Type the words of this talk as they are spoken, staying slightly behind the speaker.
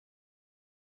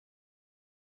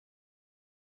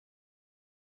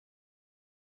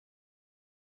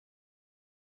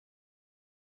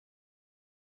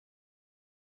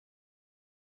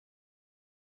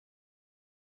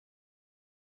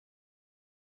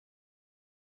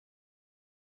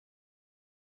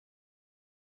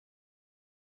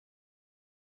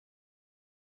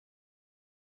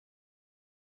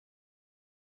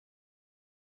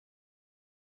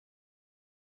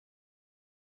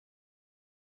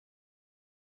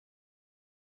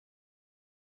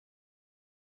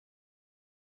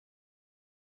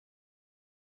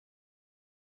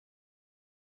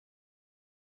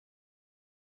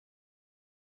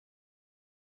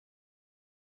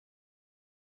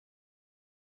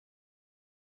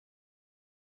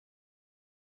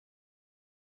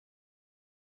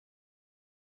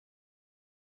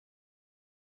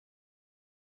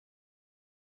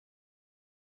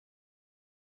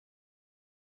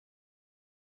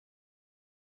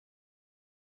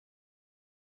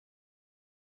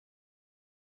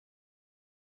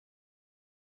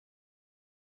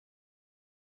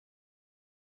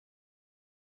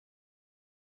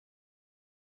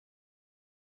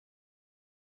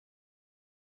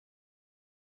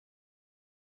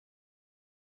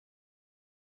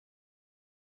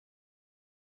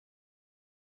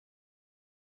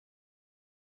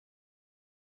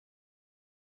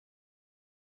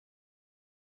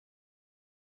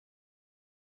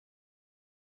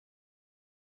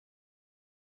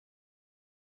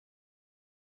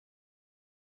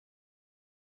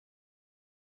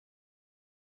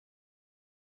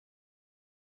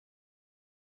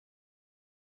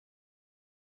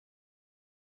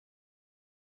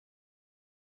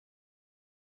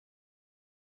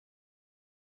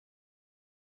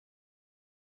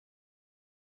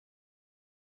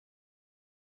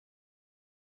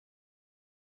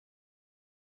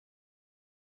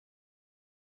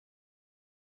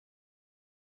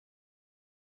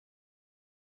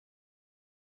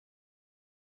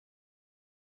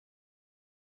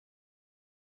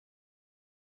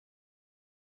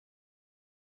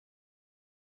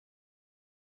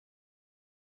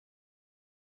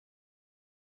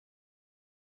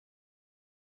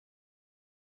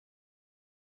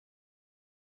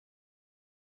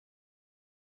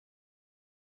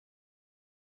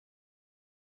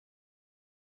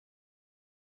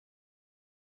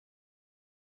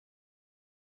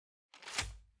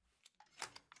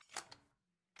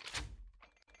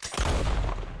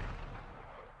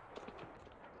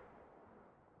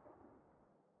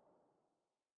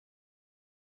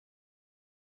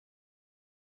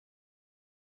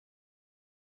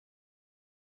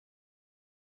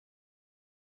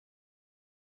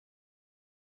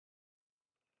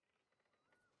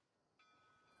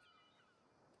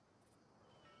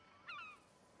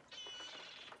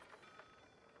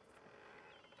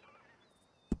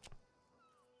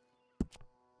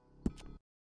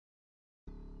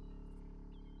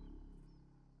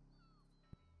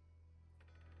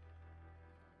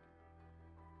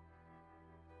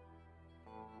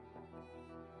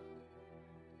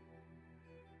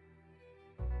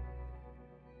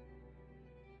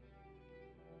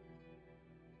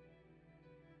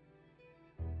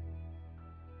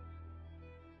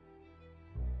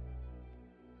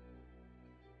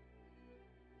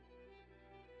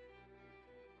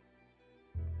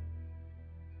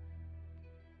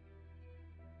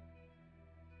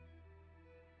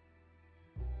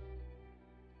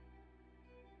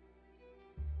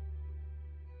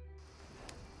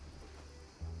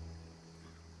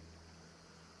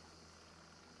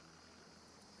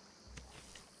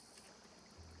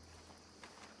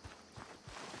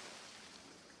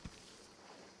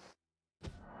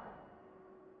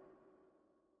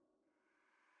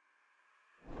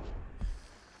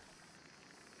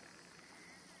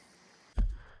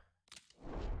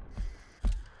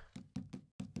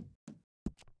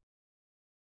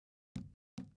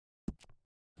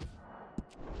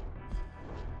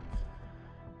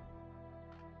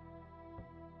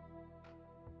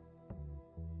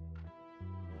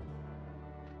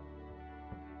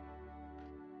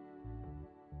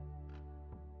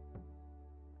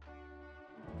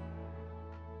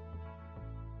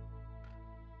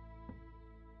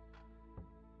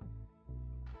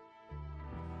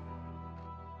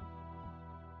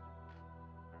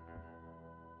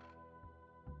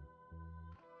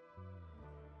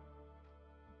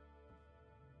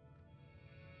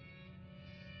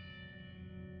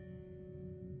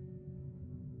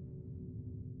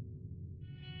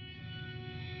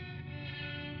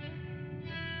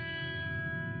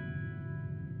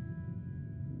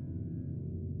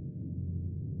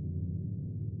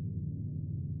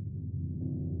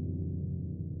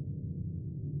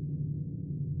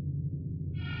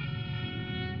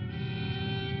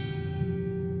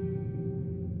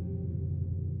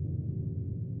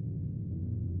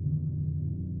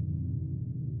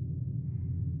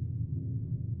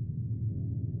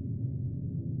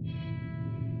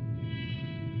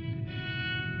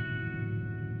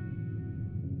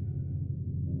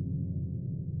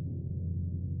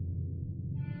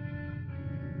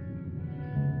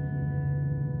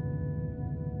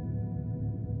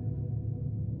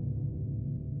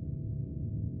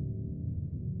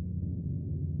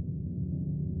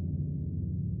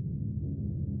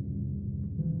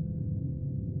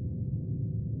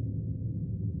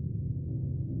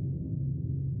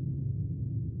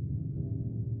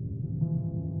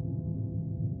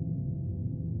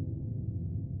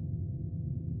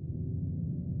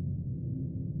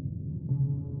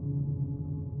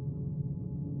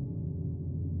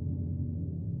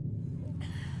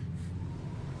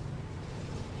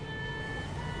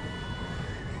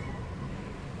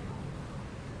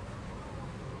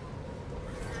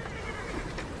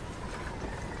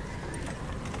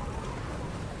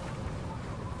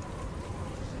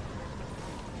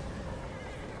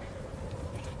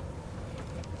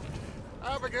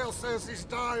Abigail says he's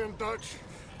dying, Dutch.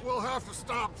 We'll have to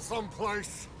stop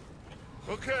someplace.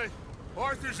 Okay.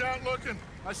 Arthur's out looking.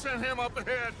 I sent him up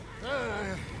ahead.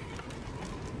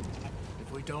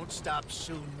 If we don't stop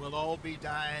soon, we'll all be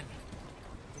dying.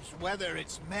 This weather,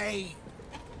 it's May.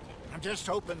 I'm just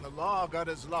hoping the law got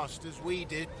as lost as we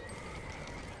did.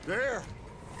 There!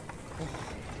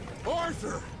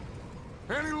 Arthur!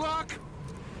 Any luck?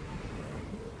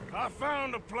 I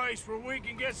found a place where we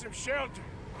can get some shelter.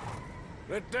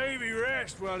 Let Davy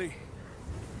rest while he...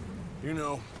 You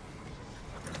know.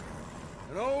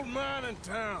 An old mining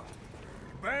town.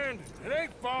 Abandoned. It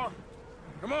ain't far.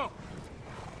 Come on.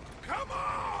 Come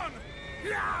on!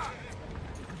 Yeah!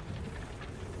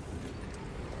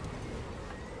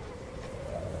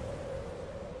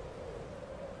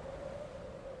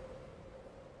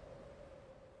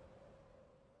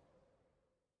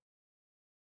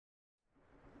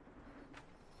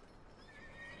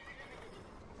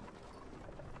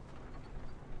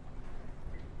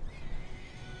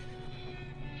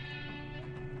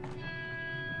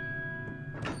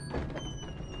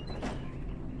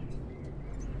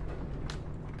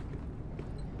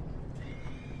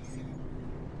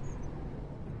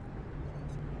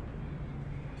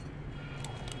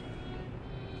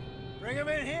 Bring him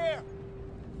in here!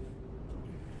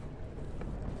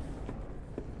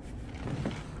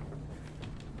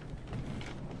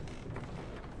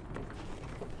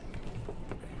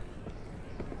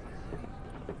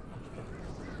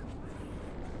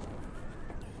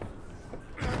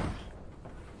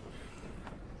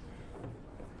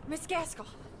 Miss Gaskell,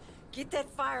 get that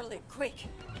fire lit, quick.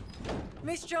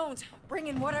 Miss Jones, bring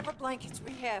in whatever blankets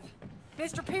we have.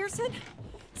 Mr. Pearson,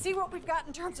 see what we've got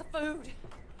in terms of food.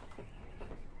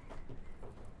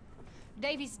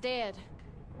 Davy's dead.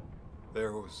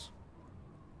 There was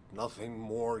nothing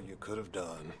more you could have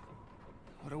done.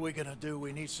 What are we gonna do?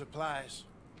 We need supplies.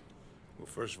 Well,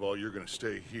 first of all, you're gonna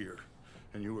stay here,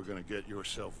 and you were gonna get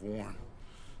yourself warm.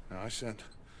 Now, I sent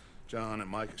John and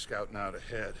Micah scouting out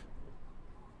ahead.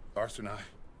 Arthur and I,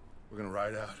 we're gonna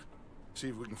ride out, see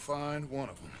if we can find one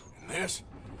of them. And this?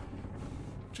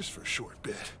 Just for a short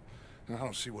bit. And I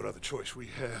don't see what other choice we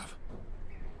have.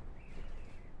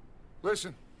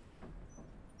 Listen.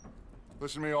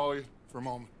 Listen to me, all of you, for a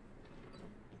moment.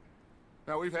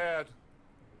 Now, we've had,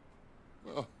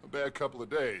 well, a bad couple of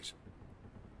days.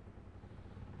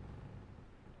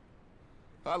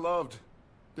 I loved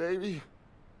Davy,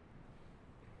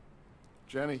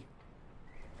 Jenny,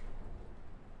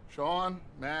 Sean,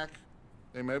 Mac.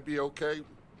 They may be okay.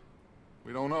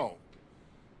 We don't know.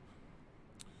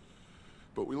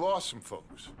 But we lost some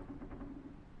folks.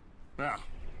 Now,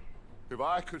 if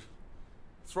I could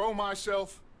throw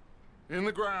myself in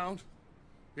the ground,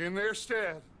 in their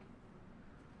stead,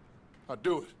 I'd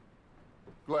do it,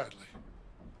 gladly.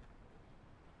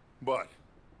 But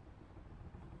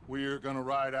we're gonna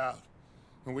ride out,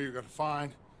 and we're gonna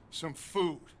find some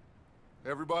food.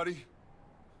 Everybody,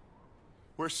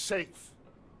 we're safe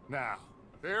now.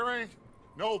 There ain't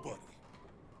nobody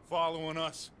following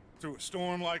us through a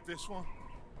storm like this one.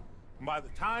 And by the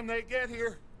time they get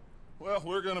here, well,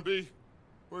 we're gonna be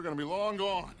long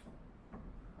gone.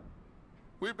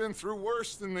 We've been through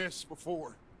worse than this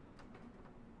before.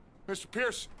 Mr.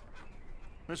 Pearson,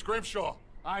 Miss Grimshaw,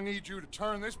 I need you to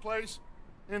turn this place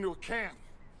into a camp.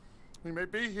 We may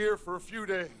be here for a few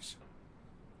days.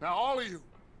 Now, all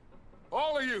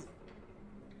of you,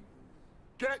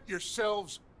 get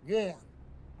yourselves warm.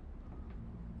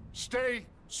 Stay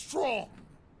strong.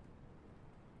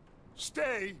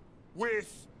 Stay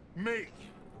with me.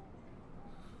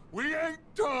 We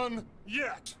ain't done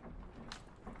yet.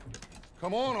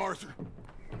 Come on, Arthur.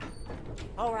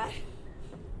 All right.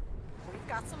 We've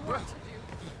got some work to do.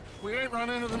 We ain't run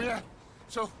into them yet,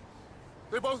 so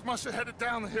they both must have headed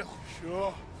down the hill.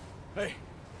 Sure. Hey,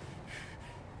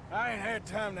 I ain't had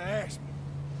time to ask.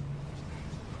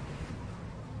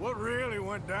 What really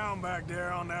went down back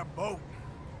there on that boat?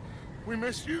 We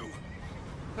missed you.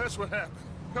 That's what happened.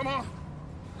 Come on.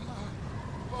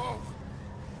 Oh.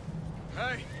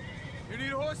 Hey, you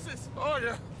need horses? Oh,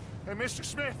 yeah. Hey, Mr.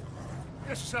 Smith,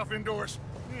 get yourself indoors.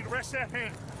 You need to rest that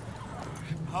hand.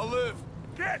 I'll live.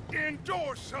 Get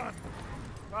indoors, son.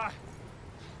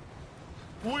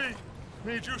 We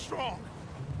need you strong.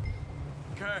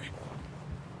 Okay.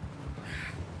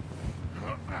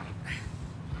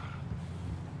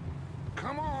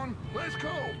 Come on, let's go.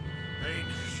 Ain't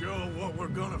sure what we're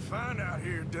gonna find out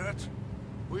here, Dutch.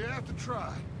 We have to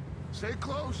try. Stay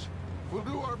close. We'll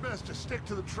do our best to stick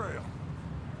to the trail.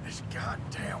 This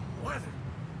goddamn weather.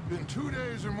 Been 2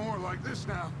 days or more like this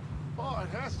now. Oh, it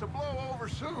has to blow over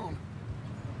soon.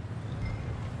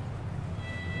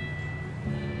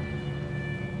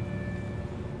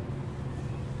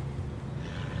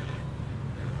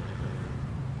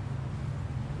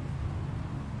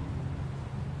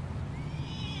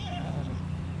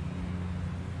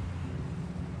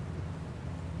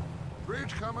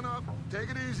 Bridge coming up. Take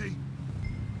it easy.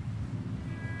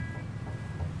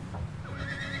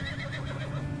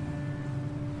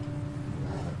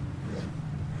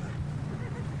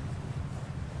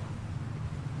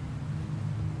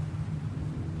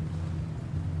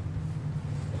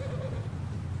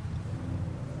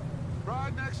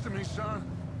 Ride next to me, son.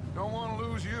 Don't want to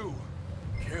lose you.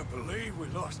 Can't believe we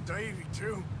lost Davy,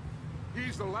 too.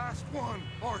 He's the last one,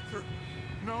 Arthur.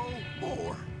 No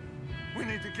more. We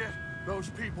need to get those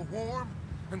people warm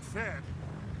and fed.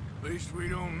 At least we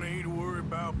don't need to worry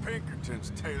about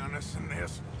Pinkertons tailing us in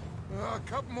this. A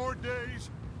couple more days,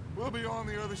 we'll be on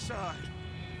the other side.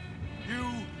 You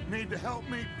need to help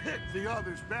me pick the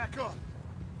others back up.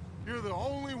 You're the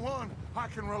only one I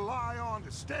can rely on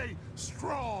to stay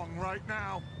strong right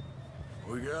now.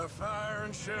 We got fire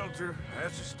and shelter.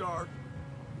 That's a start.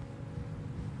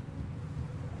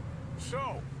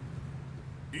 So,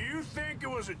 do you think it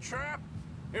was a trap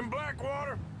in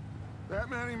Blackwater? That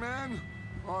many men?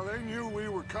 Oh, they knew we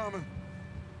were coming.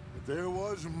 But there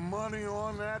was money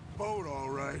on that boat, all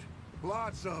right.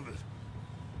 Lots of it.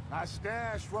 I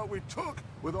stashed what we took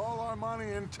with all our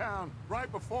money in town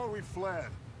right before we fled.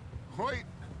 Wait,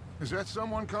 is that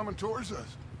someone coming towards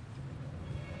us?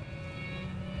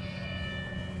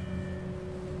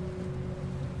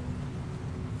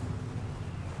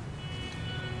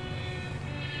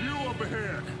 You up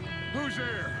ahead. Who's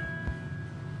there?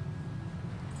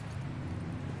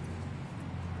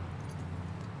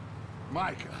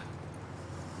 Micah.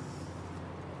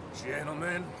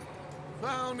 Gentlemen,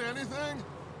 Found anything?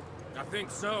 I think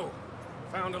so.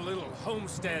 Found a little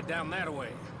homestead down that way.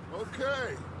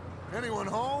 Okay. Anyone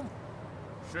home?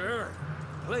 Sure.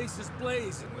 Place is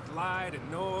blazing with light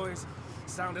and noise.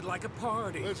 Sounded like a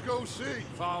party. Let's go see.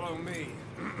 Follow me.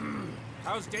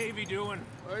 How's Davy doing?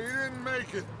 He didn't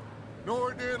make it.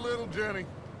 Nor did little Jenny.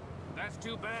 That's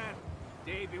too bad.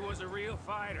 Davy was a real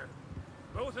fighter.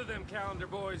 Both of them Calendar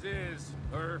boys is,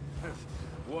 or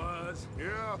was.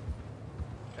 Yeah,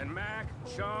 And Mac,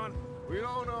 Sean, we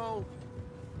don't know.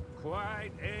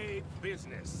 quite a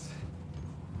business.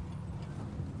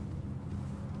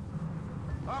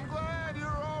 I'm glad you're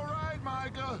all right,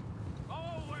 Micah.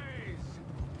 Always!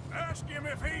 Ask him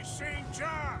if he's seen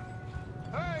John.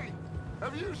 Hey,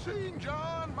 have you seen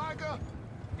John, Micah?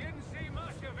 Didn't see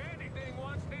much of anything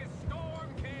once this storm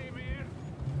came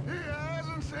in. He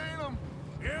hasn't seen him.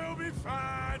 He'll be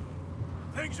fine.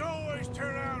 Things always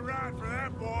turn out right for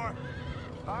that boy.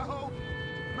 I hope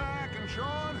Mac and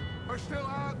Sean are still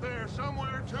out there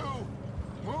somewhere, too.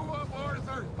 Move up,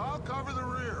 Arthur. I'll cover the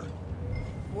rear.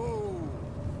 Whoa.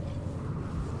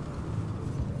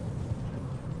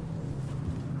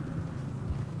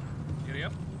 Giddy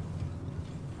up.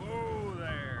 Whoa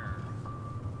there.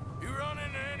 You run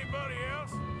into anybody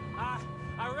else?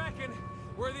 I reckon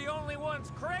we're the only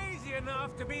ones crazy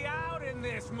enough to be out in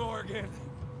this, Morgan.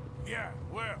 Yeah,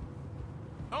 well,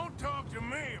 don't talk to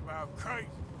me about crazy.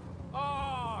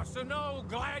 Oh, so no,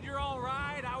 glad you're all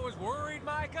right? I was worried,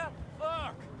 Micah.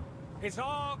 Look, it's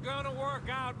all gonna work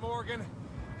out, Morgan.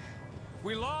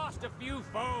 We lost a few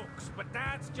folks, but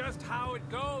that's just how it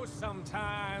goes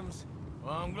sometimes.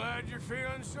 Well, I'm glad you're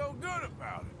feeling so good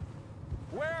about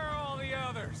it. Where are all the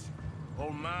others?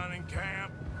 Old mining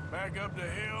camp, back up the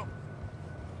hill.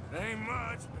 It ain't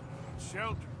much, but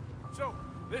shelter. So,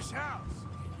 this house,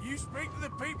 you speak to the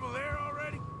people there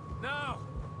already? No,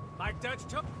 like Dutch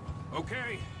took.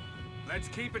 Okay, let's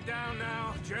keep it down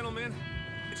now, gentlemen.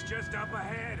 It's just up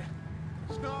ahead.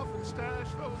 Snuff and stash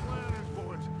those lanterns,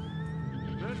 boys.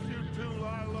 Let's you two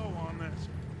lie low on this.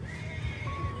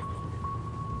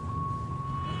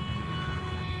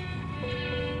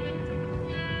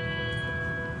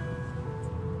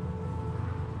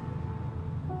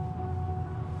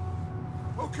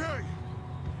 Okay,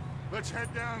 let's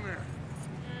head down there.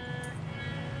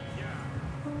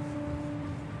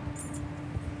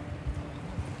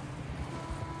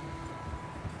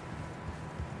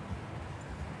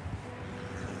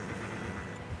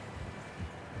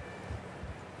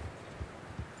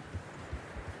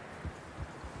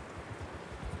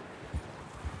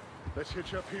 Let's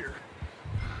hitch up here.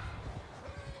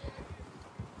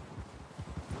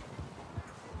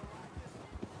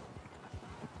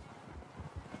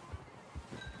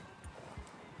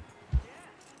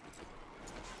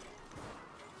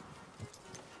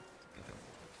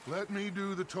 Let me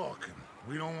do the talking.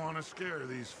 We don't want to scare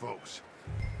these folks.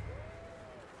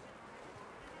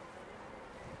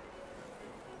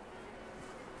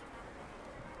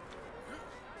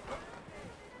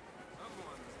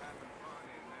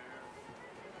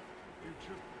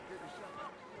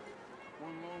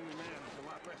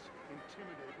 lot less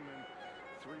intimidating than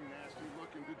three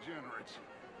nasty-looking degenerates.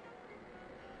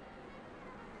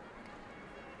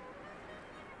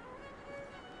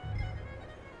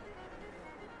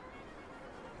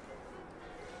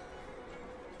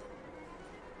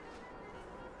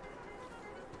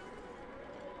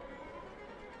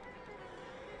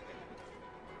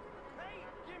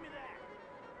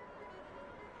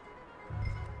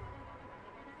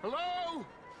 Hello?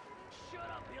 Shut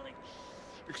up, Billy.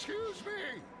 Excuse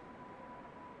me?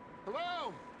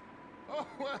 Hello? Oh,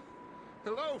 well,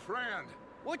 hello, friend.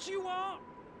 What you want?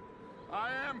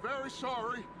 I am very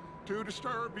sorry to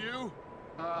disturb you.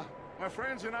 My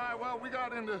friends and I, well, we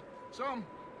got into some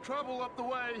trouble up the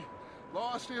way,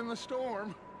 lost in the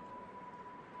storm.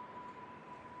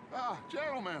 Ah,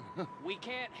 gentlemen. We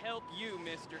can't help you,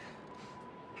 mister.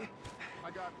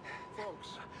 I got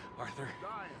folks Arthur.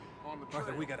 dying on the trail.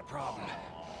 Arthur, we got a problem.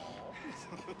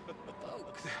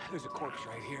 There's a corpse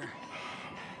right here.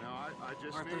 Now, I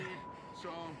just Arthur, need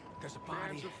some there's a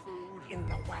cans body of food in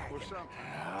the wagon. or something.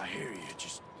 I hear you.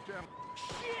 Just Gentlemen.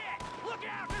 Shit! Look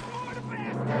out! There's more to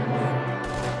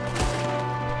bastards!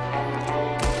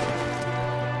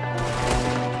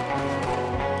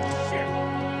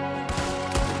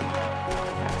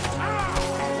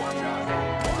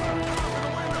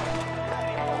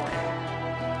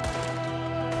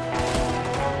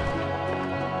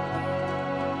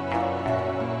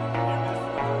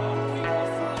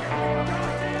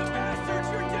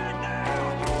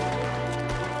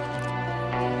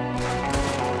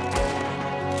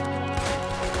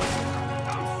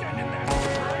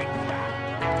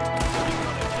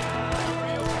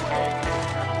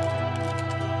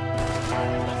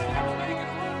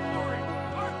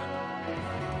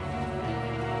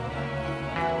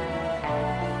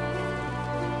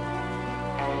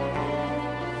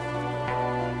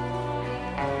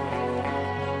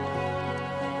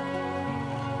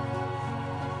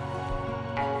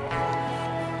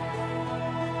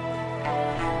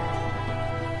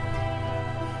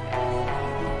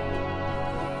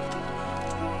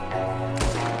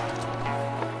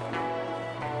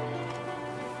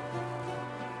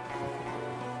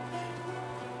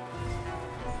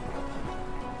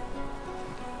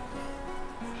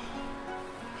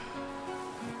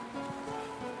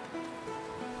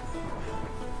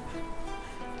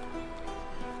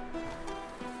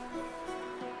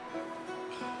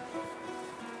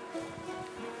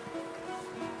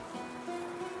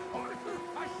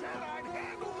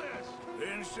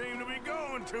 didn't seem to be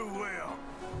going too well.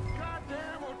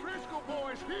 Goddamn O'Driscoll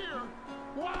boys here!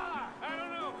 Why? I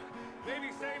don't know.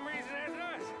 Maybe same reason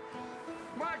as us.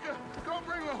 Micah, go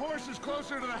bring the horses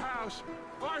closer to the house.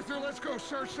 Arthur, let's go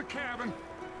search the cabin.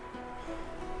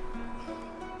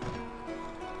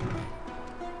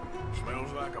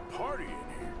 Smells like a party in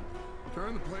here.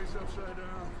 Turn the place upside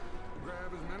down.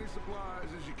 Grab as many supplies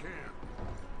as you can.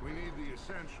 We need the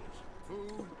essentials.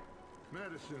 Food,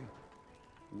 medicine,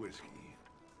 whiskey.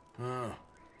 Huh.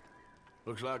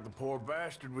 Looks like the poor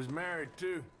bastard was married,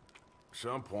 too. At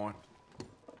some point.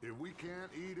 If we can't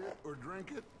eat it or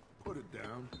drink it, put it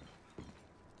down.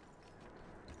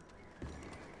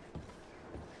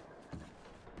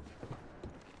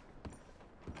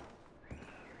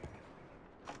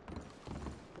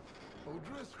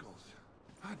 O'Driscoll's.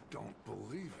 I don't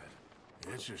believe it.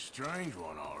 It's a strange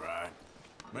one, all right.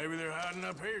 Maybe they're hiding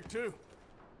up here, too.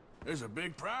 There's a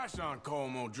big price on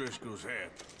Colm O'Driscoll's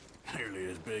head. Nearly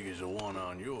as big as the one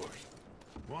on yours.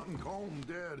 Wanting Colm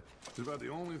dead is about the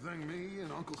only thing me and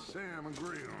Uncle Sam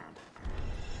agree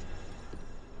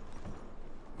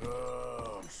on.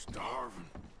 I'm starving.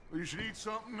 Well, you should eat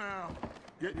something now.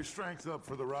 Get your strength up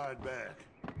for the ride back.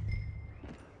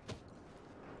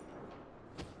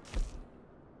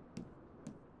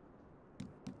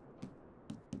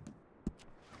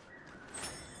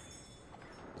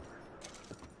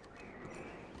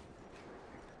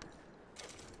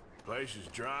 Place is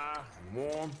dry and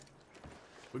warm.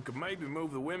 We could maybe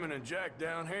move the women and Jack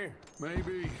down here.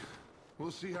 Maybe.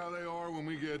 We'll see how they are when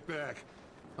we get back.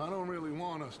 I don't really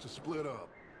want us to split up.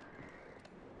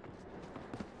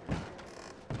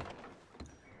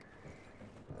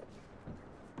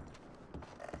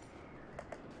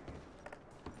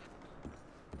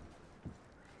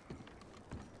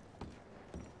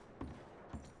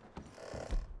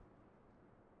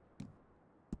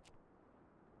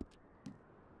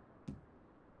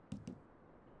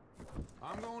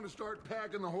 I'm going to start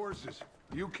packing the horses.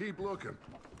 You keep looking.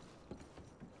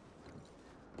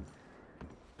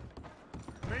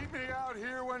 Meet me out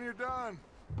here when you're done.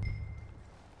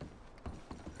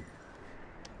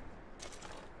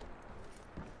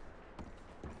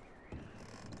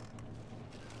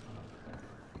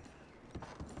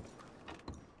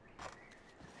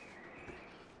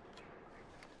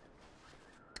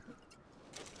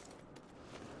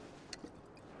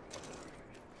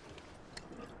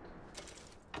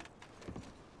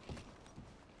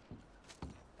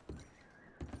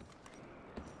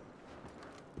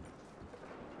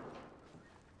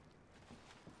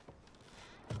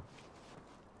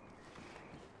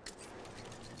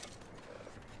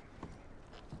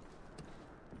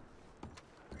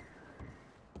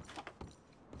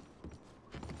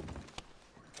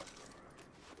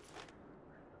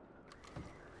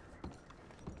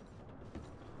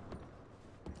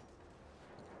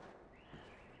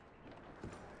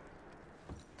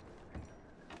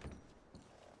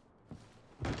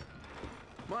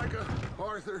 Micah,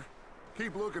 Arthur,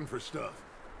 keep looking for stuff.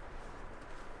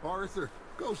 Arthur,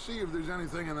 go see if there's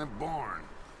anything in that barn.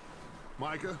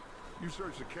 Micah, you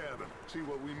search the cabin, see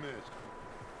what we missed.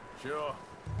 Sure.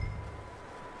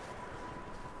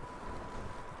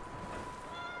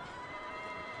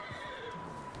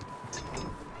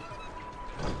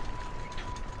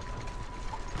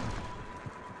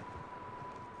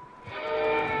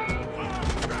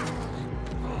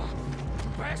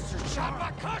 Bastard shot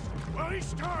my cousin! Well, he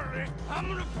started it. I'm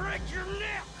gonna break your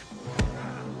neck!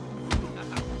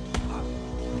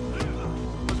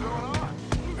 What's going on?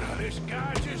 This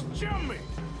guy just jumped me.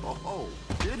 Oh,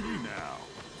 did he now?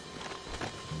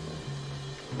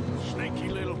 Sneaky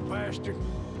little bastard.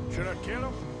 Should I kill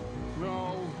him?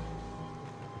 No.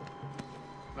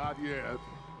 Not yet.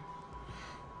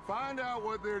 Find out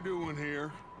what they're doing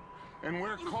here, and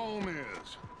where Colm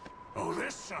is. Oh,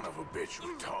 this son of a bitch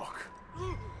will talk.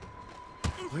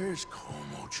 Where's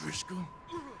Colm O'Driscoll?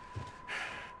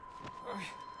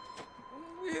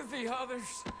 With the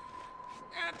others.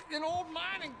 At an old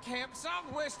mining camp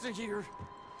southwest of here.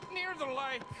 Near the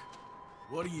lake.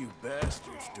 What are you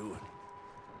bastards doing?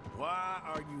 Why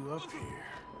are you up here?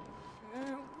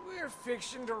 We're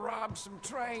fixing to rob some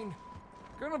train.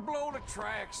 Gonna blow the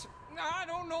tracks. I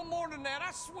don't know more than that,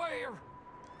 I swear.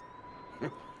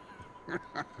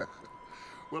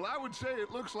 Well, I would say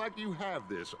it looks like you have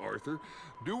this, Arthur.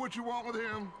 Do what you want with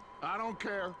him. I don't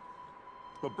care.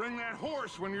 But bring that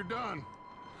horse when you're done.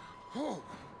 Oh.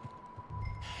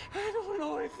 I don't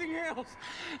know anything else.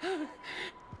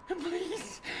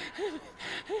 Please.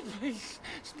 Please.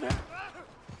 Spare.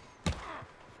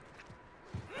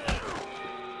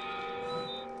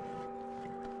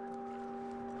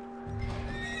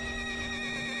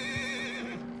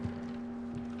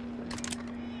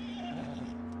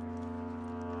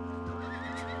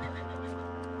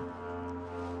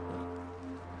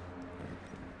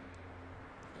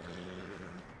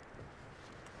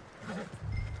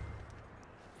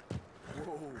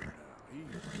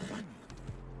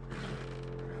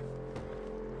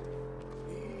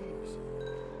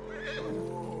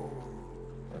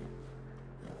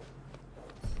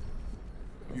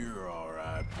 You're all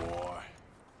right, boy.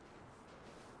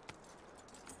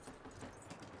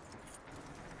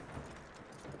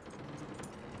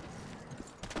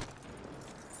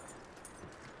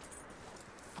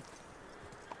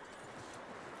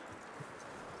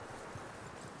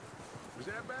 Is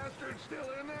that bastard still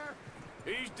in there?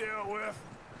 He's dealt with.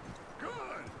 Good.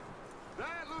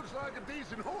 That looks like a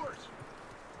decent horse.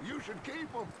 You should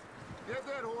keep him. Get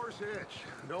that horse hitched.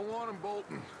 Don't want him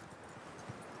bolting.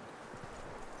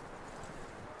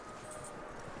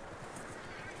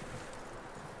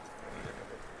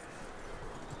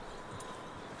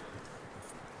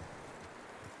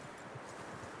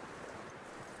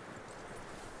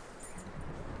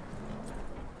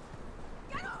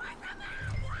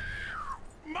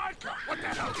 Micah, what the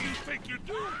hell do you think you're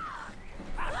doing?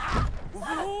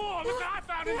 Whoa, look what I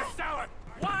found in the cellar!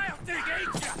 Wild thing,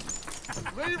 ain't ya?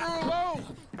 Leave her alone!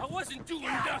 I wasn't doing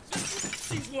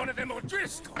nothing. She's one of them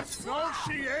O'Driscolls. No,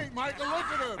 she ain't, Micah. Look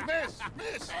at her. Miss.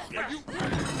 Are you...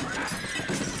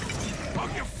 Oh,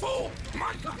 you fool!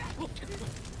 Micah!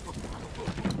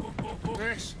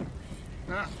 Miss.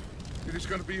 Now, it is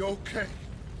gonna be okay.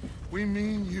 We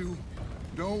mean you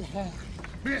no harm.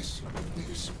 Miss.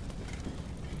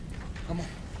 Come on.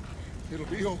 It'll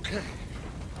be okay.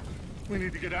 We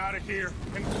need to get out of here,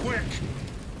 and quick.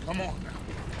 Come on now.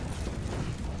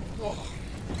 Oh.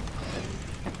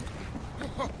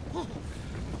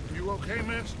 You okay,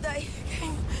 miss? They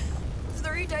came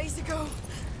 3 days ago.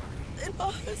 And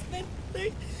my husband,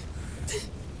 they... Okay.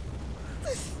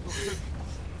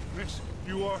 Miss,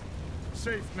 you are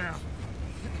safe now.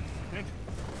 And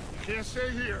you can't stay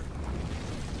here.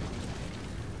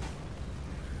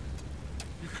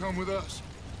 You come with us.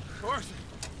 Arthur.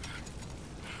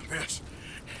 Miss,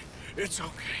 it's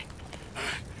okay.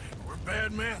 We're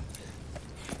bad men.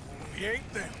 We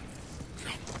ain't them.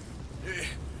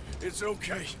 It's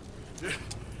okay.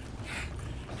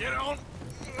 Get on.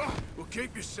 We'll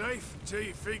keep you safe until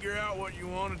you figure out what you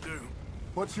want to do.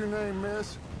 What's your name,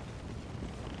 miss?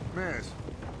 Miss.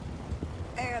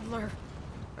 Adler.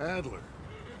 Adler.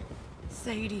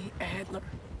 Sadie Adler.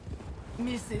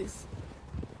 Mrs.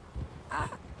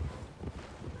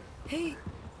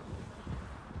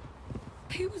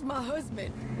 He was my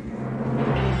husband.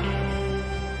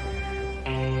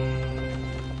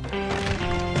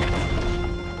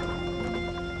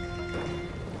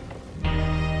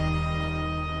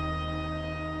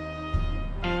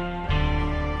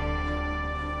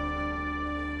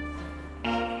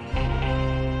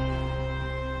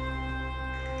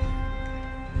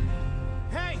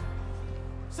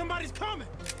 Somebody's coming!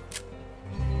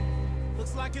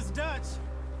 Looks like it's Dutch.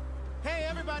 Hey,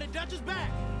 everybody, Dutch is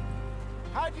back!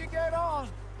 How'd you get on?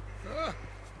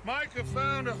 Micah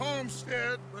found a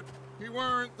homestead, but he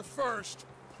weren't the first.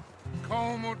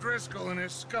 Colm O'Driscoll and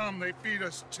his scum, they beat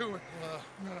us to it.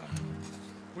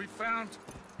 We found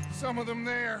some of them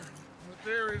there, but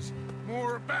there is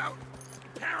more about,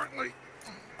 apparently.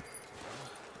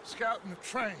 Scouting the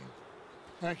train.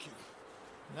 Thank you.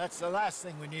 That's the last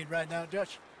thing we need right now,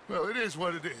 Dutch. Well, it is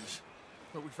what it is.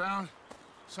 But we found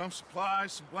some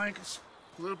supplies, some blankets,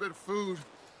 a little bit of food,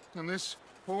 and this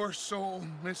poor soul,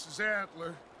 Mrs.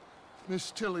 Adler,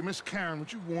 Miss Tilly, Miss Karen,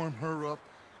 would you warm her up?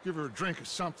 Give her a drink or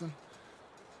something?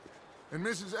 And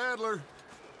Mrs. Adler,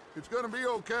 it's gonna be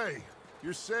okay.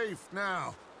 You're safe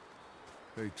now.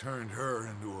 They turned her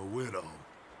into a widow.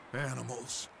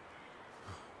 Animals.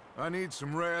 I need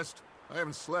some rest. I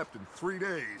haven't slept in 3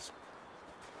 days.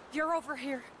 You're over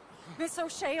here. Miss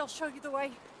O'Shea will show you the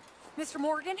way. Mr.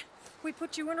 Morgan, we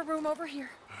put you in a room over here.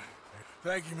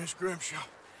 Thank you, Miss Grimshaw.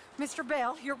 Mr.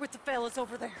 Bell, you're with the fellas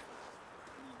over there.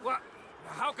 What?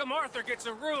 How come Arthur gets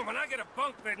a room and I get a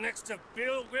bunk bed next to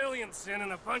Bill Williamson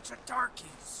and a bunch of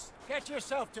darkies? Get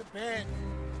yourself to bed.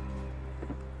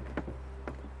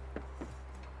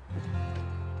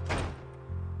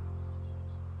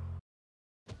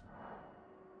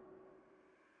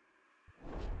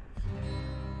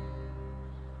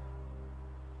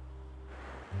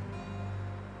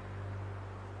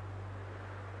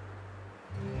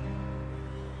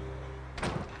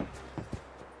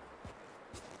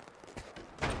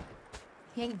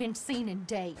 He ain't been seen in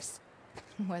days.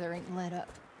 Weather ain't let up.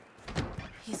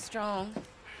 He's strong,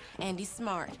 and he's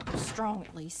smart. Strong,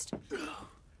 at least.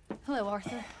 Hello,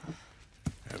 Arthur.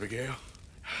 Abigail?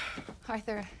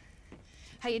 Arthur,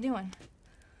 how you doing?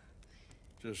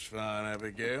 Just fine,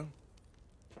 Abigail.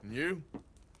 And you?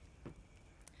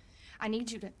 I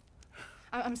need you to...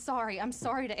 I'm sorry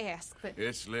to ask, but...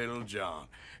 It's little John.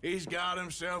 He's got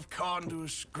himself caught into a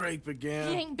scrape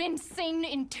again. He ain't been seen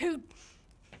in 2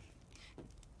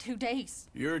 days.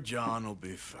 Your John will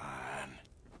be fine.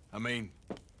 I mean,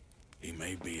 he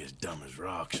may be as dumb as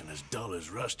rocks and as dull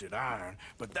as rusted iron,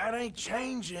 but that ain't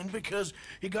changing because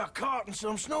he got caught in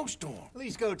some snowstorm.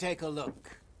 Please go take a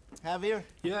look. Javier?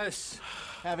 Yes.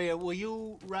 Javier, will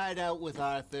you ride out with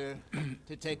Arthur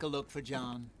to take a look for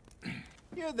John?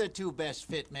 You're the 2 best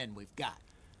fit men we've got.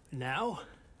 Now?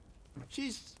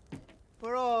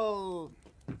 We're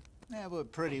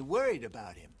pretty worried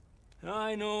about him.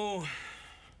 I know.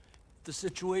 If the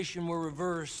situation were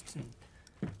reversed,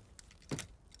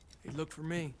 he'd look for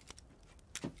me.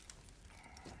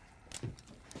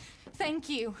 Thank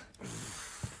you.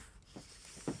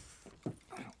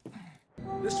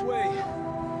 This way.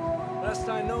 Last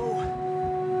I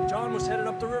know, John was headed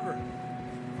up the river.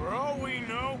 For all we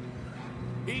know,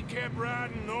 he kept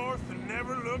riding north and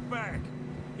never looked back.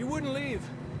 He wouldn't leave.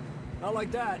 Not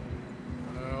like that.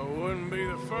 Wouldn't be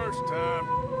the first time.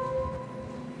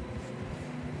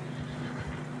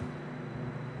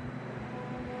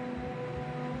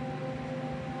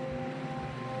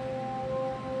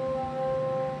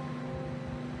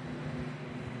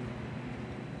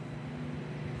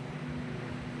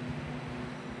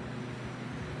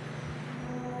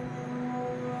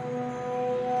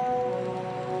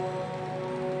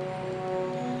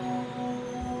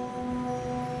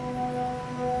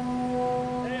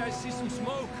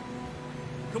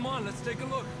 Come on, let's take a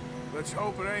look. Let's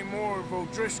hope it ain't more of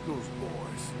O'Driscoll's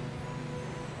boys.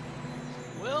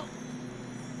 Well...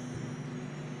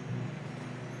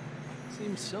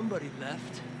 seems somebody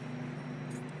left.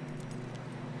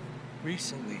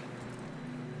 Recently.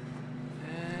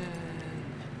 And...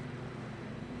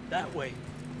 that way.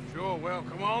 Sure, well,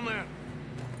 come on then.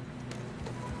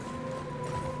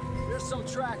 There's some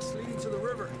tracks leading to the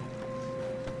river.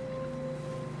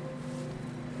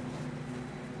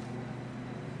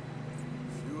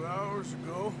 Hours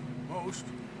ago, most.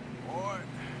 Boy.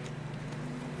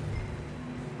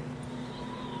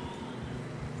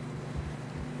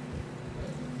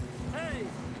 Hey!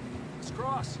 Let's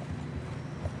cross.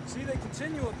 See, they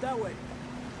continue up that way.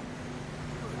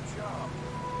 Good job.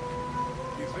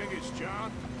 You think it's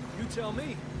John? You tell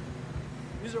me.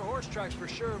 These are horse tracks for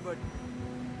sure, but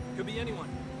could be anyone.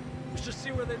 Let's just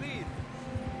see where they lead.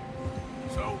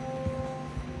 So,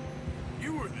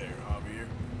 you were there, Javier.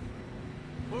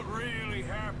 What really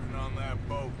happened on that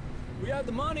boat? We had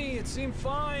the money, it seemed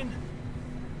fine.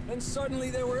 Then suddenly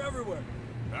they were everywhere.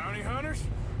 Bounty hunters?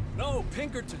 No,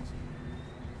 Pinkertons.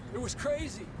 It was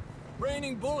crazy.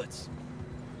 Raining bullets.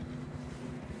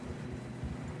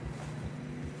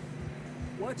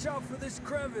 Watch out for this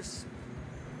crevice.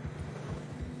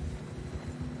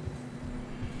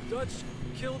 Dutch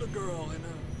killed a girl in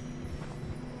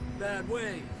a bad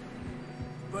way.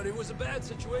 But it was a bad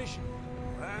situation.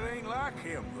 That ain't like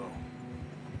him, though.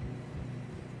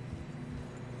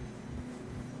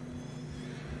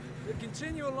 They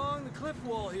continue along the cliff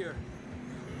wall here.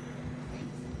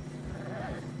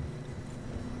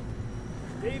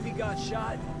 Davey got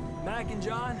shot. Mac and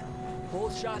John,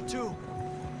 both shot too.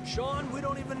 Sean, we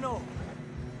don't even know.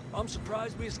 I'm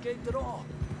surprised we escaped at all.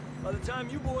 By the time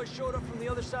you boys showed up from the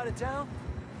other side of town,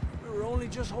 we were only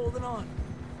just holding on.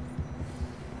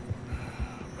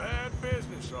 Bad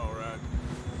business, all right.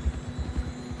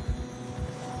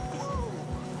 Whoa!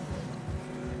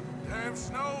 Damn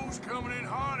snow's coming in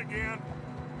hard again.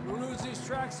 We'll lose these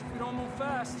tracks if we don't move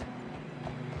fast.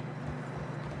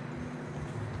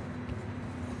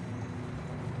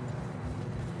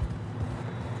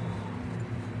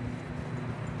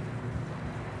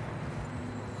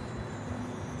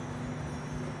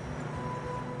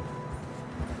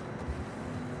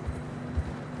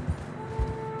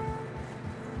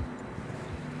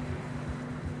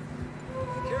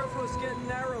 Careful, it's getting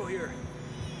narrow here.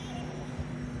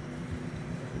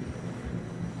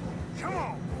 Come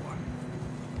on, boy.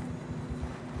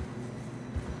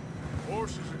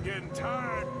 Horses are getting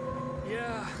tired.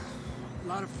 Yeah, a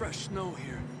lot of fresh snow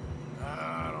here.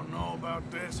 I don't know about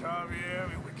this, Javier. I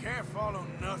mean, we can't follow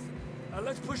nothing.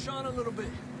 Let's push on a little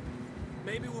bit.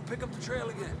 Maybe we'll pick up the trail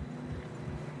again.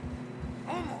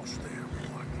 Almost there,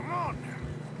 boy. Come on now.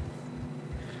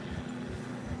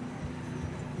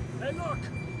 Hey, look!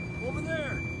 Over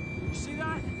there! You see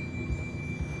that?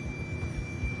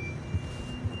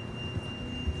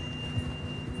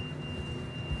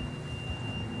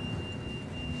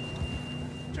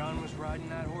 John was riding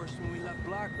that horse when we left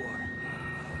Blackwater.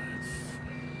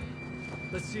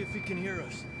 Let's see if he can hear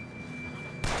us.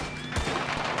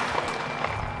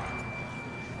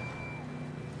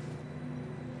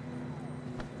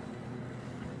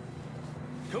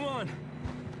 Come on!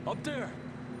 Up there!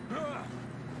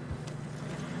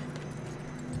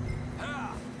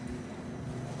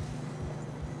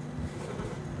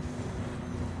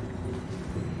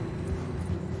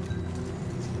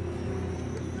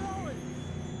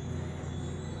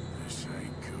 This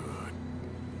ain't good.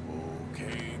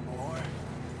 Okay, boy.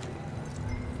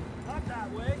 Not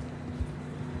that way.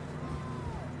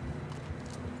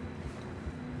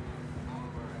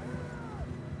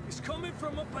 He's coming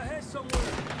from up ahead somewhere.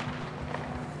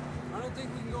 I don't think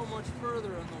we can go much further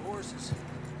on the horses.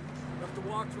 We have to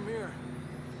walk from here.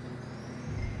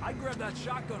 I grabbed that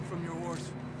shotgun from your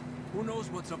horse. Who knows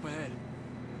what's up ahead?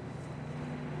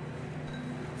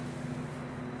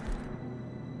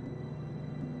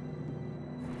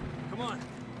 Come on.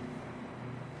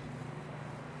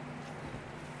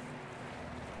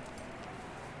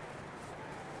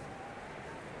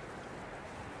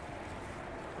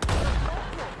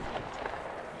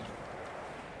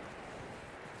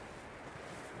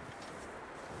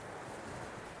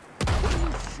 What are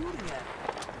you shooting at?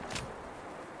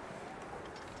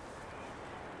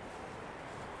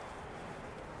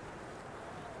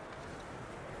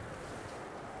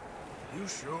 You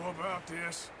sure about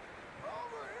this?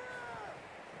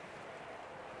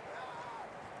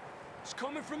 It's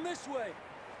coming from this way.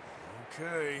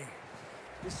 Okay.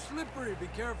 It's slippery, be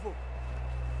careful.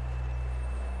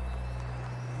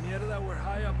 Mierda, that we're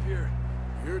high up here.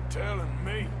 You're telling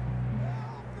me.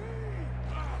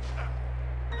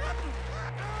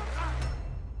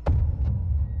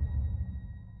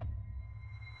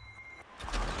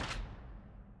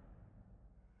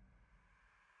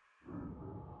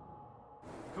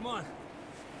 Come on.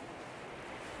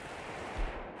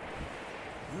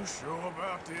 You sure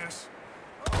about this?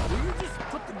 Will you just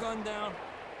put the gun down?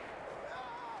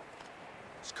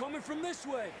 It's coming from this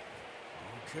way.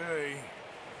 Okay.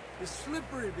 It's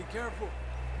slippery, be careful.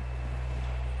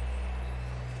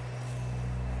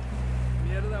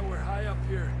 Mierda, that we're high up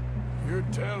here. You're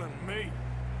telling me.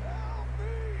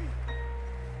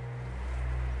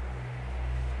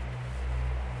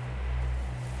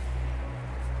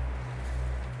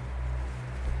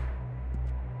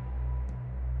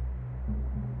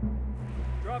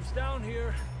 Drops down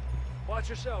here. Watch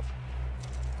yourself.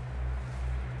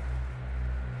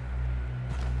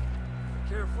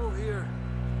 Careful here.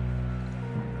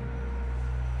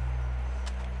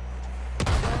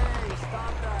 Hey,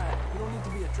 stop that. You don't need to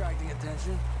be attracting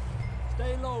attention.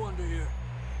 Stay low under here.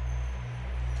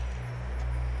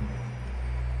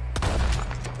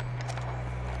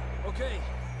 Okay.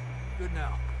 Good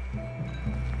now.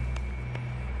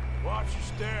 Watch your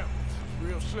step. It's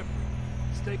real slippery.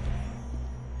 Stay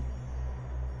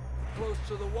close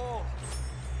to the wall.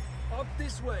 Up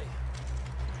this way.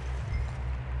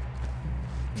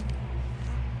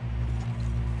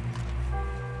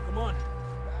 on.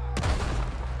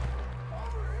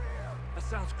 That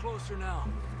sounds closer now.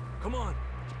 Come on.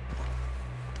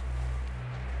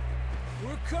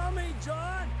 We're coming,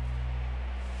 John!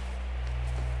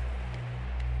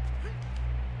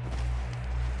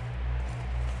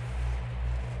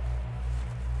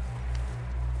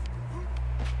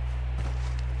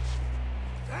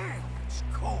 Damn, it's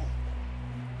cold.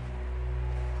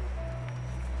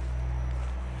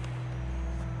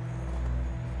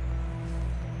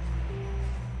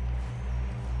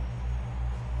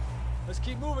 Let's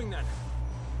keep moving then.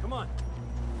 Come on.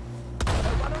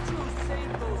 Why don't you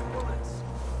save those bullets?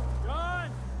 John!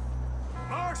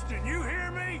 Marston, you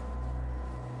hear me?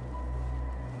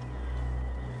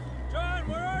 John,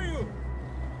 where are you?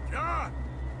 John!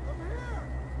 Over here!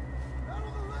 Out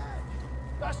on the ledge!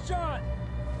 That's John!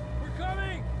 We're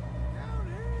coming! Down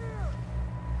here!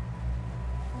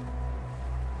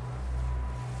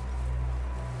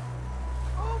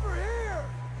 Over here!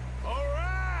 All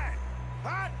right!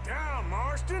 Hot down,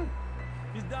 Marston!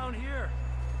 He's down here.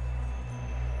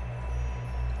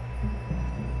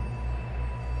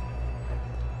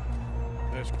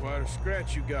 That's quite a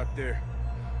scratch you got there.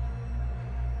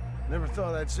 Never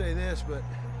thought I'd say this, but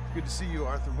good to see you,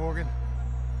 Arthur Morgan.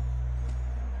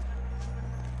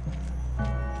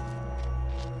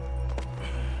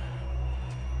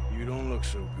 You don't look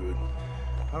so good.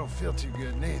 I don't feel too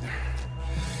good, neither.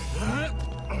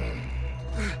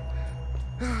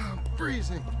 I'm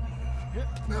freezing.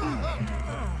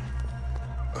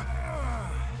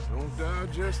 Don't die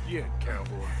just yet,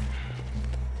 cowboy.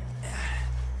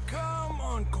 Come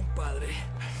on, compadre.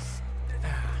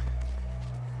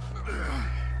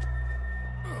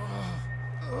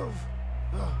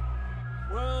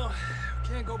 Well,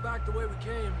 can't go back the way we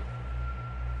came.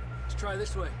 Let's try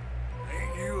this way.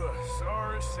 Ain't you a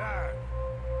sorry sight?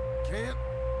 Can't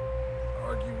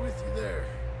argue with you there.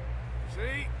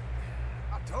 See?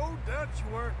 I told Dutch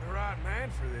you weren't the right man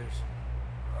for this.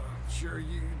 I'm sure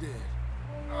you did.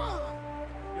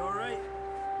 You all right?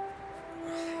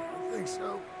 I think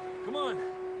so. Come on.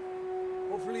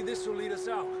 Hopefully this will lead us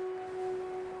out.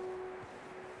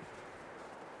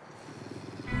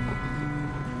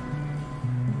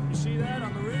 You see that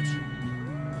on the ridge?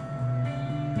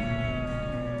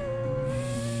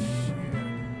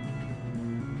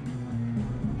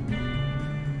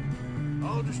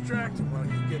 I'll distract him while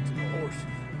you get to the horses.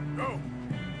 Go!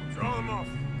 Draw them off.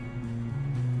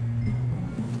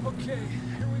 Okay,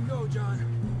 here we go, John.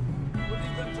 We'll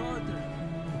leave them to Arthur.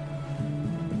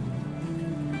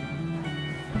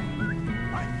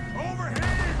 Over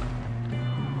here!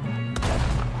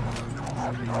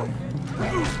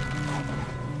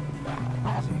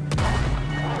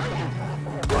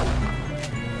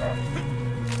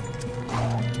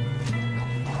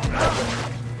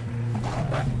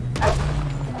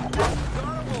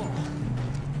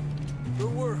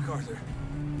 Good work, Arthur.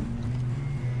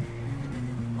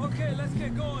 Okay, let's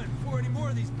get going before any more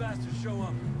of these bastards show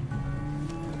up.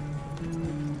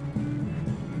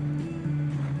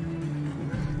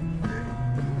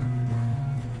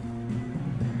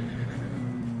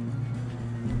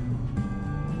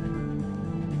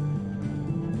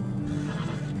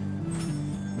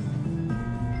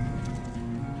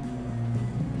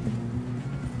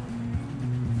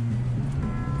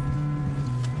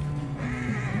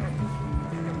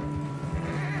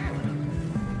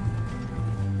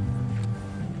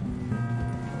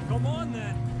 Come on,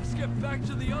 then. Let's get back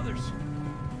to the others.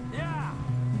 Yeah!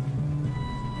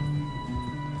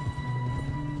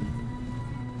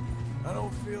 I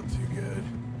don't feel too good.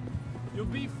 You'll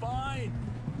be fine.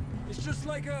 It's just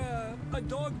like a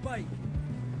dog bite.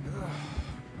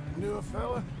 Knew a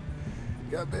fella,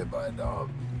 got bit by a dog,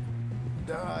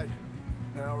 died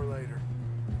an hour later.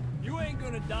 You ain't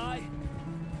gonna die.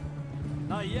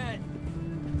 Not yet.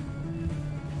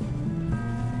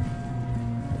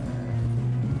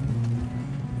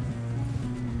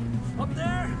 Up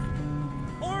there!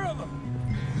 More of them!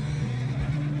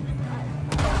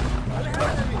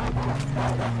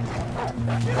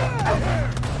 Get out of here!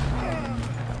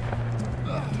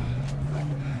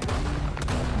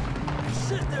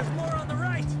 Shit, there's more on the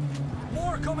right!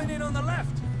 More coming in on the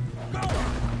left! Go!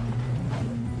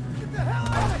 Get the hell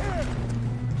out of here!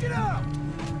 Get out!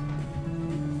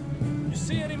 You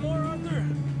see any more, Arthur?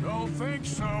 Don't think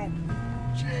so.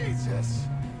 Jesus!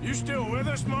 You still with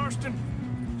us, Marston?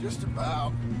 Just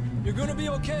about. You're gonna be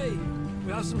okay.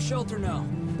 We have some shelter now.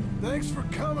 Thanks for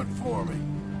coming for me.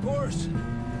 Of course.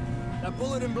 That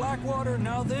bullet in Blackwater,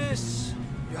 now this.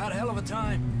 You had a hell of a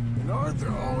time. And Arthur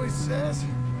always says,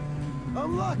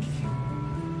 I'm lucky.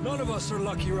 None of us are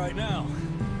lucky right now.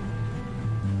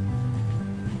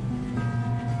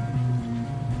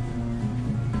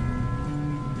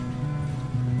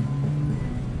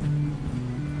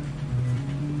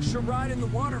 should ride in the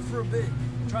water for a bit.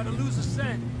 Try to lose a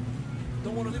scent.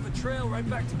 Don't want to leave a trail right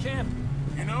back to camp.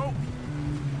 You know,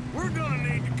 we're gonna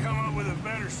need to come up with a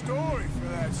better story for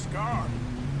that scar.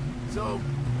 So,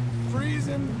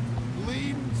 freezing,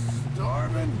 bleeding,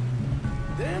 starving,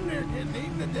 damn near getting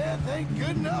eaten to death ain't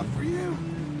good enough for you?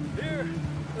 Here,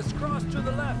 let's cross to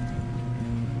the left.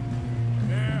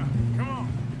 Yeah, come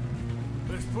on.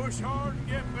 Let's push hard and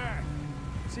get back.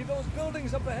 See those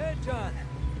buildings up ahead, John?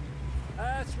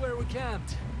 That's where we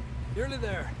camped. Nearly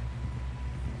there.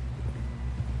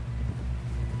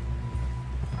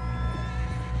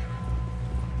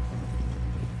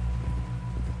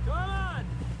 Come on!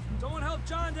 Someone help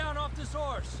John down off this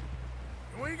horse.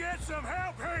 Can we get some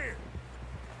help here?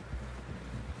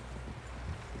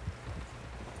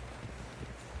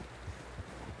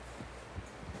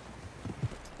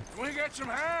 Can we get some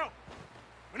help?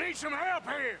 We need some help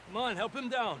here! Come on, help him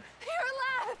down.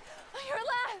 You're alive! You're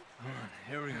alive! Come on,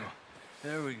 here we go.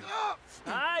 There we go.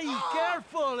 Ay,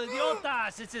 careful,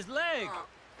 idiotas! It's his leg!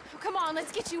 Come on,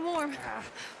 let's get you warm.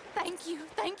 Thank you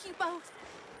both.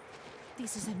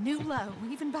 This is a new low,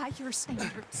 even by your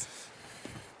standards.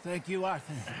 Thank you,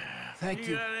 Arthur. Thank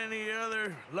you. You got any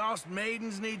other lost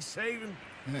maidens need saving?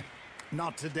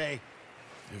 Not today.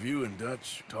 Have you and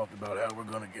Dutch talked about how we're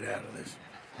gonna get out of this?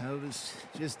 I was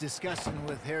just discussing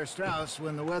with Herr Strauss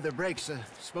when the weather breaks. I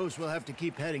suppose we'll have to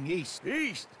keep heading east.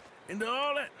 East? Into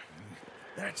all that...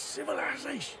 That's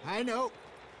civilization. I know.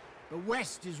 The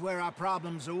west is where our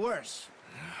problems are worse.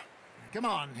 Come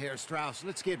on, Herr Strauss,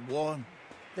 let's get warm.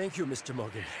 Thank you, Mr.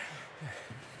 Morgan.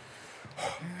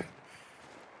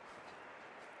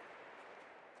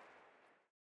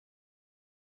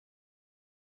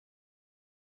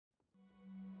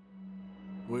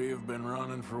 We have been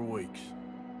running for weeks.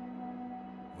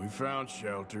 We found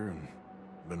shelter and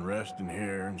been resting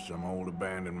here in some old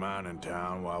abandoned mining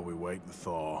town while we wait the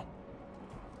thaw.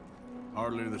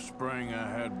 Hardly the spring I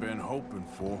had been hoping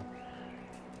for.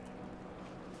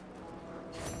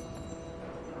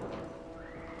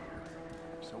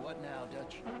 So what now,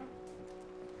 Dutch?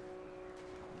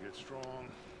 We get strong,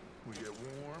 we get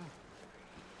warm,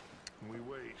 and we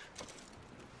wait.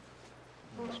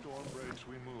 When the storm breaks,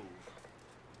 we move.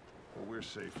 Well, we're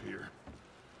safe here.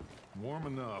 Warm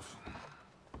enough.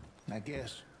 I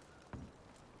guess.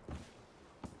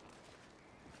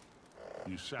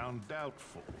 You sound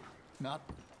doubtful. Not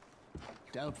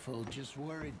doubtful, just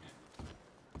worried.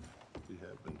 We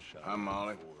have been shot Hi,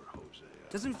 Molly. before, Hosea.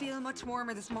 Doesn't feel much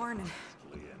warmer this morning.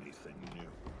 Hardly anything new.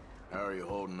 How are you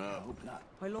holding up? Hope not.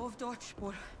 I love Dutch,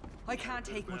 but I can't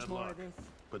take much Bad more luck. of this.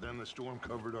 But then the storm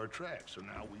covered our tracks, so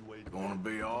now we wait. Gonna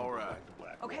be all right.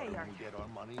 Okay, We Arthur. get our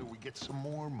money, or we get some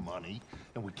more money,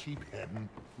 and we keep heading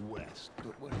west.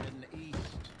 But we're heading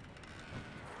east.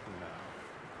 For now.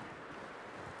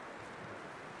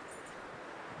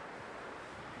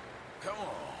 Come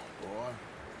on, boy.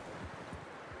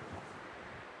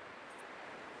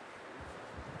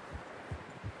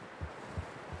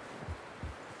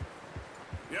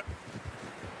 Yep.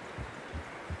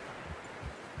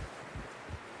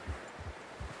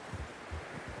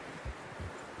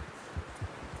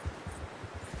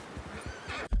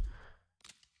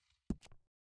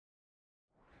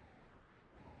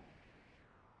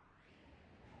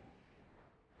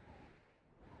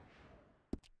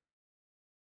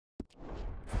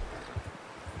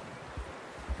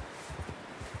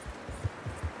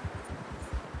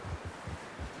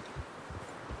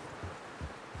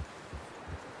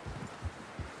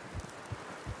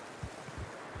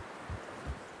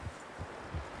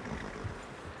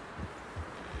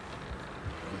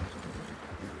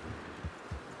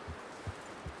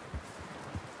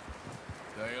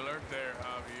 Stay alert there,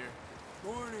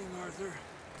 Javier. Morning, Arthur.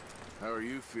 How are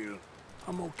you feeling?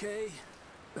 I'm okay.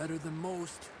 Better than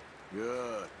most.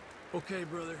 Good. Okay,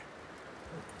 brother.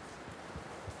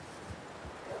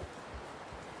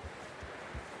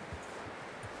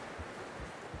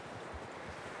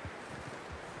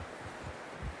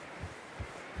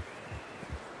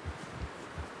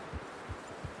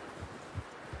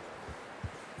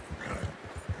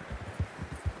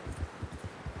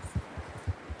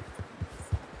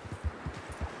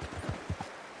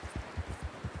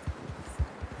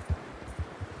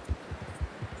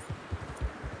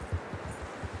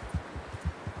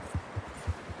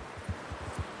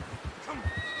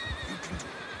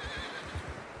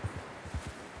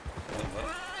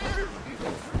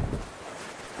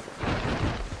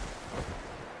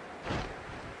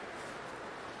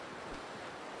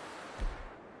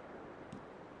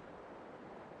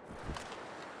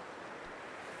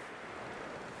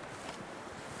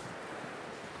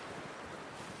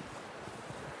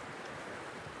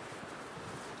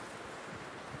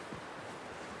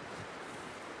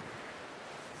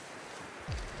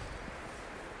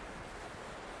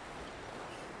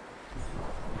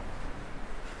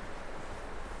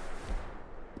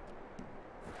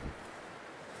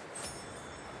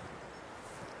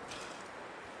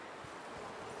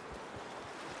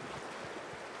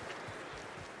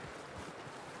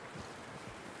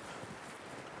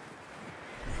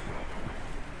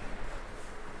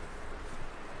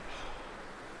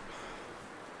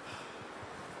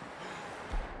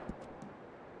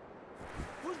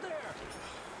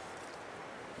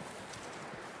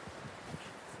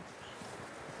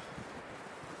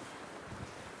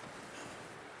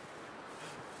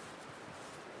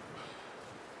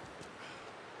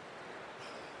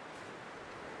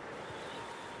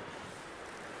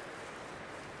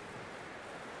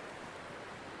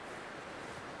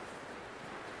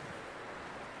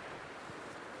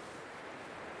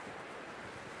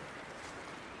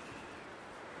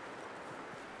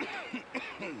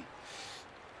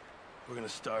 We're gonna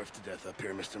starve to death up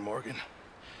here, Mr. Morgan.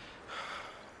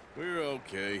 We're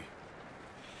okay.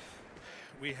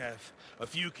 We have a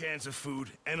few cans of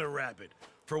food and a rabbit.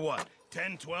 For what,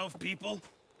 10, 12 people?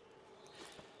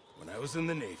 When I was in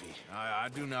the Navy... I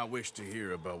do not wish to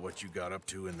hear about what you got up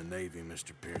to in the Navy,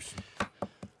 Mr. Pearson.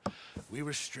 We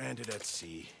were stranded at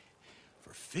sea for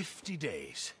 50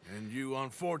 days. And you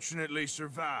unfortunately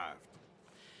survived.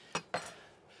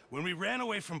 When we ran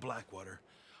away from Blackwater,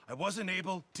 I wasn't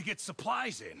able to get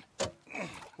supplies in.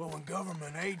 Well, when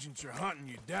government agents are hunting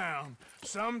you down,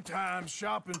 sometimes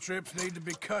shopping trips need to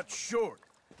be cut short.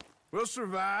 We'll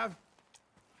survive.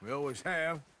 We always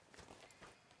have.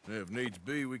 If needs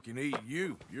be, we can eat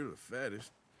you. You're the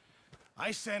fattest.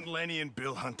 I sent Lenny and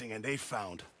Bill hunting, and they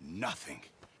found nothing.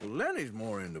 Well, Lenny's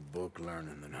more into book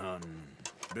learning than hunting.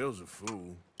 Bill's a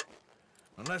fool.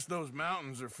 Unless those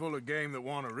mountains are full of game that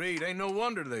want to read, ain't no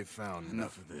wonder they found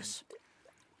Enough of this.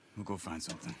 We'll go find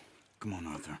something. Come on,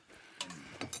 Arthur.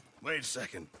 Wait a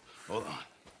second. Hold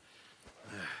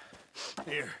on.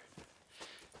 Here.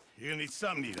 You're gonna need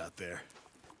something to eat out there.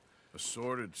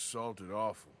 Assorted, salted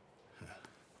offal.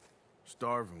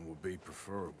 Starving will be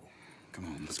preferable. Come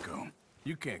on, let's go.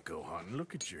 You can't go hunting.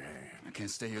 Look at your hand. I can't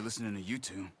stay here listening to you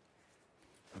two.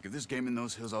 Look, if there's game in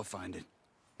those hills, I'll find it.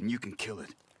 And you can kill it.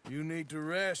 You need to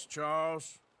rest,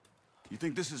 Charles. You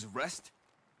think this is rest?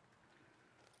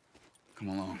 Come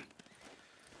along.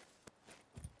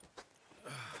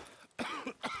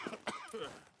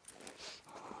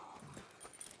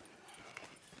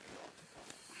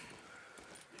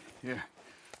 Here,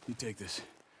 you take this.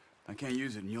 I can't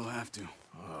use it, and you'll have to.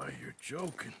 Oh, you're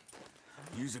joking.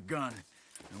 Use a gun,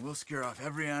 and we'll scare off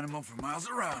every animal for miles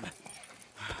around.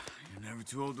 You're never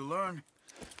too old to learn,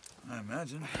 I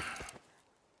imagine.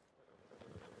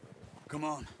 Come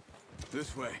on,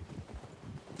 this way.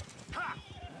 Ha!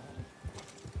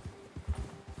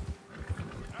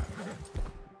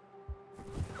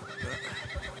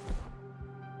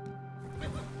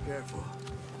 Careful.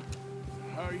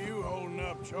 How are you holding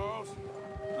up, Charles?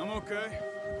 I'm okay,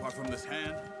 apart from this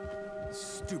hand.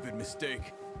 Stupid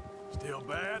mistake. Still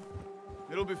bad?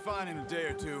 It'll be fine in a day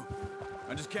or two.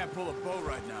 I just can't pull a bow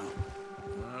right now.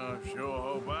 I sure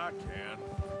hope I can.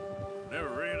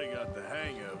 Never really got the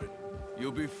hang of it.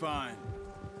 You'll be fine.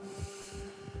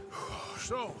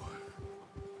 So,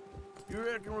 you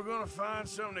reckon we're gonna find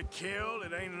something to kill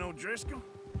that ain't an O'Driscoll?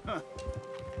 Huh.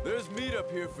 There's meat up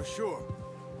here for sure.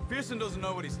 Pearson doesn't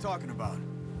know what he's talking about.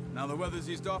 Now the weather's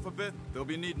eased off a bit, they'll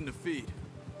be needing to feed.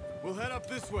 We'll head up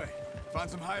this way, find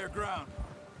some higher ground.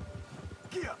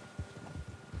 Yeah.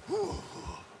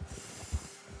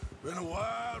 Been a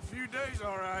wild few days,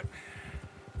 all right.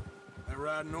 That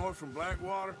ride north from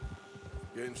Blackwater,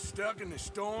 getting stuck in the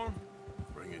storm,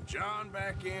 bringing John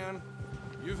back in.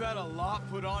 You've had a lot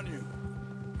put on you.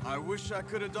 I wish I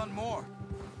could have done more.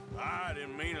 I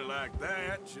didn't mean it like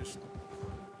that, just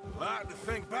a lot to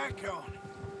think back on.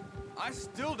 I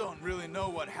still don't really know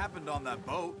what happened on that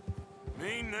boat.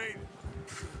 Me neither.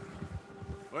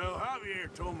 Well,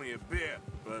 Javier told me a bit,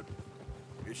 but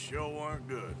it sure weren't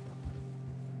good.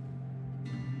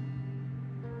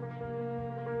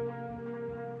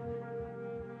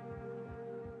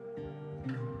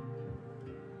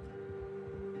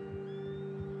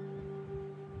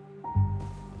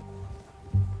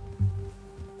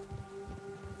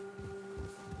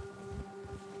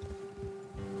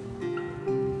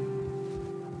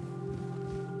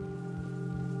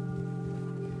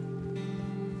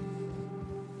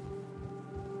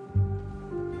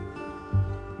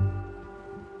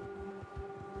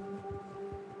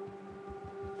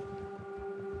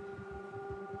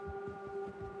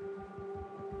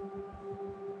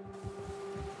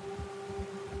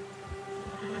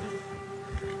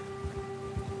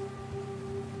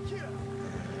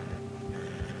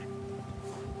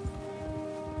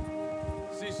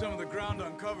 See some of the ground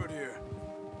uncovered here.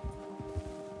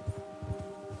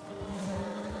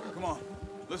 Come on,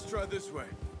 let's try this way.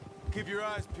 Keep your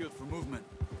eyes peeled for movement.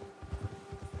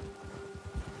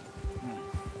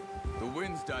 The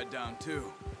wind's died down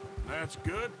too. That's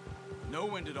good. No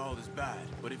wind at all is bad,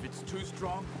 but if it's too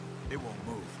strong, it won't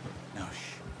move. Now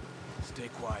shh, stay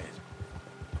quiet.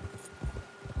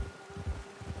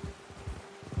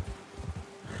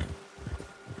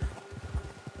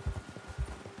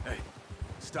 Hey,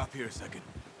 stop here a second.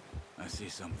 I see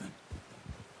something.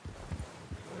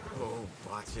 Oh,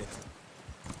 watch it.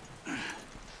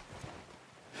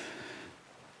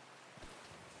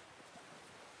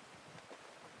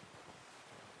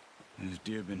 There's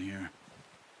deer been here.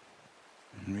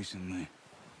 Recently.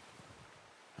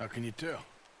 How can you tell?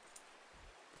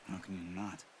 How can you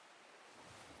not?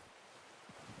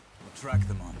 We'll track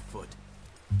them on foot.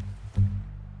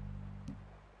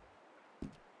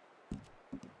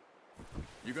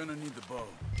 You're gonna need the bow.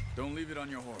 Don't leave it on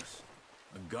your horse.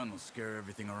 A gun will scare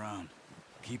everything around.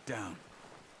 Keep down.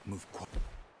 Move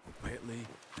quietly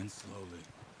and slowly.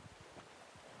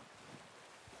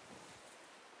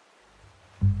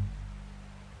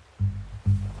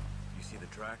 You see the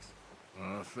tracks?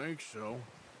 I think so.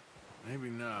 Maybe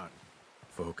not.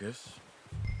 Focus.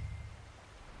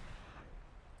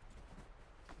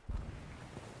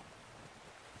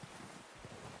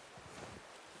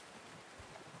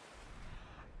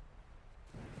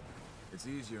 It's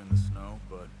easier in the snow,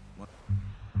 but once you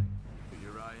put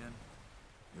your eye in,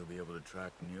 you'll be able to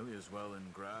track nearly as well in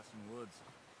grass and woods.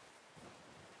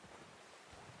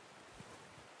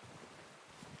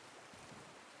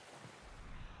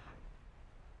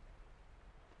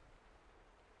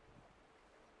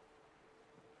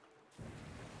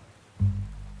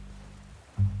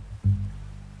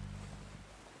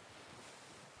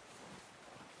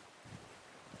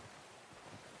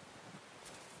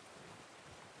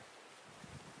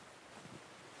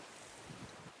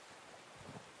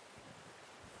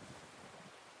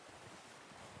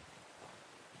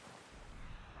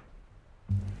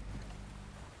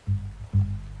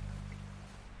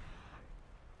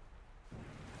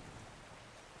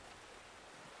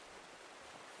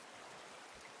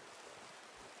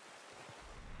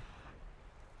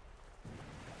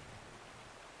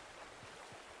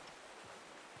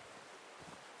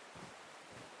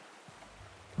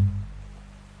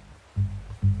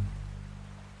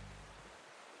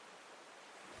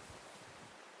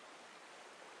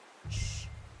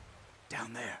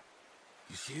 Down there.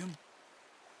 You see him?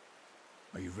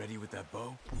 Are you ready with that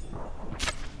bow?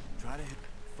 Try to hit...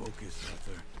 Focus,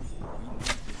 Arthur. We need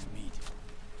this meat.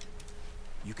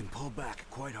 You can pull back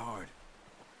quite hard.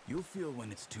 You'll feel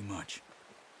when it's too much.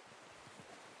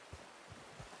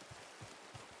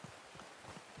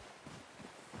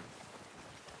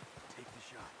 Take the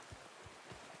shot.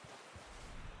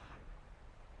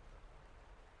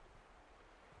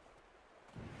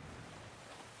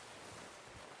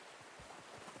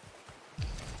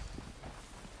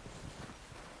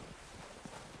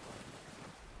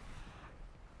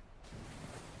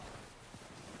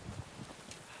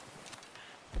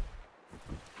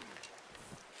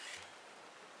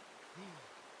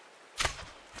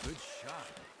 Good shot.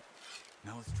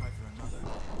 Now let's try for another.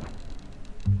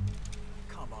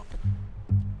 Come up.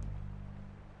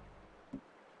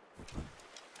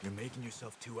 You're making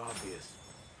yourself too obvious.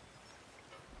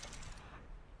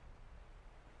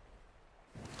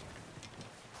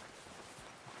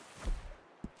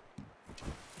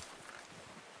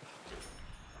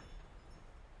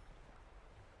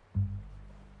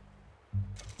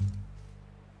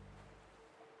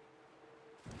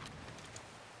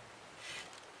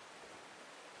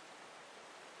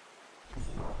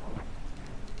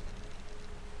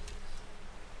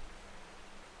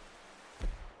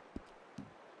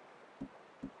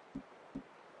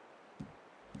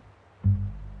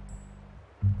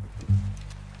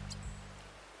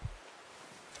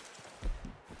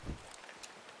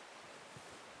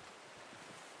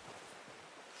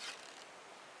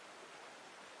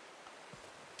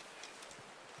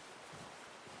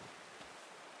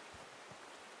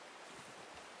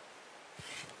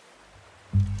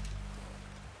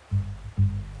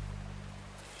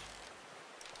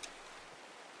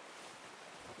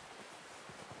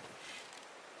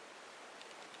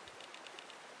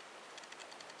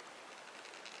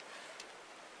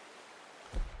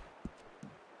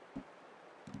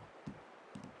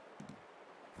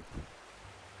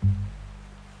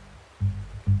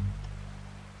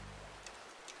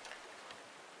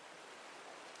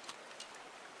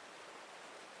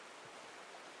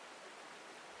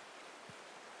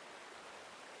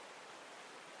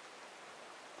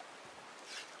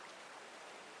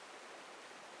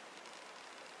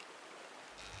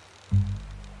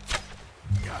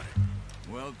 Got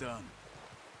it. Well done.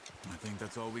 I think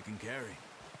that's all we can carry.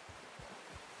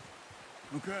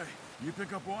 Okay, you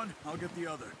pick up one, I'll get the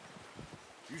other.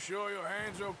 You sure your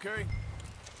hand's okay? It'll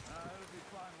be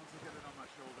fine once I get it on my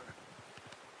shoulder.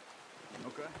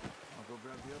 Okay, I'll go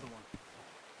grab the other one.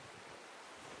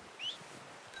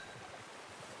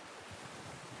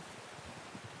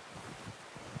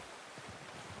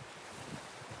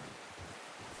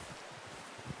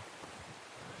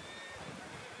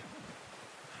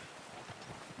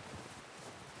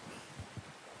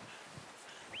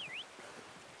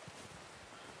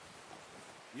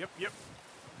 Yep.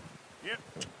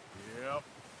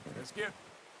 Let's get...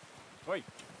 Wait.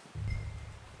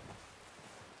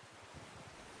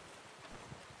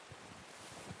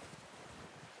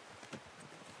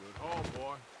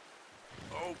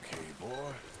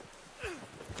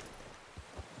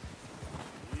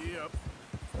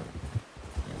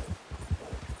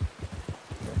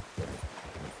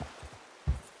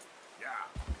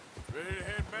 Ready to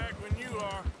head back when you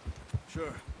are.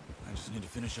 Sure. I just need to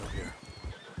finish up here.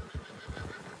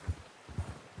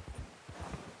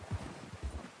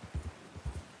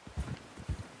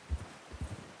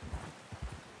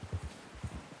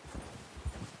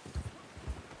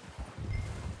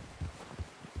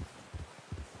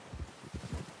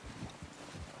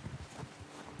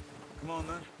 Come on,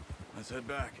 then. Let's head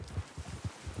back.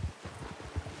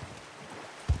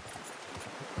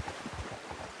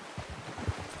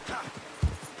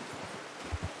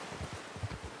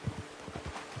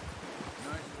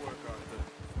 Nice work, Arthur.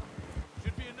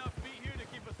 Should be enough meat here to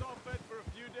keep us all fed for a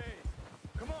few days.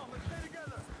 Come on, let's stay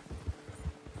together.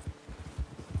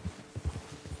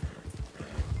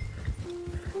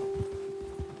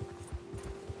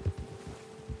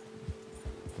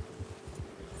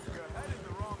 You're headed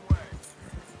the wrong way.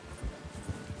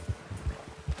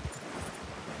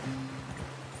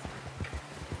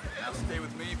 Now stay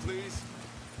with me, please.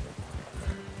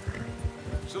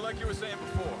 So like you were saying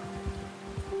before,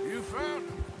 You found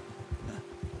him.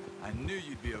 I knew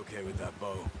you'd be okay with that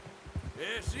bow.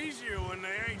 It's easier when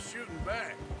they ain't shooting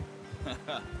back.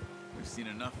 We've seen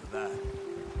enough of that.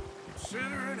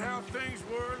 Considering how things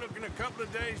were looking a couple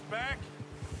of days back,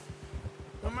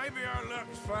 well, maybe our luck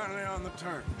is finally on the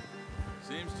turn.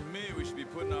 Seems to me we should be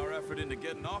putting our effort into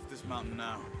getting off this mountain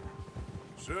now.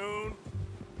 Soon.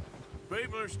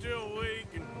 People are still weak,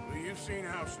 and well, you've seen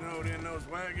how snowed in those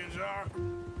wagons are.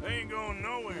 They ain't going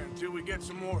nowhere until we get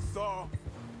some more thaw.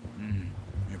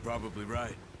 You're probably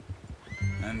right.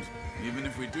 And even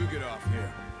if we do get off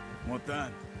here, what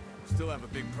then? Still have a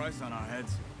big price on our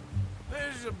heads.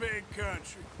 This is a big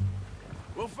country.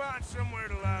 We'll find somewhere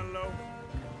to lie low.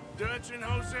 Dutch and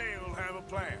Jose will have a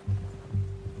plan.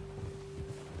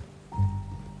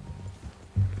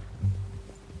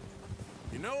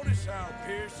 You notice how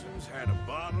Pearson's had a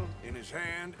bottle in his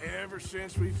hand ever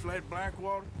since we fled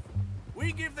Blackwater?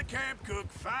 We give the camp cook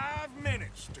 5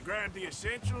 minutes to grab the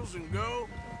essentials and go,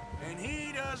 and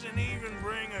he doesn't even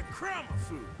bring a crumb of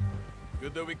food.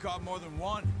 Good that we caught more than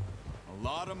one. A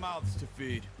lot of mouths to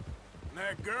feed. And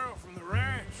that girl from the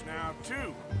ranch now,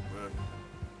 too, but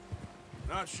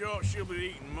not sure she'll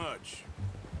be eating much.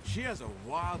 She has a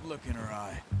wild look in her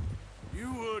eye.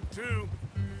 You would, too.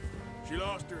 She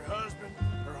lost her husband,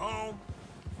 her home,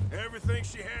 everything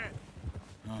she had.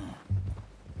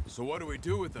 So what do we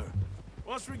do with her?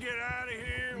 Once we get out of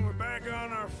here and we're back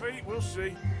on our feet, we'll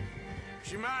see.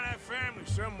 She might have family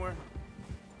somewhere.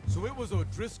 So it was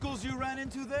O'Driscoll's you ran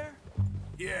into there?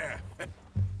 Yeah.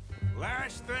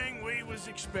 Last thing we was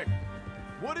expecting.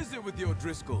 What is it with the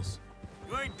O'Driscolls?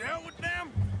 You ain't dealt with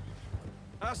them?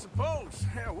 I suppose.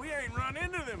 Hell, we ain't run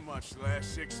into them much the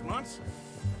last 6 months.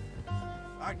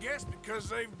 I guess because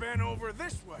they've been over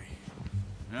this way.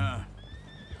 Yeah.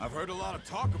 I've heard a lot of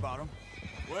talk about them.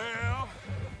 Well,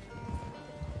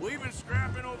 we've been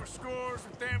scrapping over scores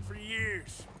with them for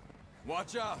years.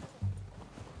 Watch out.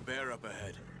 Bear up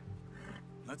ahead.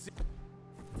 Let's see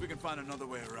if we can find another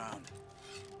way around.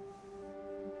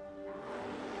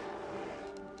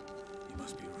 He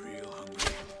must be real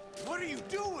hungry. What are you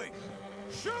doing?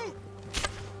 Shoot!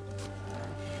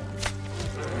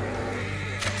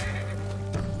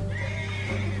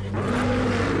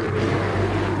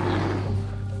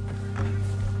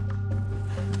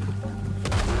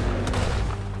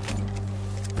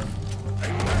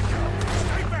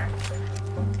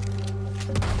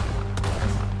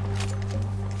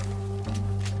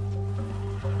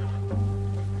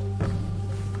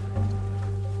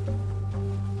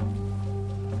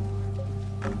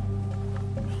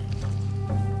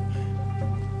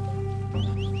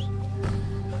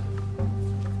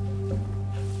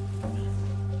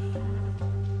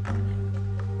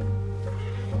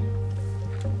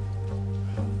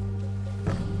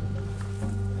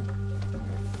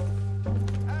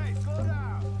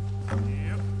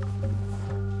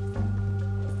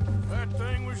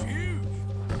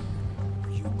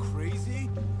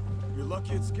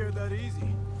 It scared that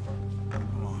easy.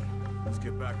 Come on, let's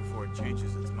get back before it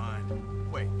changes its mind.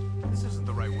 Wait, this isn't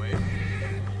the right way.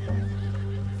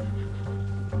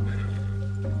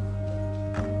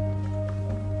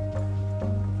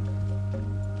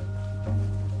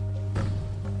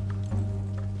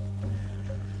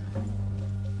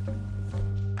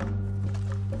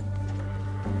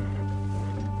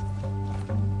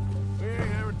 We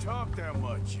ain't ever talked that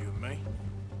much, you and me.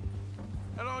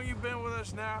 How long you been with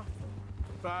us now?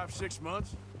 5, 6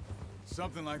 months?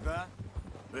 Something like that?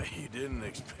 Bet you didn't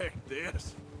expect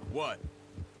this. What?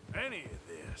 Any of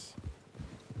this.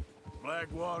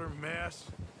 Blackwater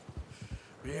mess.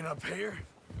 Being up here?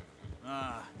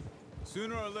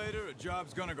 Sooner or later, a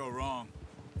job's gonna go wrong.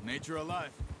 Nature of life.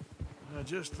 I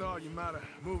just thought you might have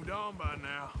moved on by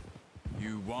now.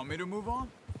 You want me to move on?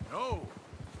 No.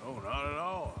 No, not at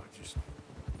all.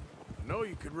 I know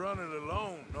you could run it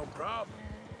alone, no problem.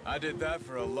 I did that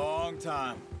for a long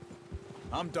time.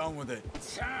 I'm done with it.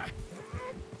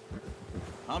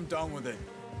 I'm done with it.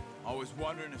 Always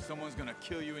wondering if someone's gonna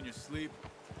kill you in your sleep.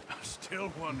 I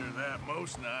still wonder that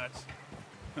most nights.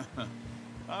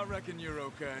 I reckon you're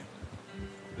okay.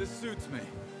 This suits me.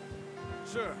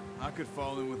 Sure, I could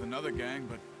fall in with another gang,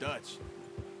 but Dutch...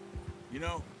 You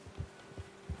know,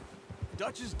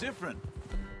 Dutch is different.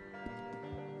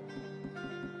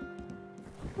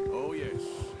 Oh, yes.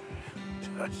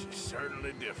 Dutch is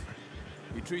certainly different.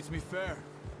 He treats me fair.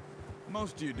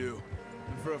 Most of you do.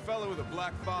 And for a fellow with a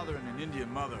black father and an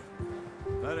Indian mother,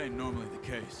 that ain't normally the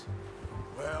case.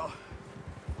 Well,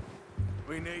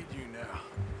 we need you now.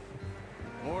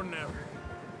 More than ever.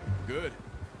 Good.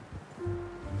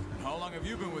 And how long have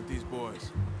you been with these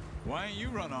boys? Why ain't you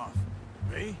run off?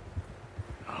 Me?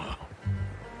 Oh,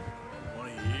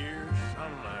 20 years,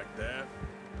 something like that.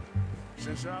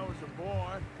 Since I was a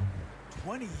boy.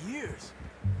 20 years?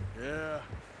 Yeah.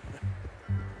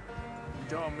 He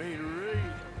taught me to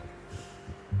read.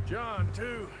 John,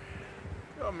 too.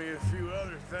 Taught me a few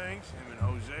other things, him and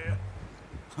Hosea.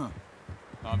 Huh.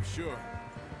 I'm sure.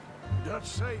 Dutch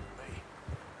saved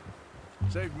me.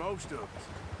 Saved most of us.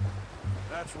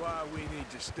 That's why we need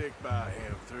to stick by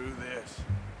him through this.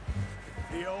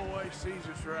 He always sees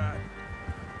us right.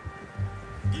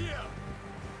 Yeah!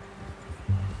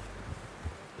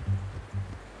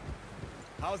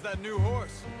 How's that new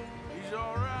horse? He's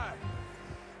all right.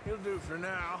 He'll do for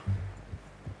now.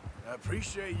 I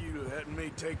appreciate you letting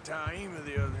me take Taima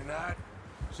the other night.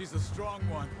 She's a strong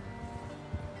one.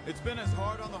 It's been as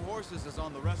hard on the horses as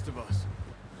on the rest of us.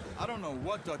 I don't know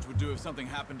what Dutch would do if something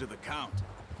happened to the Count.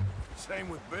 Same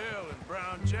with Bill and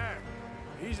Brown Jack.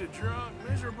 He's a drunk,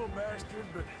 miserable bastard,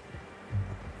 but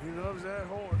he loves that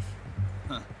horse.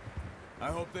 Huh.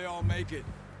 I hope they all make it.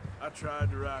 I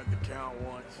tried to ride the Count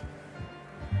once.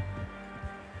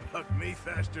 Bucked me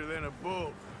faster than a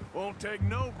bull. Won't take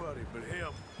nobody but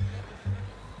him.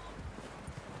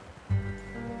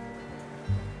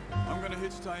 I'm gonna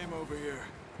hitch Taima over here.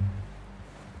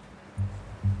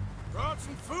 Brought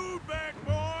some food back,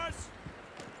 boys!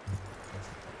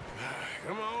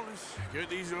 Come on, let's get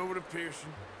these over to Pearson.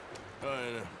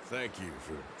 And thank you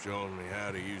for showing me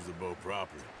how to use the bow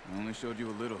properly. I only showed you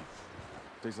a little.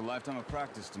 Takes a lifetime of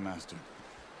practice to master.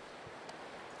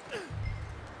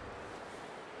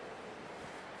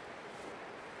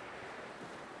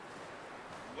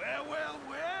 Well, well,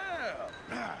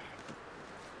 well!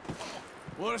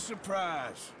 What a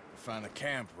surprise. Find a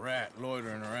camp rat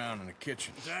loitering around in the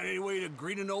kitchen. Is that any way to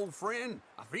greet an old friend?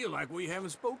 I feel like we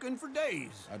haven't spoken for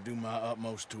days. I do my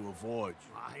utmost to avoid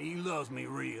you. He loves me,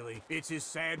 really. It's his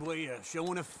sad way of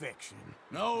showing affection.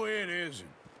 No, it isn't.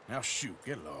 Now shoot,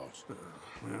 get lost.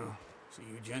 Well, see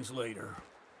you gents later.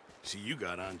 See, you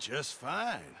got on just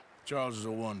fine. Charles is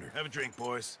a wonder. Have a drink,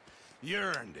 boys. You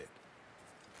earned it.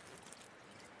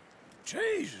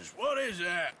 Jesus, what is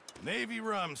that? Navy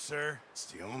rum, sir. It's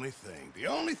the only thing. The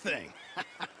only thing.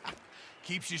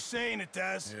 Keeps you sane, it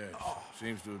does. Yeah,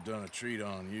 seems to have done a treat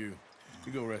on you.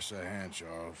 You go rest that hand,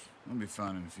 Charles. I'll be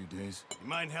fine in a few days. You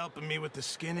mind helping me with the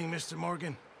skinning, Mr.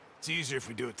 Morgan? It's easier if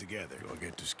we do it together. Do I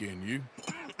get to skin you?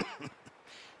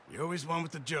 You're always one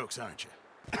with the jokes, aren't you?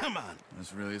 Come on.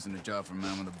 This really isn't a job for a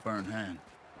man with a burnt hand.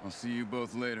 I'll see you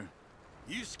both later.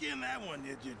 You skinned that one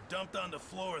that you dumped on the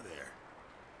floor there.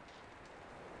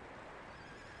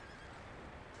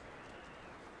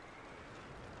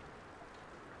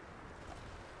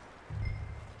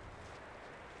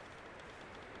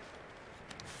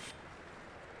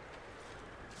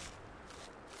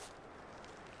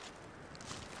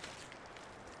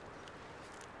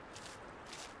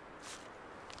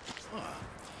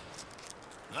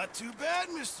 Not too bad,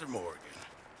 Mr. Morgan.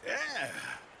 Yeah.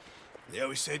 They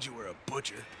always said you were a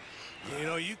butcher. You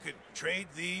know, you could trade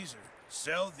these or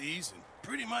sell these in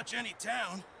pretty much any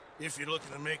town. If you're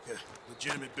looking to make a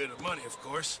legitimate bit of money, of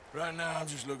course. Right now, I'm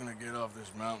just looking to get off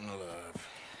this mountain alive.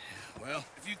 Well,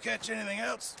 if you catch anything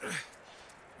else,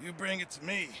 you bring it to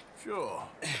me. Sure.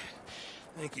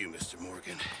 Thank you, Mr.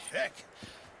 Morgan. Heck,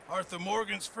 Arthur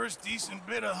Morgan's first decent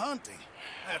bit of hunting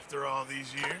after all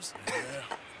these years.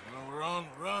 Yeah. Well, we're on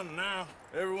the run now.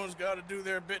 Everyone's got to do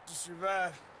their bit to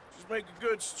survive. Just make a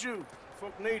good stew.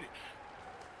 Folk need it.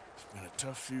 It's been a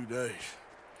tough few days.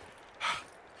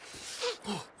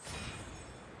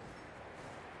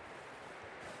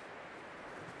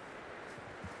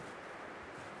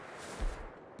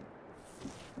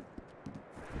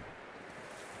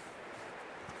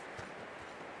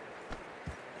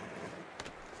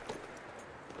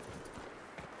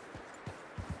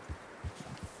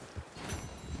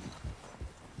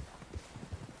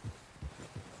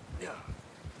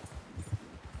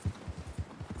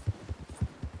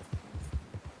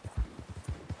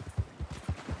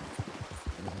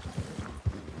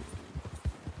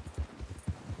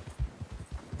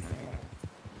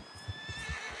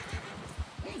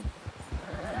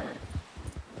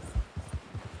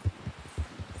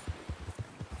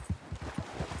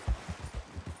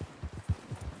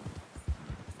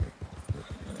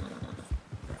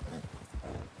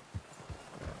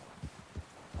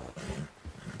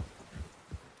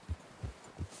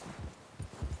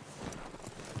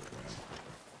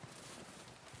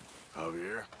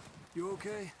 Javier. You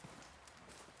okay?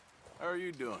 How are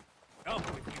you doing? Up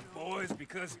with you boys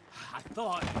because I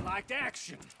thought you liked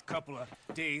action. Couple of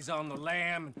days on the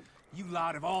lam, and you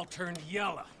lot have all turned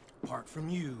yellow. Apart from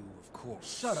you, of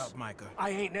course. Shut up, Micah.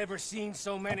 I ain't never seen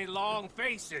so many long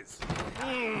faces.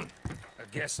 I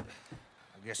guess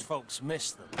folks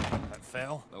miss them. That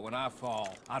fell. But when I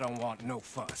fall, I don't want no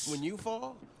fuss. When you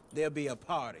fall, there'll be a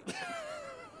party.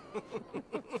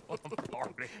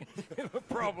 Party?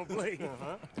 Probably.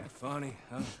 That funny,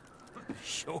 huh?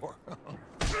 Sure.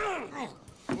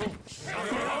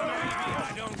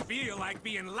 I don't feel like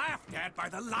being laughed at by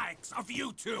the likes of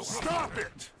you two. Stop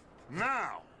it!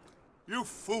 Now! You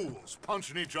fools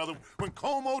punching each other when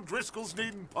Colm O'Driscoll's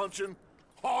needing punching.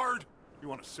 Hard! You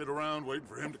want to sit around waiting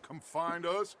for him to come find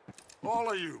us?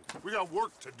 All of you, we got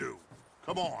work to do.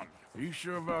 Come on. You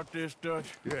sure about this, Dutch?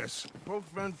 Yes.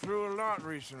 Folks been through a lot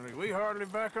recently. We hardly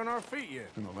back on our feet yet.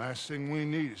 And the last thing we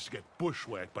need is to get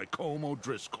bushwhacked by Colm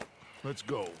O'Driscoll. Let's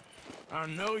go. I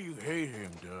know you hate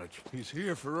him, Dutch. He's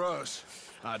here for us.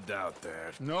 I doubt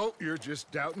that. No, you're just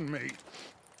doubting me.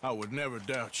 I would never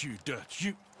doubt you, Dutch.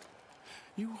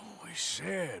 You always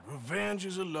said revenge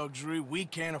is a luxury we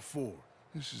can't afford.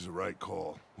 This is the right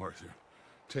call, Arthur.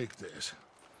 Take this.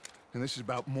 And this is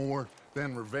about more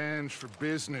than revenge for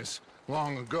business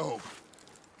long ago.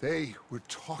 They were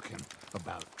talking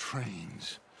about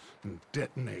trains and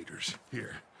detonators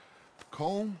here.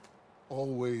 Colm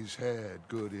always had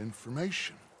good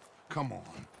information. Come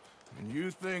on. And you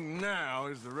think now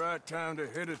is the right time to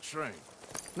hit a train?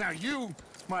 Now you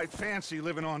might fancy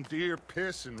living on deer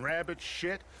piss and rabbit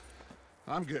shit.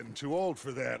 I'm getting too old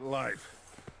for that life.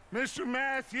 Mr.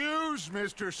 Matthews,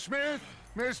 Mr. Smith,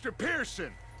 Mr.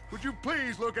 Pearson, would you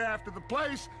please look after the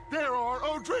place? There are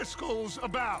O'Driscolls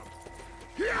about.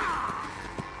 Yeah!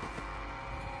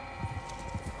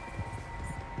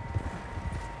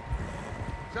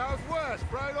 Southwest,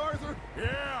 right, Arthur?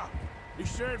 Yeah. He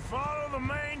said follow the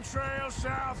main trail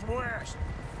southwest.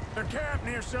 They're camped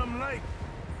near some lake.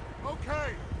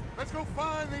 Okay, let's go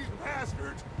find these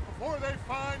bastards before they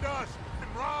find us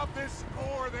and rob this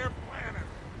score they're planning.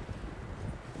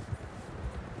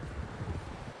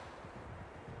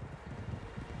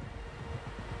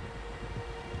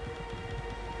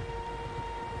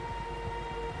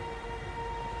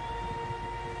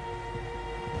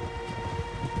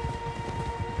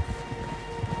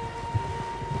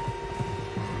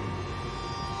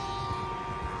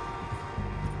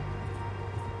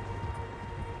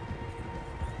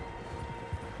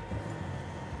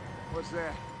 What's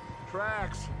that?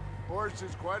 Tracks.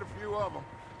 Horses, quite a few of them.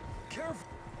 Careful.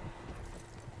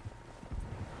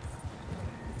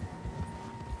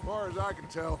 As far as I can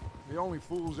tell, the only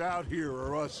fools out here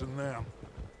are us and them.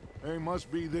 They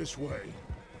must be this way.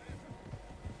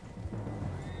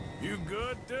 You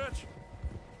good, Dutch?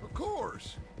 Of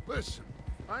course. Listen,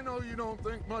 I know you don't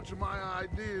think much of my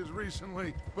ideas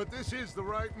recently, but this is the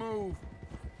right move.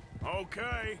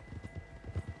 Okay.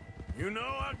 You know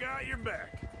I got your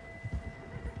back.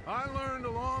 I learned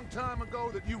a long time ago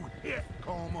that you hit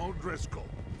Colm O'Driscoll.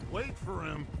 Wait for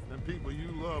him, and people you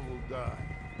love will die.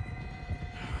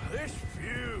 This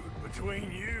feud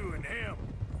between you and him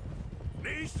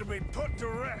needs to be put to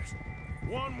rest,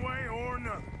 one way or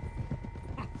another.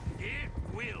 It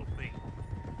will be.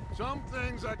 Some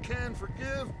things I can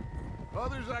forgive,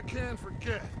 others I can't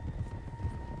forget.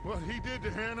 What he did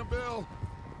to Hannibal,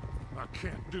 I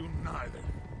can't do neither.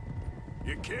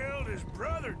 You killed his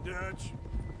brother, Dutch.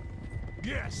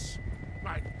 Yes,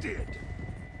 I did.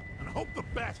 And I hope the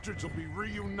bastards will be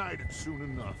reunited soon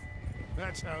enough.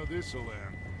 That's how this'll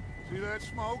end. See that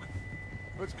smoke?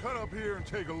 Let's cut up here and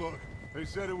take a look. They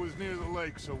said it was near the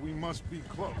lake, so we must be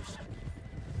close.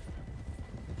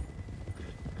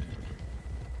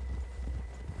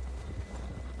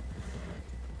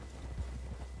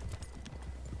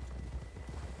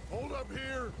 Hold up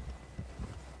here!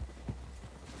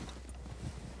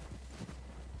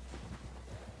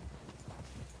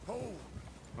 Hold!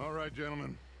 All right,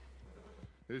 gentlemen.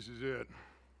 This is it.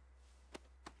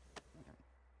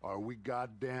 Are we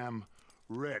goddamn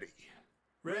ready?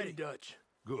 Ready, Dutch.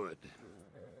 Good.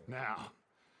 Now,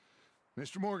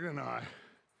 Mr. Morgan and I,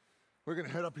 we're gonna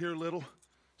head up here a little,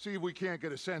 see if we can't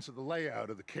get a sense of the layout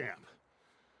of the camp.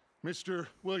 Mr.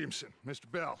 Williamson, Mr.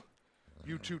 Bell,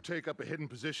 you two take up a hidden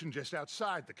position just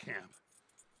outside the camp.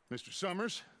 Mr.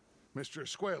 Summers, Mr.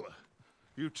 Escuela,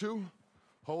 you two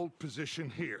hold position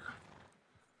here.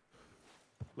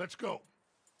 Let's go.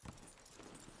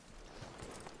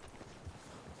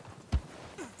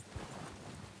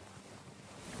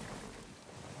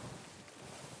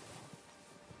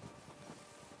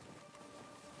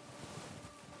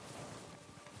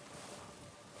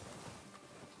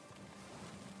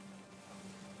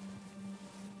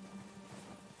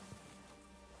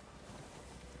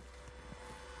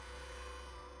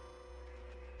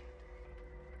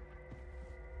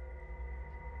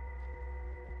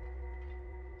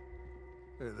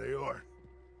 There they are.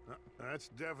 That's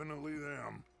definitely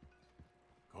them.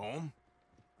 Home?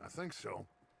 I think so.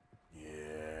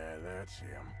 Yeah, that's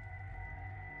him.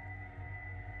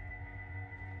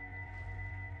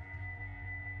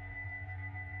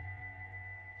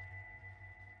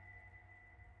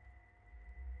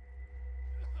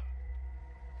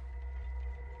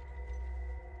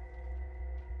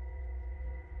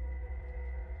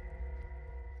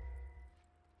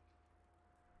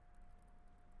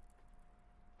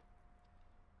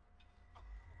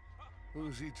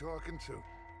 Who's he talking to?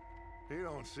 He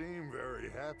don't seem very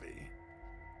happy.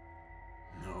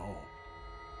 No.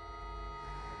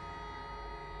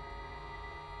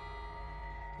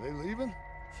 They leaving?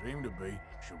 Seem to be.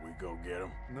 Should we go get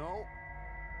them? No.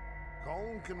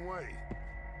 Colm can wait.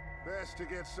 Best to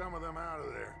get some of them out of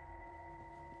there.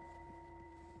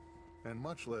 And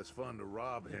much less fun to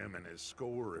rob him and his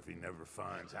score if he never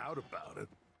finds out about it.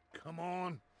 Come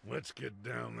on, let's get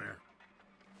down there.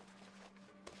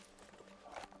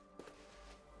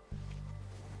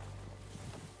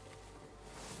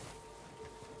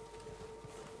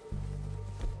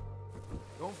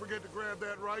 Don't forget to grab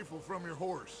that rifle from your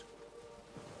horse.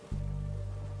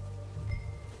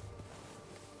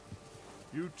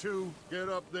 You two, get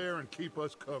up there and keep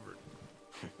us covered.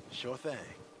 Sure thing.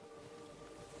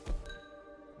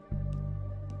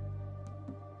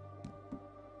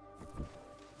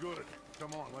 Good.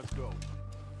 Come on, let's go.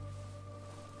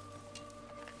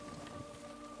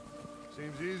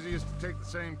 Seems easiest to take the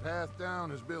same path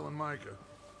down as Bill and Micah.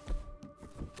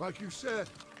 Like you said,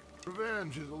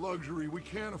 revenge is a luxury we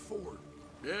can't afford.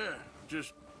 Yeah,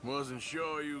 just wasn't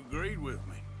sure you agreed with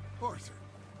me. Arthur.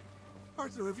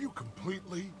 Arthur, have you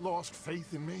completely lost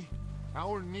faith in me?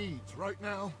 Our needs right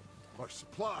now are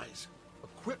supplies,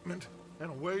 equipment, and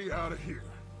a way out of here.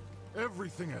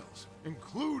 Everything else,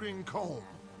 including Colm,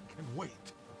 can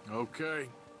wait. Okay.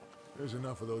 There's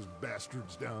enough of those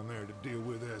bastards down there to deal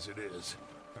with as it is.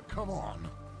 Now, come on.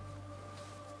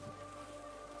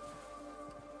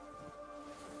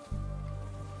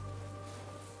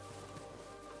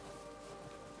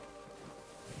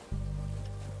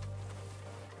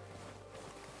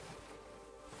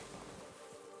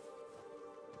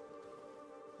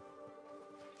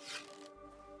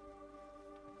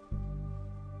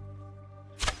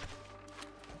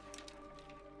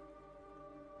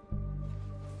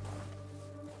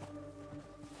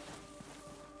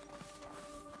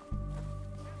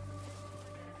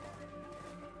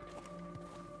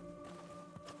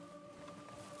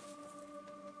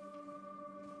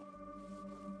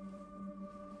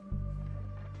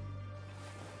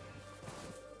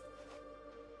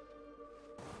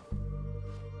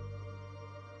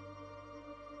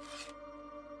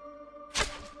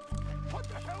 What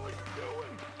the hell are you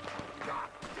doing? God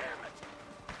damn it!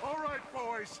 All right,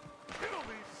 boys. Kill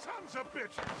these sons of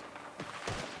bitches!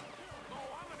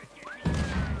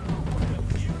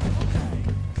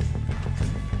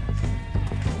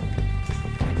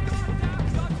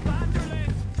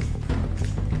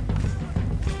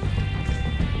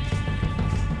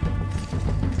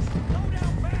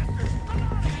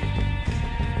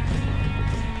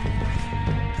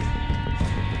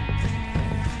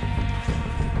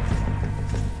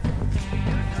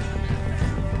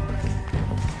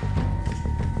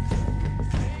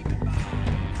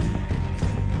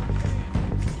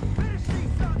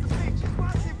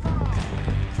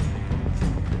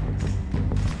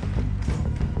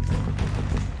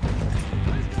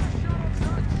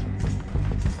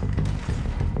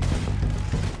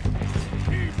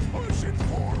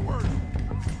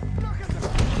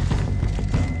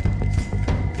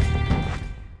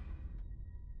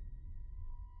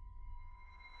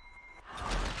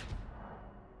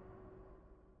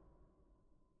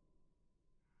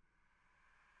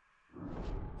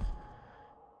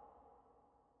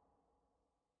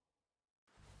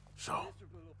 So,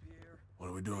 what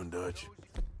are we doing, Dutch?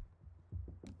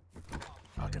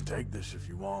 I can take this if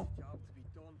you want.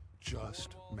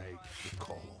 Just make the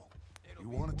call. You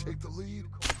want to take the lead?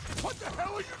 What the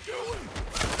hell are you doing?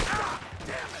 Ah,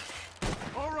 damn it!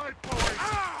 All right, boys.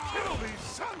 Kill these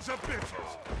sons of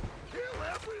bitches. Kill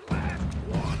every last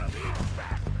one of these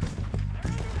bastards.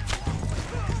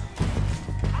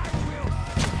 I will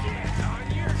shit on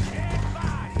your dead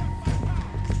body.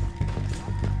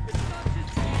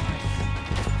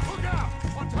 Look out!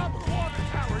 On top of the water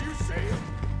tower, you see him?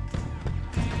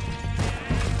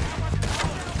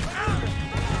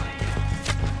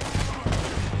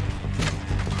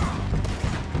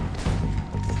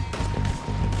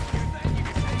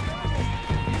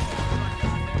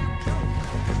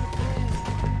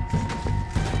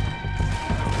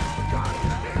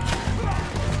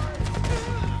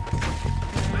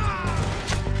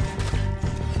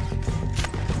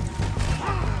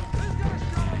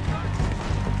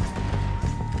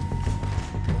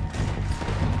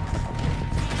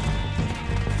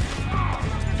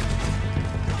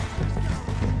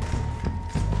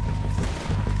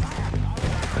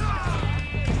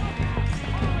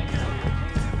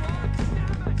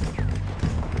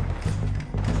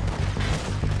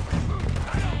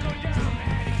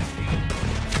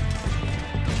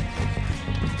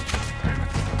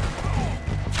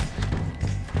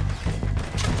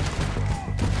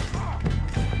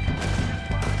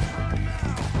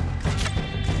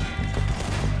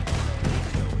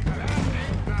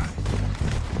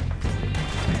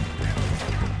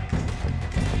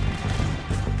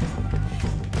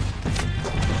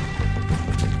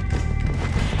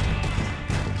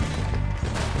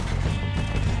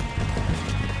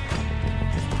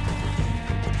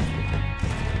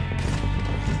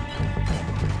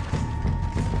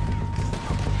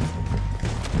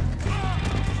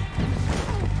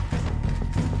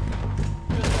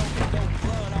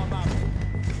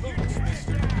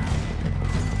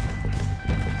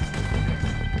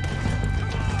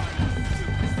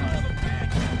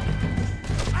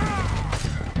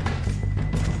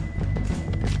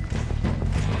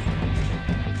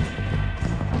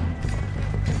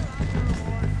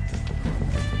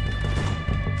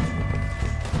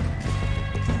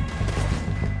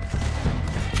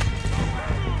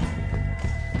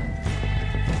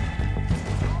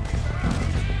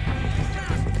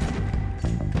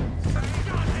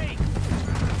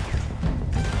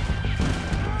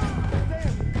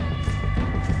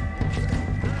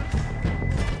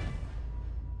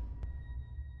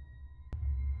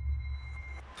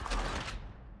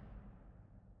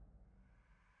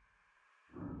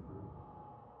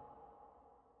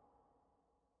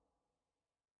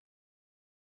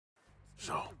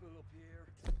 So,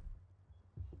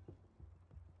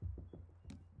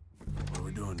 what are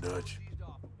we doing, Dutch?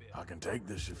 I can take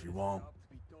this if you want.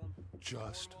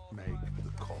 Just make the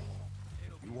call.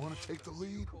 You want to take the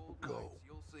lead? Go.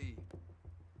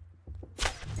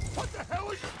 What the hell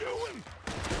are you doing?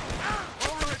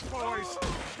 All right, boys.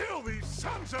 Kill these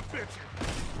sons of bitches.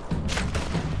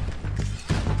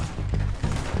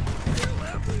 Kill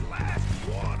every last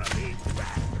one of these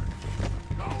bastards.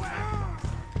 Go out.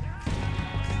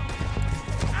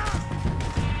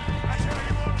 That's how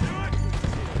you want to do it?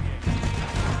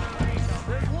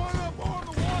 There's one up on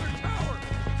the water tower.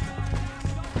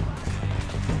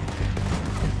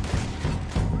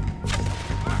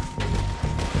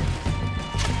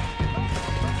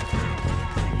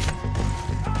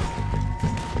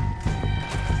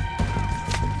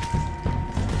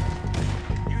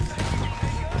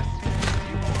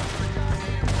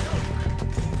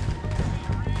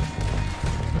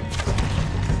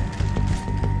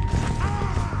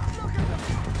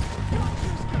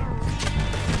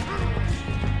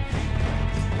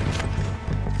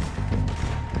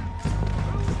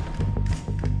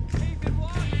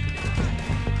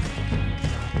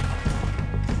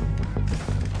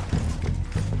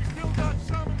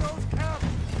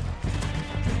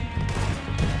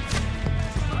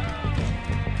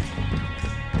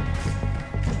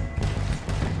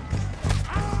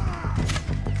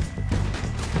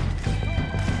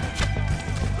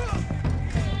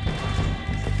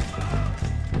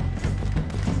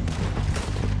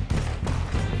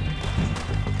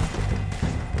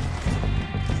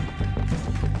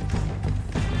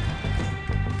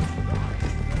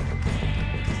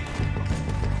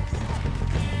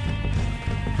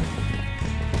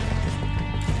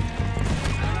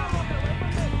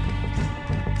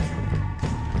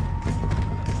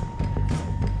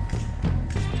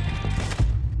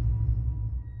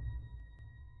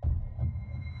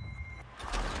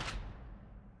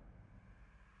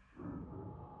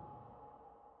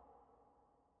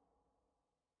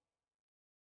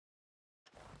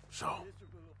 So,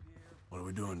 what are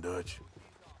we doing, Dutch?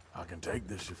 I can take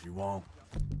this if you want.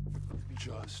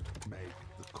 Just make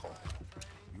the call.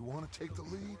 You want to take the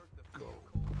lead? Go.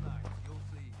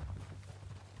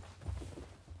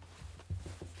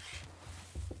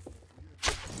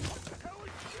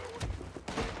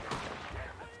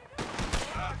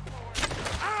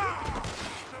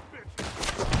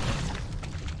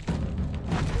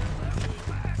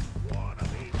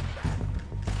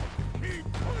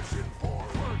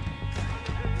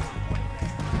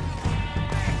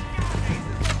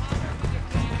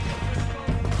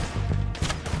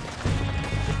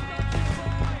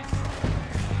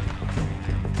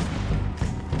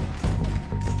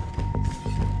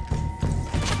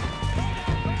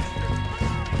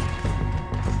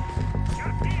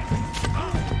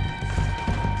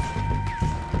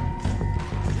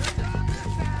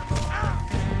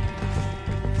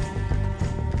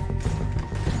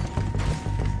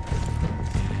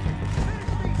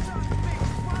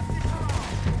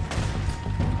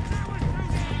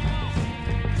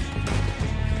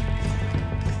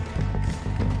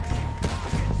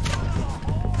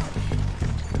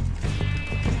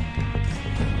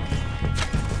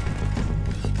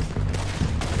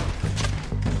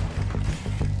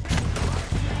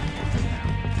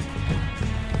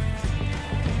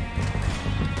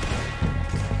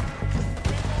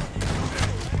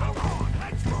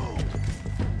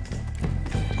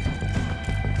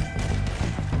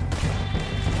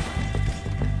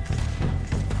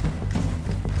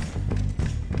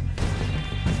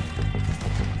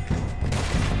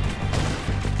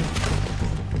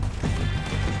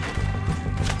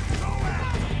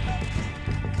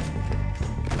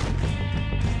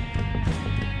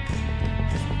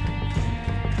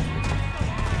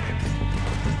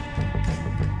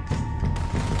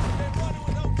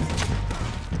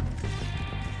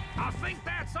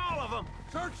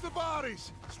 Search the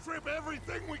bodies! Strip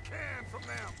everything we can from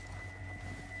them!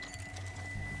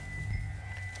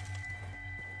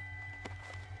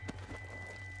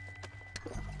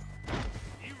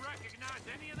 You recognize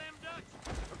any of them, Dutch?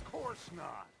 Of course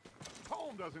not.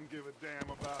 Colm doesn't give a damn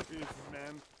about his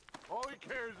men. All he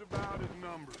cares about is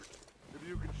numbers. If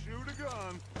you can shoot a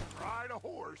gun, ride a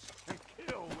horse, and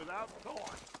kill without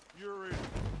thought, you're in.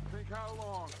 Think how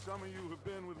long some of you have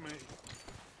been with me.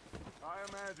 I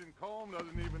imagine Colm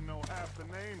doesn't even know half the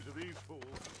names of these fools.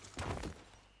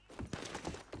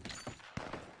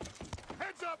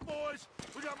 Heads up, boys!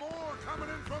 We got more coming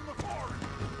in from the forest!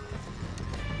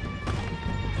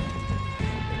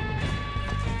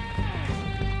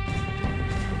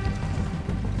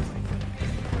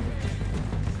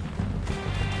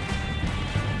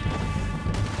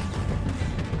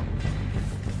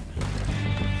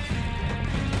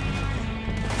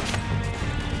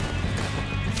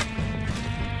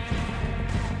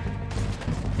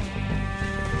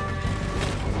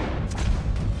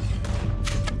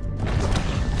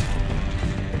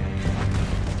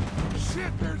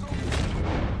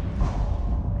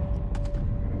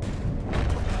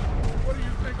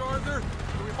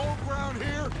 around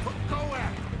here, go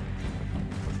at it.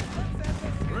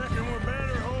 Reckon we're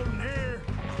better holding here.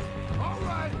 All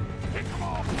right, pick them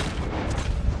off.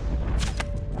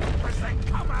 As they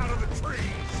come out of the trees.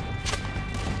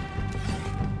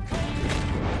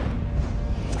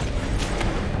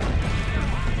 They're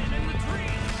hiding in the trees.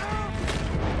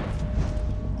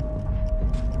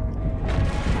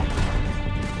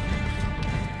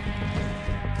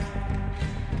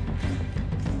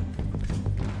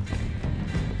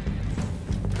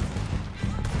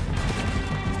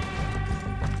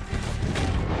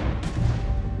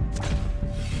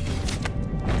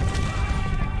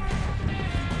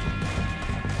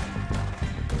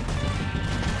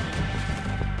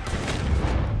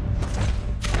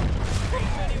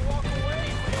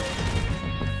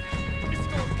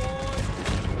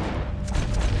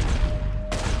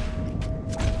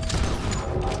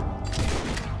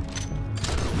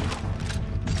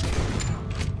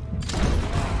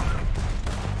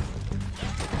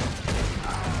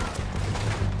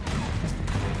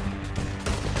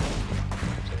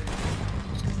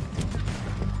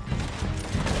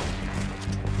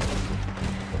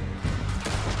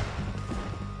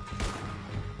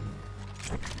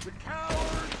 The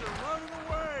cowards are running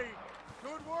away.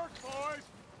 Good work, boys.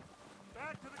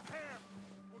 Back to the camp.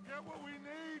 We'll get what we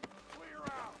need. Clear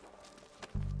out.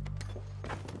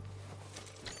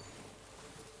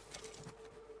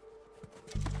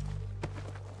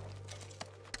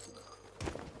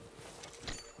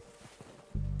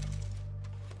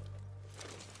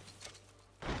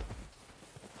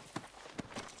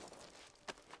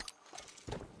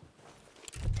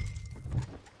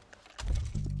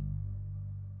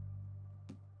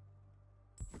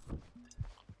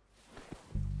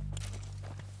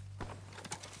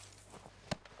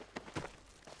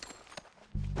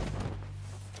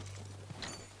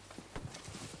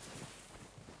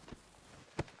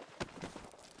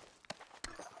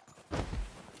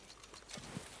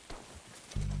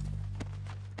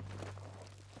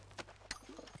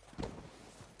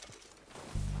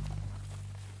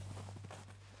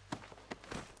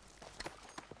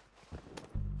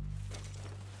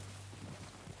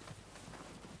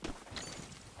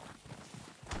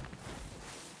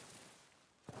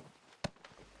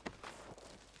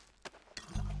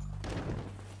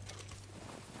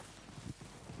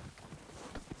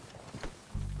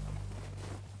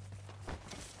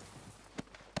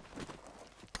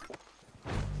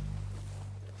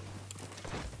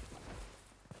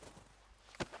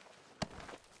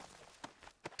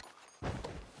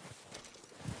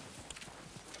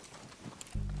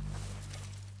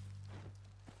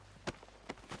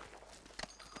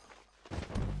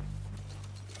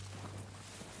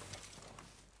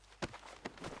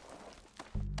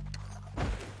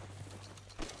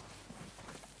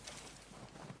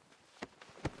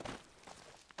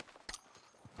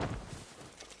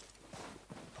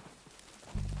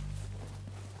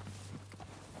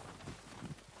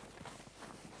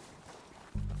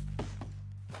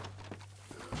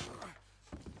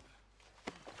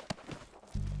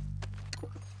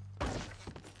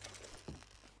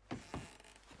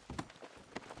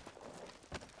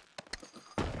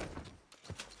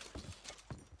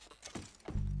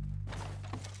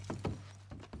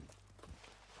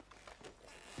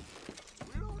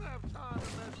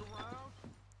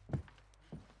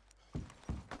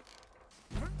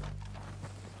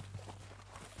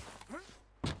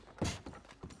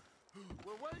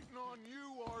 On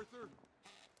you, Arthur.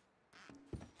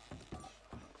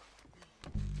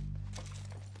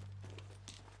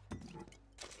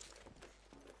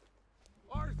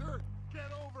 Arthur,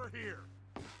 get over here.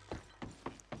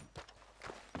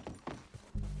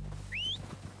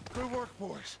 Good work,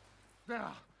 boys.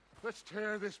 Now, let's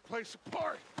tear this place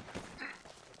apart.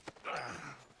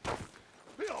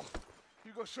 Bill,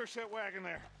 you go search that wagon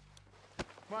there.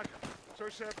 Micah,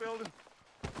 search that building.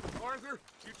 Arthur,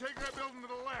 you take that building to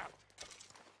the left.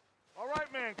 All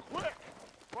right, man, quick!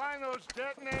 Find those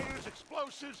detonators,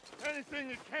 explosives,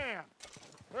 anything you can.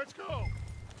 Let's go!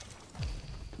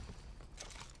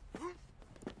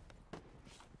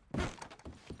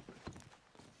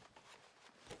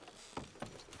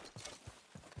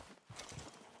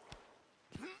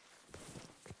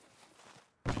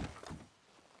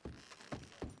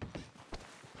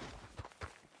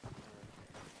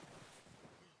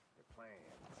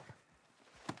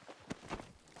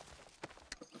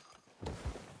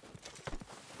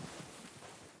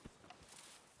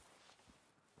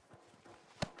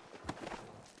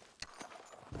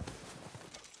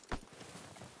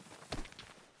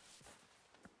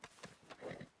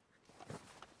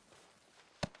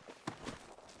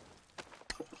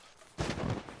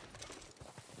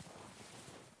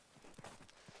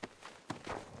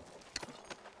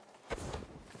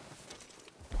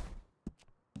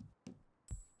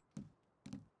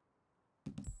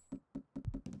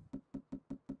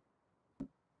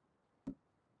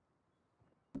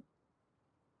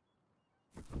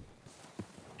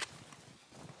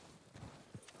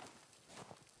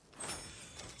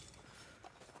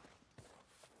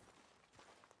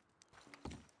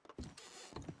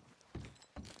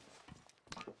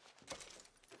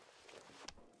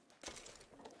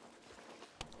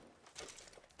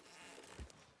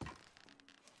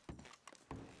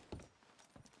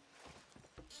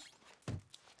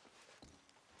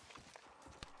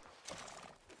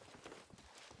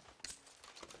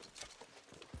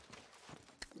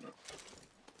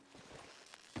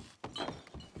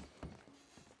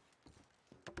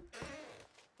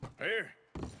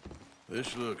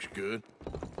 This looks good.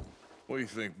 What do you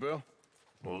think, Bill?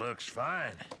 Looks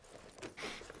fine.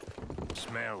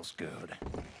 Smells good.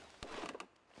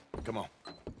 Come on.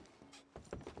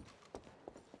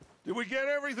 Did we get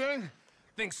everything?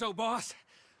 Think so, boss.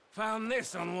 Found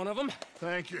this on one of them.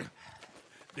 Thank you.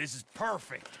 This is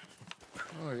perfect.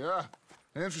 Oh, yeah?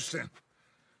 Interesting.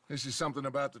 This is something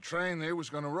about the train they was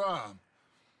gonna rob.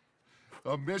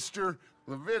 A Mr.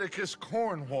 Leviticus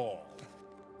Cornwall.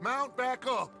 Mount back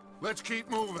up. Let's keep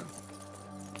moving.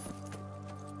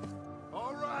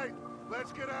 All right,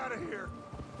 let's get out of here.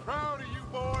 Proud of you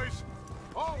boys.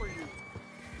 All of you.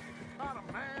 Not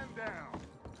a man down.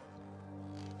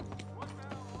 What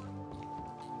now,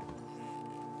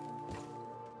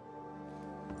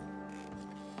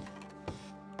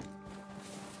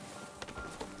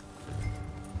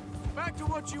 Back to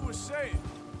what you were saying.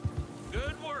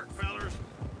 Good work, fellers.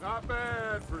 Not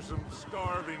bad for some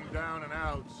starving down and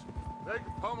outs. They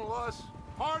can pummel us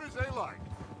hard as they like.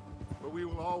 But we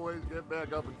will always get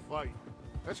back up and fight.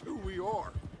 That's who we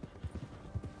are.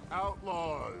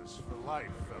 Outlaws for life,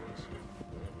 fellas.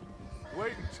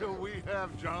 Wait until we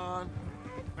have John,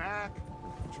 Mac,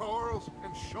 Charles,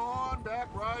 and Sean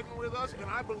back riding with us, and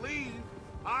I believe,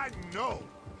 I know,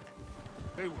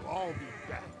 they will all be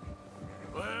back.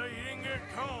 Well, you didn't get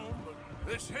Combe, but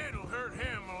this hit'll hurt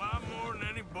him a lot more than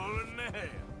any bullet in the head.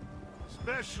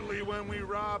 Especially when we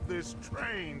rob this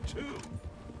train, too.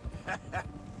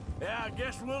 Yeah, I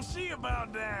guess we'll see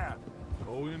about that.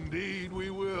 Oh, indeed we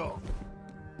will.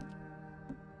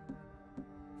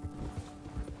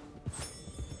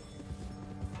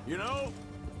 You know,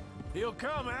 he'll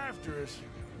come after us.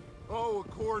 Oh, of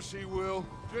course he will,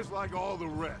 just like all the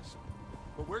rest.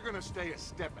 But we're gonna stay a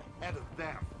step ahead of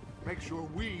them. Make sure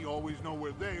we always know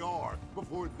where they are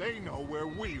before they know where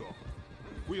we are.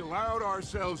 We allowed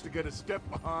ourselves to get a step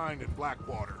behind in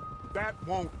Blackwater. That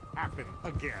won't happen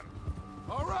again.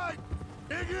 All right,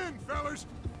 dig in, fellas.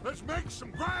 Let's make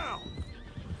some ground.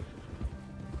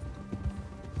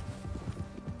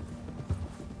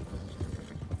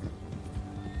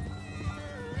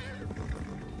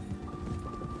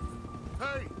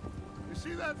 Hey, you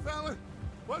see that fella?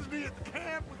 Wasn't he at the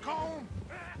camp with Combe?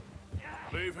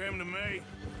 Leave him to me.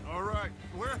 All right,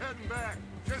 we're heading back.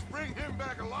 Just bring him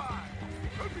back alive.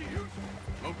 Could be useful.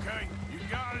 Okay, you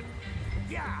got it.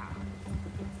 Yeah!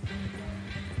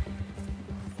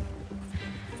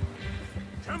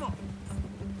 Come on.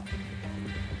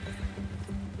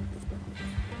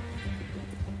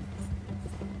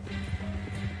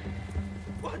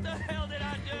 What the hell did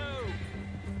I do?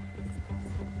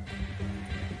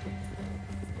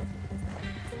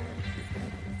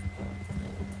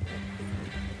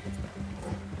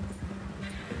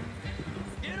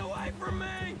 Get away from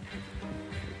me!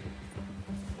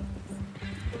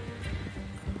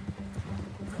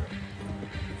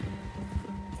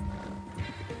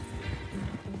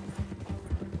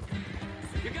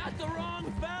 You got the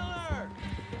wrong feller!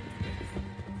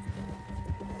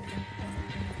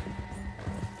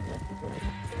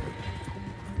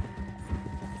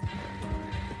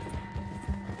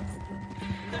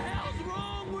 The hell's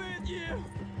wrong with you?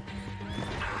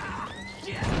 Ah,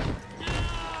 shit!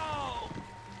 No!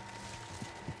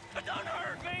 Don't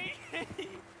hurt me!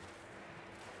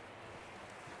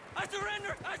 I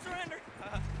surrender! I surrender!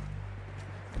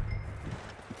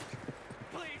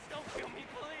 Please don't kill me,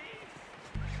 please!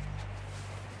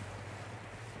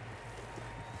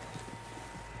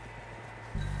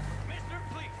 Mister,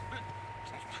 please!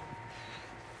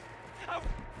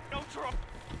 No trouble!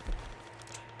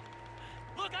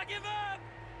 Look, I give up!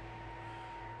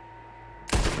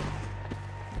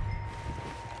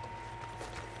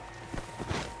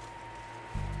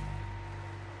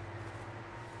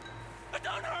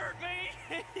 Don't hurt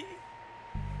me!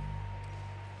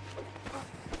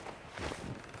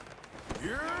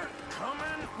 You're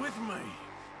coming with me.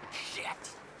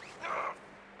 Shit!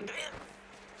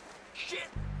 Shit!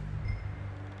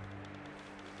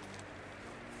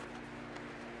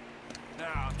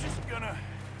 Now, I'm just gonna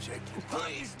check your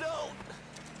Please don't!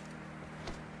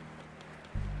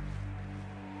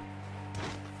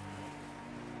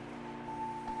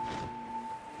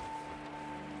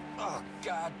 Oh,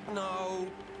 God, no!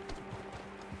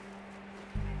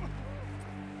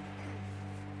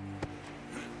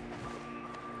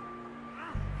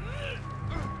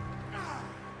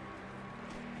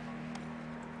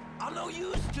 I'm no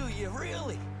use to you,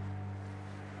 really.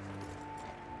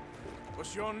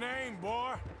 What's your name,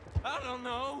 boy? I don't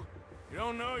know. You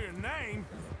don't know your name?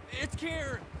 It's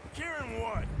Kieran. Kieran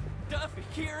what? Duffy.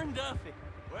 Kieran Duffy.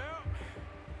 Well,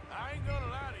 I ain't gonna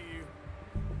lie to you.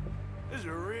 This is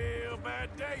a real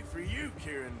bad day for you,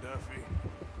 Kieran Duffy.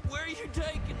 Where are you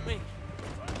taking me?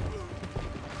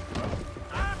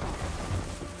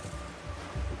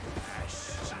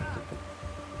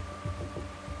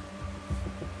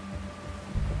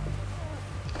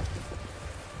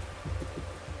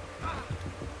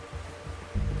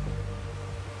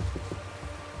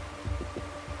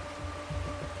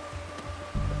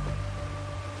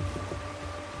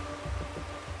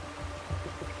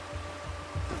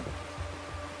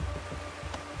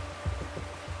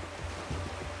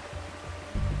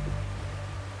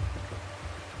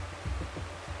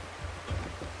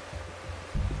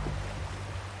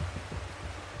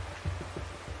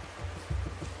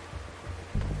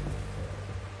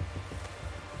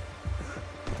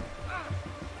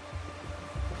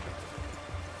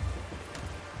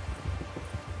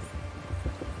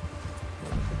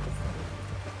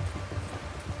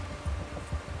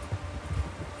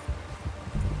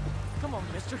 Come on,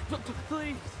 mister.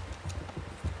 Please.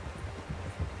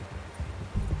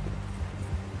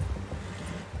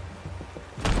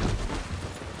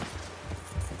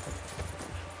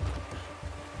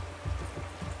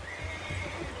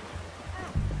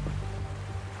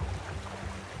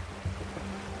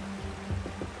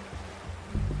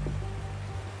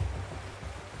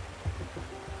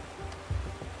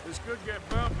 This could get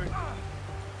bumpy.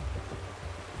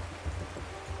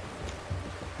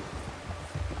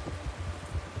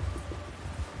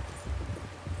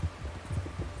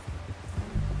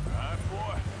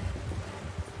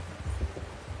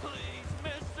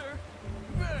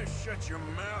 Shut your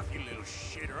mouth, you little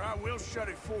shitter. I will shut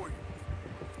it for you.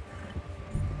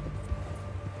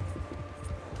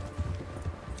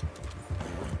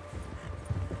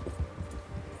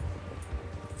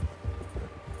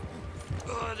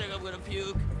 Oh, I think I'm gonna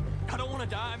puke. I don't want to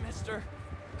die, mister.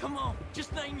 Come on,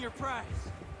 just name your price.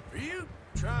 Are you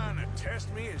trying to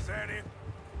test me? Is that it?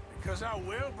 Because I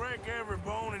will break every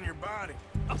bone in your body.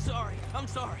 I'm sorry.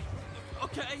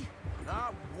 Okay?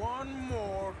 Not one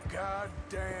more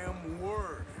goddamn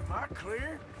word. Am I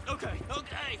clear? Okay.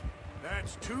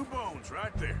 That's 2 bones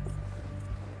right there.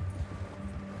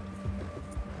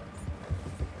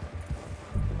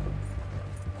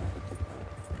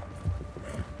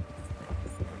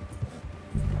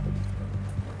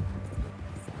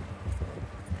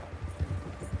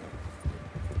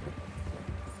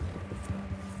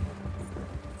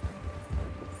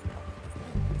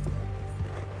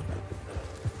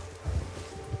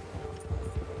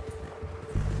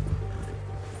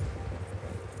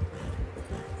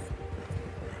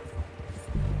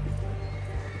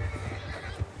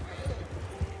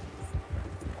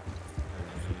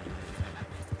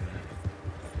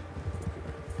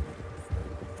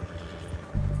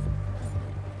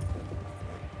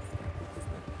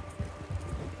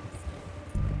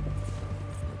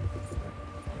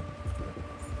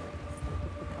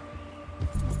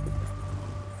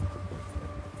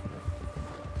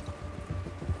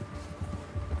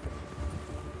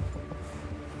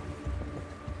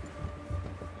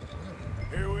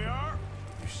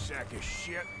 Sack of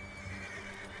shit.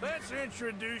 Let's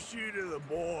introduce you to the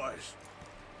boys.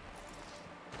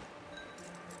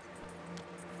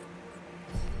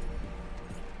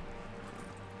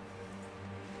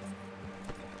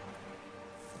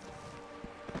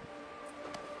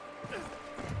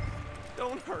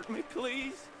 Don't hurt me,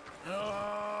 please.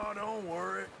 Oh, don't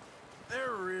worry.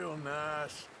 They're real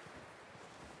nice.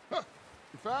 Huh.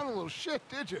 You found a little shit,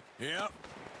 did you? Yep.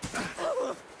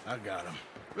 I got him.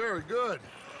 Very good.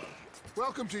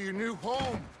 Welcome to your new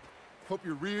home. Hope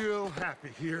you're real happy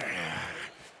here.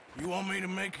 You want me to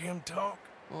make him talk?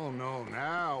 Oh, no.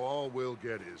 Now all we'll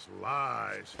get is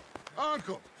lies.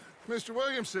 Uncle, Mr.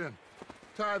 Williamson,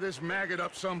 tie this maggot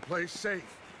up someplace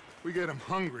safe. We get him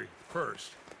hungry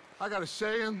first. I got a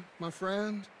saying, my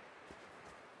friend.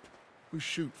 We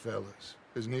shoot fellas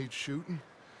as need shooting,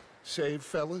 save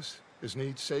fellas as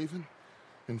need saving,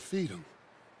 and feed them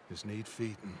as need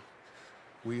feeding.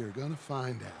 We are gonna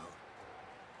find out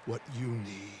what you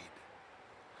need.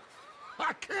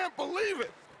 I can't believe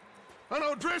it! An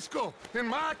O'Driscoll in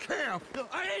my camp!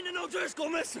 I ain't an O'Driscoll,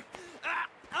 mister!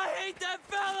 I hate that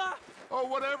fella! Oh,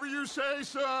 whatever you say,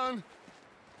 son.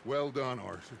 Well done,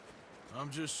 Arthur. I'm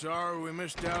just sorry we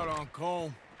missed out on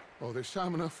Colm. Oh, there's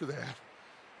time enough for that.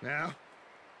 Now,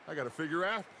 I gotta figure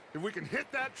out if we can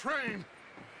hit that train.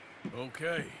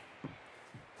 Okay.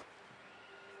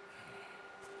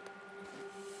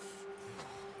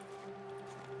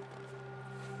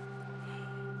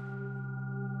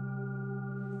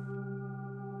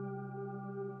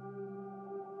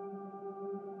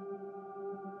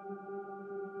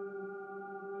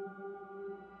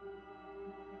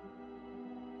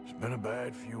 It's been a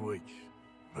bad few weeks,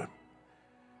 but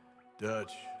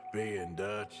Dutch being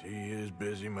Dutch, he is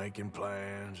busy making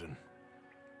plans, and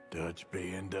Dutch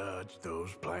being Dutch,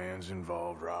 those plans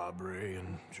involve robbery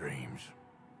and dreams.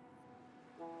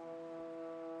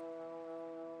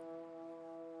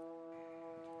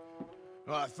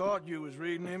 Well, I thought you was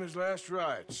reading him his last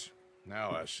rites.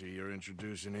 Now I see you're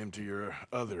introducing him to your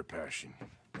other passion.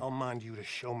 I'll mind you to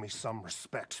show me some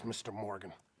respect, Mr.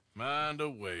 Morgan. Mind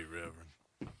away, Reverend.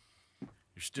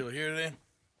 You still here, then?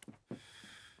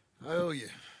 I owe you.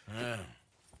 Yeah.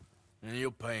 And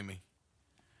you'll pay me.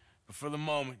 But for the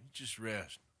moment, just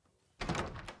rest.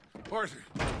 Arthur,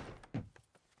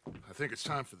 I think it's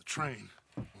time for the train.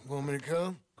 Want me to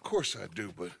come? Of course I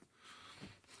do, but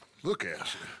look at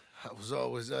you. I was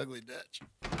always ugly, Dutch.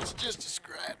 It's just a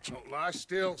scratch. Don't lie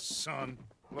still, son.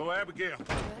 Hello, Abigail.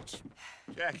 Dutch,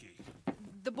 Jackie.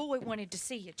 the boy wanted to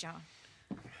see you, John.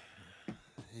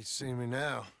 He's seen me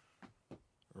now.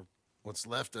 Or what's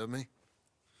left of me.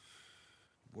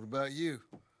 What about you?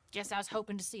 Guess I was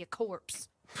hoping to see a corpse.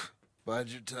 Bide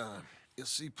your time. You'll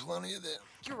see plenty of them.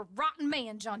 You're a rotten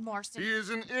man, John Marston. He is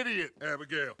an idiot,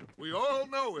 Abigail. We all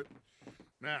know it.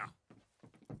 Now,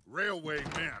 railway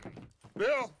men.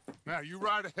 Bill, now you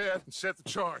ride ahead and set the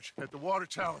charge at the water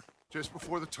tower just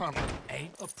before the tunnel.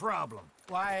 Ain't a problem.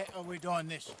 Why are we doing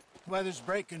this? Weather's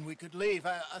breaking. We could leave.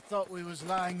 I thought we was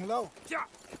lying low. Yeah,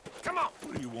 come on.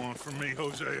 What do you want from me,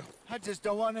 Hosea? I just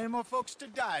don't want any more folks to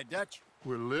die, Dutch.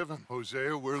 We're living,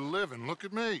 Hosea. We're living. Look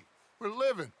at me. We're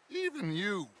living. Even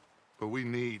you. But we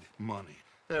need money.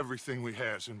 Everything we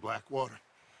has in Blackwater.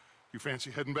 You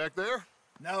fancy heading back there?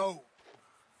 No.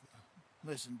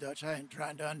 Listen, Dutch, I ain't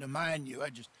trying to undermine you. I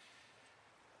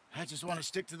just want to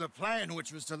stick to the plan,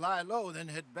 which was to lie low, then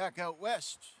head back out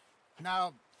west.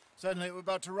 Now, suddenly we're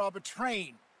about to rob a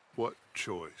train. What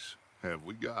choice have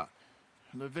we got?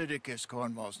 Leviticus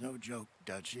Cornwall's no joke,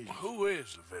 Dutch. Who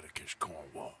is Leviticus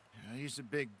Cornwall? He's a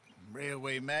big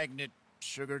railway magnate,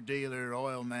 sugar dealer,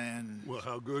 oil man. Well,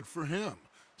 how good for him.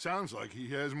 Sounds like he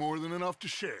has more than enough to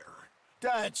share.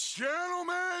 Dutch!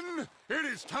 Gentlemen, it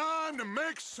is time to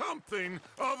make something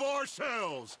of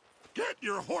ourselves. Get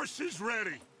your horses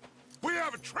ready. We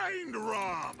have a train to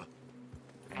rob.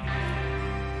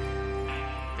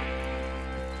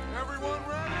 Everyone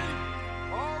ready?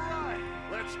 All right,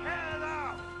 let's head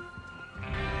out.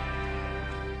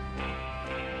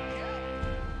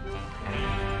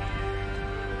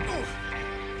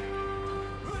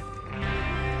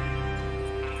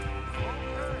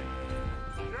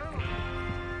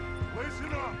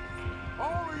 Listen up,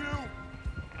 all of you.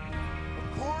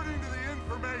 According to the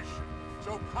information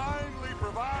so kindly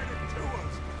provided to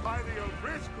us by the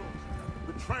O'Driscolls,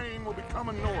 the train will be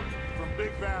coming north from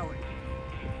Big Valley.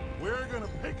 We're gonna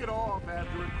pick it off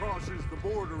after it crosses the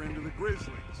border into the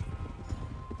Grizzlies.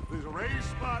 There's a raised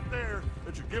spot there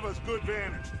that should give us good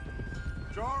vantage.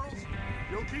 Charles,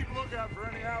 you'll keep lookout for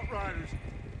any outriders.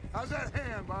 How's that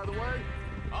hand, by the way?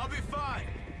 I'll be fine.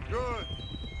 Good.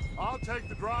 I'll take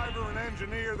the driver and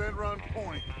engineer, then run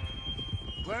point.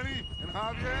 Lenny and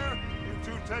Javier, you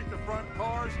two take the front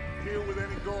cars, deal with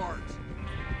any guards.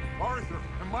 Arthur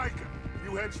and Micah,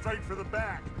 you head straight for the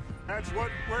back. That's what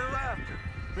we're after.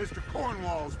 Mr.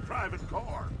 Cornwall's private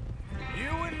car. You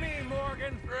and me,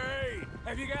 Morgan. Great.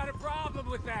 Have you got a problem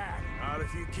with that? Not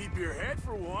if you keep your head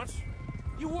for once.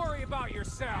 You worry about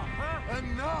yourself, huh?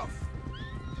 Enough!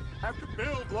 After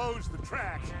Bill blows the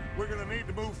tracks, we're gonna need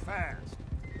to move fast.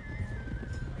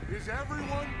 Is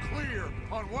everyone clear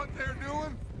on what they're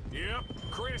doing?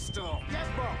 Yep. Crystal. Yes,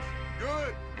 boss.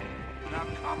 Good. Now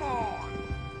come on.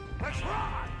 Let's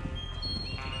ride!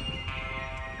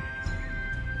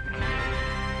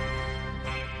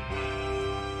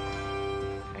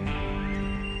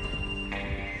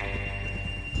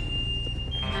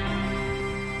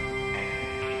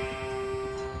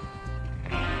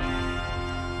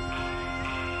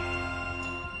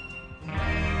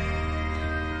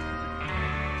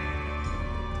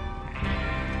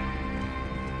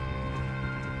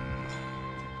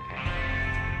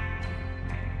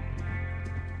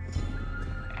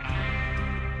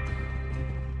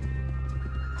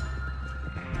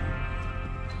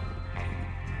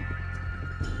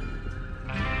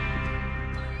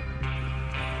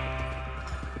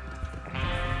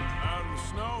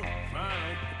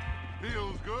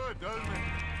 Feels good, doesn't it?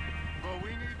 But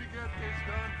we need to get this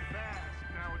done fast,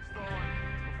 now it's thawing,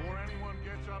 before anyone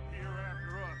gets up here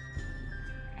after us.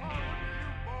 Oh, look at you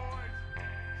boys!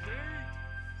 See?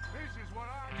 This is what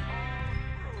I call a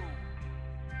crew.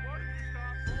 What did you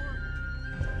stop for?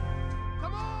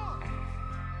 Come on!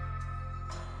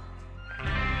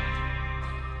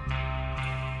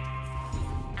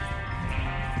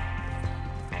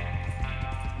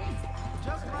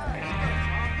 Just right.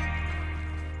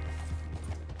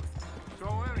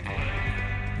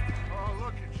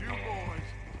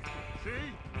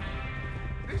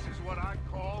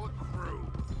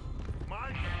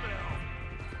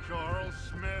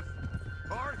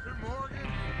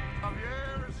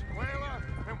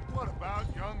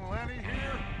 many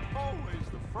here, always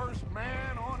the first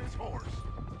man on his horse.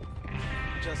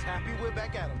 Just happy we're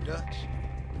back at him, Dutch.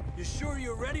 You sure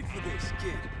you're ready for this,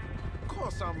 kid? Of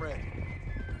course I'm ready.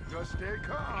 Just stay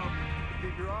calm.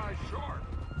 Keep your eyes sharp.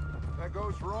 That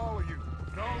goes for all of you.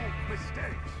 No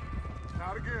mistakes.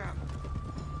 Not again.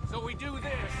 So we do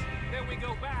this, then we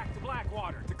go back to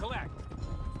Blackwater to collect.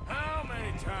 How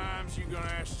many times you gonna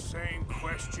ask the same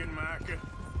question, Micah?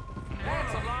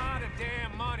 That's a lot of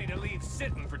damn money to leave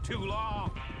sitting for too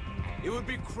long. It would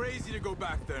be crazy to go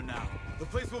back there now. The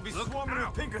place will be swarming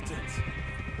with Pinkertons.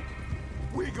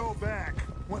 We go back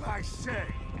when I say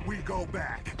we go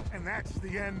back, and that's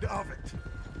the end of it.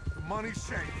 The money's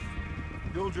safe.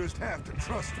 You'll just have to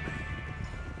trust me.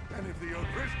 And if the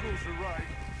O'Driscolls are right,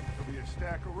 there'll be a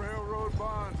stack of railroad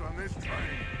bonds on this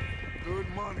train. Good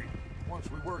money, once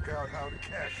we work out how to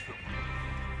cash them.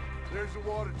 There's the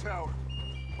water tower.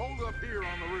 Hold up here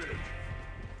on the ridge.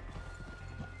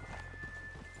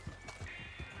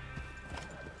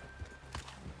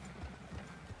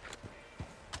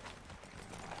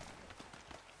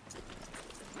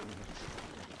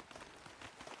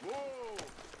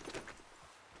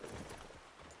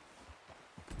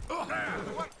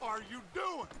 What are you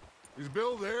doing? Is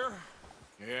Bill there?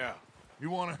 Yeah. You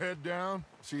want to head down,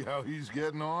 see how he's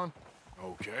getting on?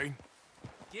 Okay.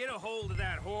 Get a hold of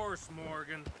that horse,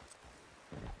 Morgan.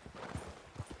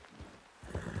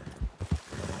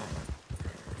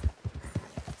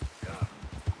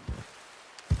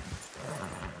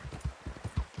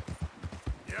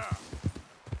 Yeah.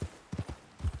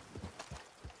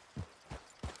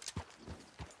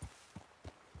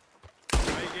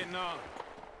 How you getting on?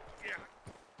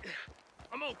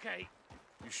 I'm okay.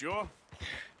 You sure?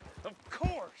 Of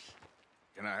course.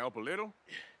 Can I help a little?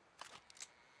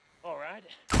 All right.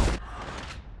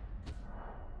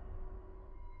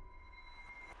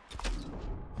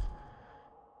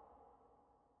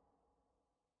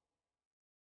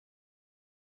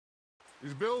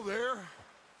 Is Bill there?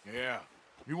 Yeah.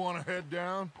 You want to head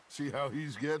down, see how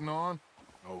he's getting on?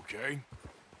 Okay.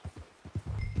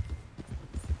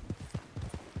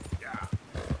 Yeah.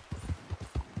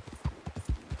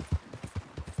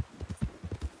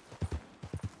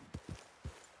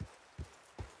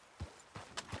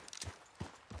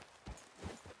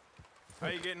 How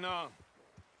you getting on?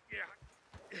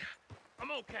 Yeah.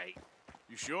 I'm okay.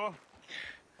 You sure?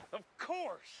 Of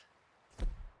course.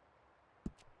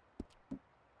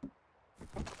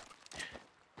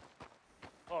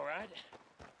 All right.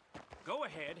 Go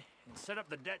ahead and set up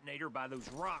the detonator by those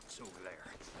rocks over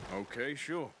there. Okay,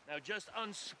 sure. Now just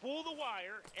unspool the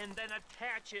wire and then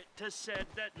attach it to said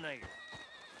detonator.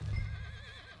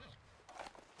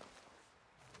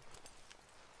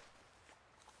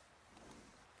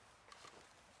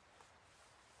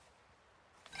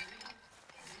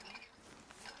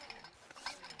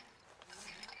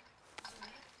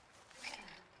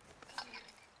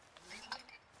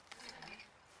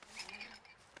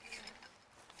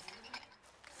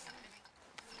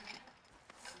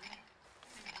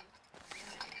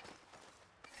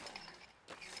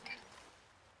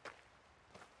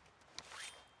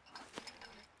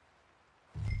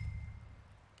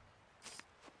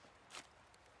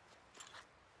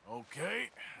 Okay,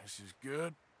 this is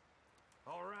good.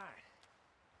 All right.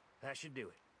 That should do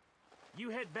it. You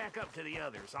head back up to the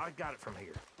others. I got it from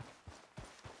here.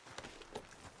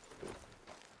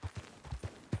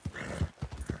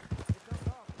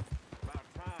 About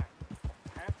time.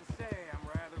 I have to say, I'm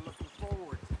rather looking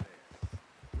forward to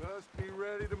this. Just be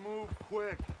ready to move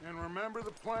quick. And remember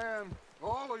the plan.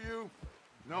 All of you,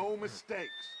 no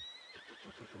mistakes.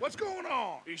 What's going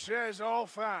on? He says all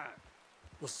fine.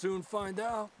 We'll soon find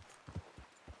out.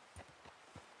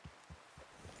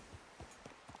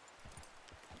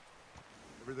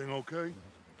 Everything okay?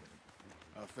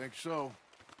 I think so.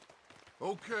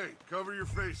 Okay, cover your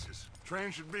faces. Train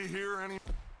should be here any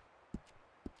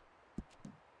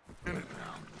minute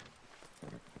now.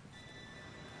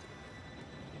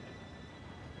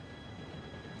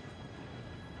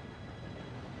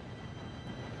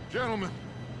 Gentlemen,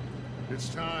 it's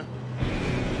time.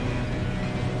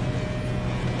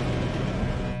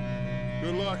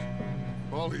 Good luck,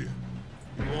 all of you.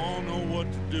 You all know what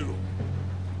to do.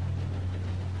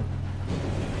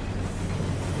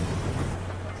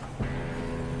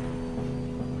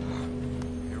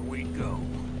 Here we go.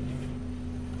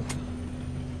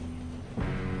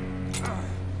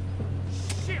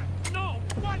 Shit! No!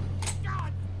 What?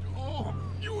 God! Oh,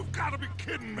 you have got to be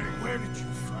kidding me. Where did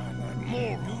you find that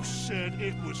moron? You said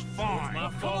it was fine.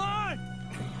 My fault. Come on!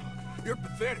 You're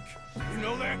pathetic. You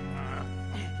know that?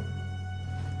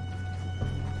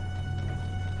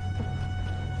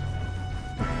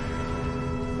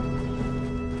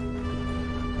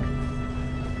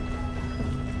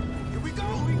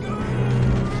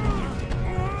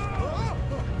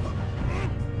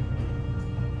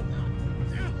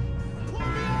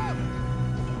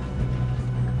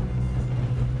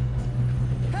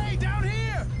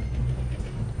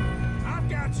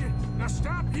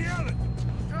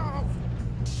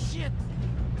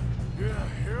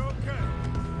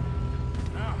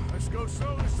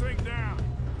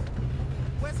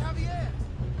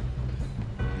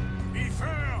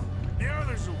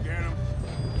 This'll get him.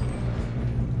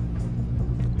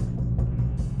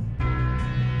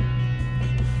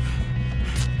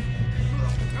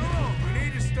 Come on, we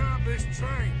need to stop this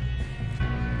train.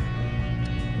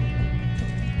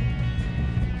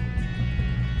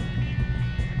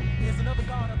 There's another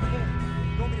guard up ahead.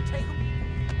 You want me to take him?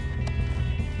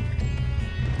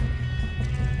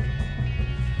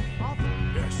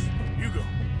 Yes, you go.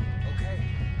 Okay.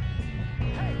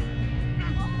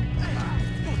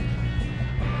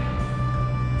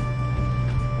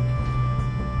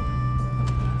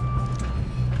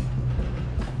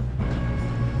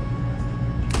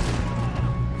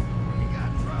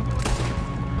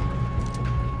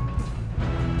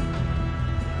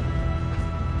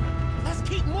 Let's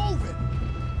keep moving!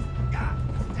 God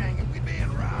dang it, we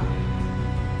being robbed!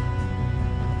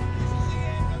 This is the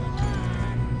end of the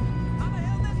line! How the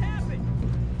hell this happened?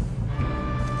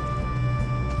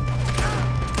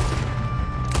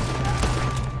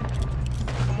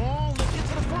 Come on, let's get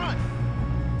to the front!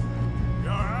 You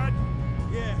alright?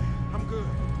 Yeah, I'm good.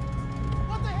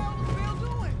 What the hell was Bill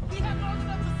doing? He had long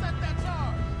enough to set that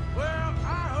charge! Well,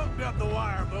 I hooked up the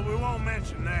wire, but we won't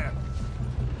mention that.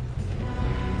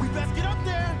 We best get up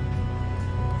there!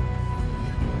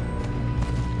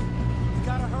 We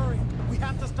gotta hurry. We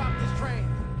have to stop this train.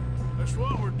 That's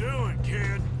what we're doing,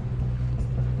 kid.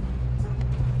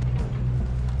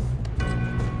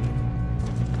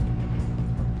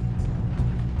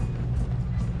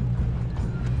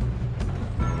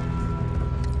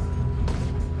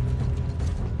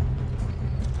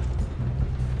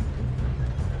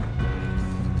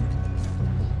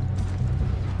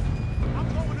 I'm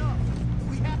going up.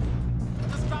 We have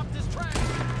to stop this train.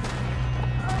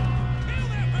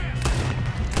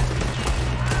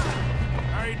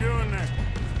 How you doing there?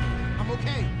 I'm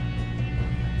okay.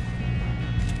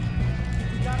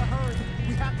 We gotta hurry.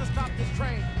 We have to stop this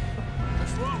train.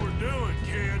 That's what we're doing,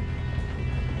 kid.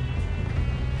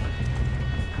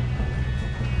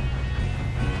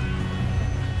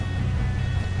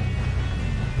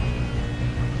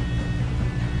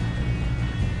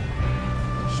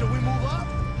 Should we move up?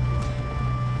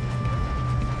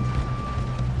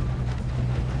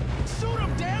 Shoot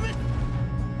him, damn it!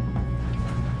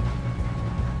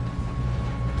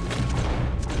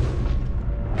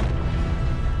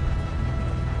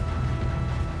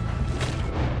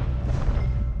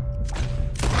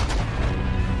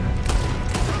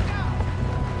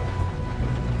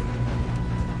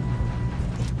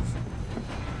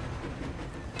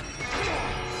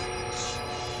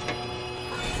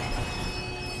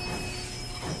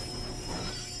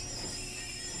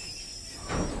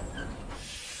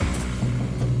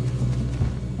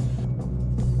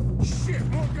 Shit,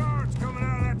 more guards coming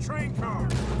out of that train car.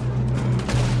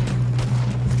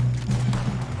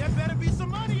 There better be some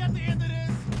money at the end of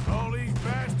this. All these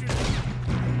bastards.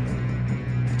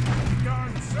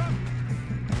 Guarding something.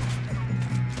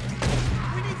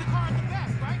 We need the car in the back,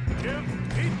 right? Yep,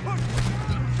 keep pushing.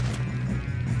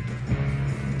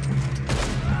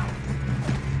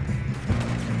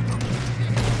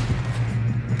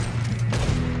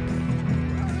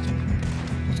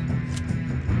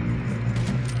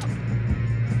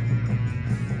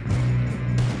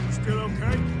 Still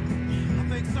okay? I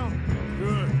think so.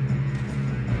 Good.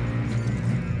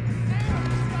 Damn,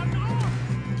 he's got an arm.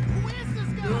 Who is this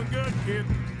guy? Doing good, kid.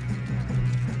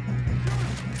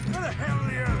 Where the hell are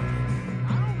the others?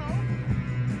 I don't know.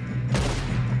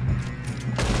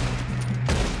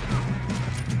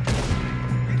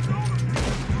 It's over.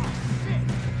 Oh, shit.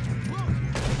 Look,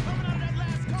 they're coming out of that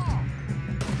last car.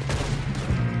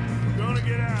 We're gonna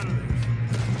get out of this.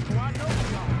 Oh, I know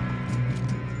we are.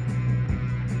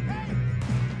 Hey,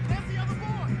 there's the other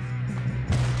boys.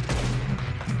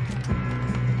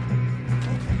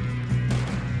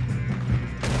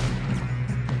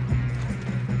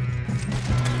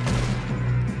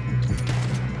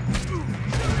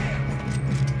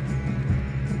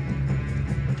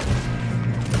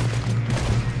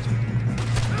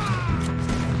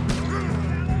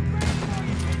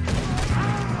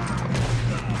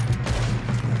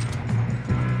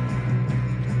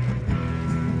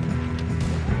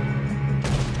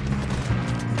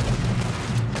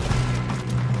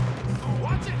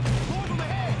 Watch it! More them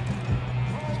ahead!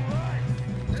 All right.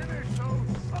 Finish those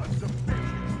sons of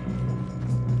bitches.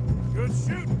 Good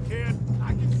shooting, kid. I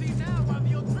can see now why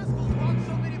the O'Driscolls brought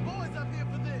so many boys up here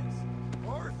for this.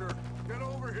 Arthur, get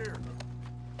over here.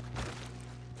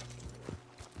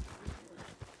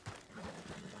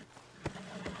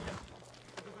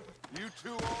 You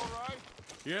two all right?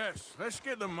 Yes, let's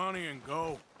get the money and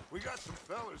go. We got some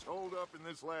fellas holed up in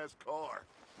this last car.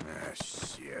 Ah,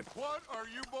 shit. What are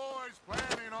you boys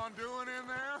planning on doing in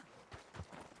there?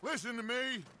 Listen to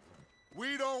me.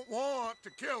 We don't want to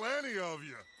kill any of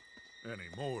you. Any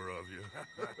more of you.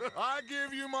 I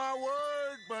give you my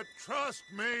word, but trust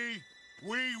me,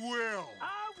 we will.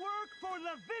 I work for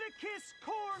Leviticus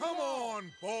Cornwall. Come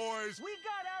on, boys. We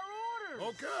got our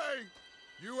orders. Okay.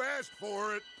 You asked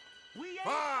for it. We ain't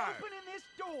 5, opening this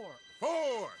door.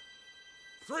 4,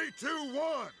 3, 2,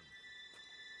 1.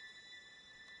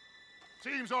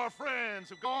 Seems our friends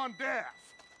have gone deaf.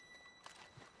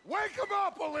 Wake them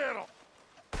up a little.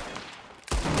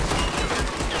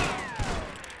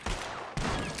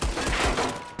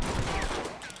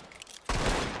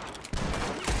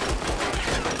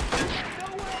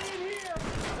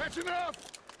 That's enough!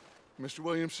 Mr.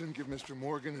 Williamson, give Mr.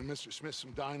 Morgan and Mr. Smith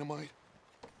some dynamite.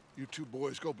 You two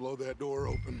boys go blow that door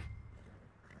open.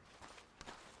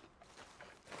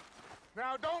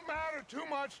 Now, don't matter too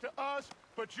much to us,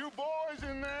 but you boys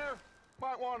in there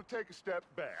might want to take a step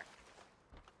back.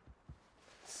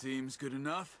 Seems good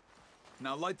enough.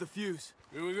 Now light the fuse.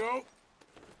 Here we go.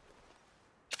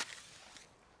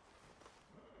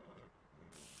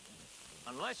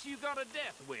 Unless you got a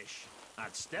death wish,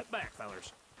 I'd step back,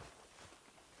 fellers.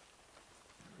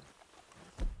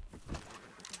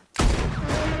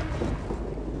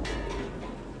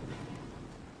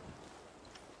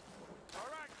 All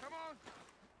right, come on.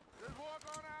 Just walk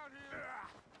on out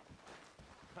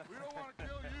here. We don't want to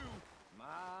kill you.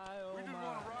 We just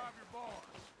want to rob your boss.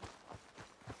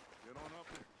 Get on up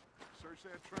there. Search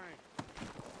that train.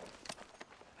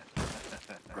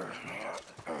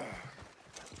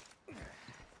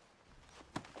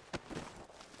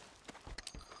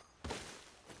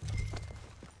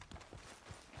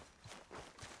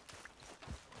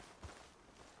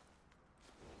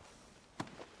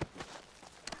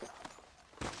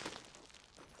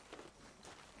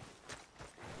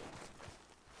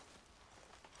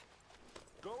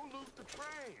 Go loot the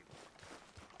train.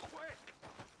 Quick.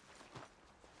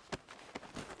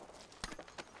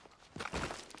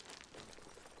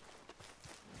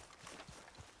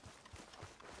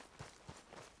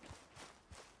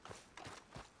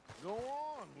 Go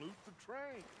on, loot the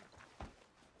train.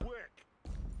 Quick.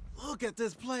 Look at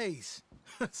this place.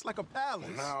 It's like a palace.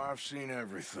 Well, now I've seen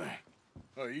everything.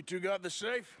 Oh, you two got the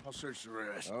safe? I'll search the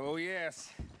rest. Oh,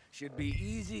 yes. Should be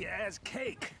easy as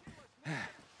cake.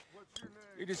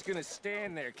 You're just gonna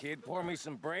stand there, kid. Pour me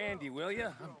some brandy, will you?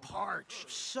 I'm parched.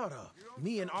 Shut up.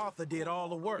 Me and Arthur did all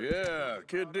the work. Yeah,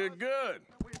 kid did good.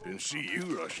 Didn't see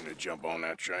you rushing to jump on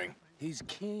that train. He's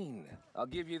keen. I'll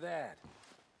give you that.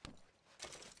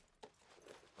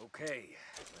 Okay,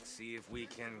 let's see if we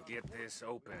can get this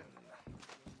open.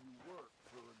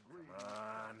 Come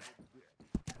on.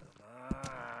 Come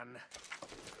on.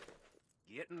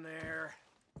 Get in there.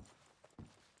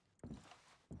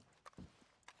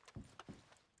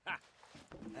 Ha!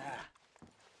 Ah.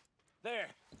 There.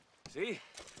 See?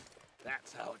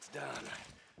 That's how it's done.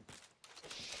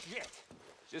 Shit.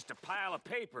 Just a pile of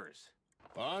papers.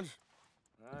 Bonds?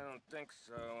 I don't think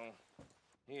so.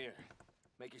 Here.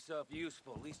 Make yourself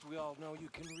useful. At least we all know you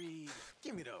can read.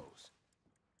 Give me those.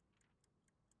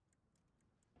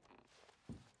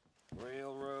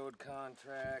 Railroad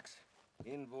contracts,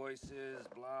 invoices,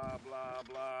 blah, blah,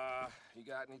 blah. You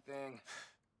got anything?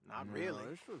 Not really.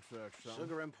 This looks like something.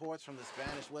 Sugar imports from the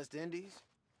Spanish West Indies.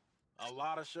 A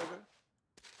lot of sugar.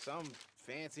 Some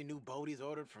fancy new boat he's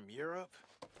ordered from Europe.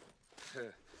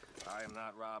 I am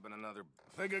not robbing another...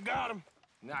 Think I got him.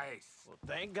 Nice. Well,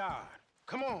 thank God.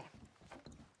 Come on.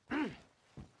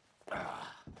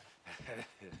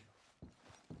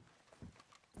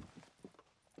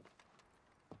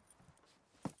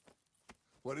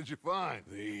 What did you find?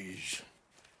 These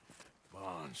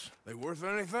bonds. They worth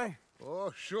anything?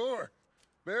 Oh, sure.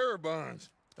 Bearer bonds.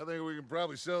 I think we can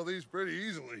probably sell these pretty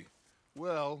easily.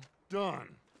 Well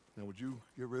done. Now, would you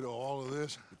get rid of all of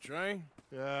this? The train?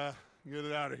 Yeah, get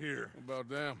it out of here. What about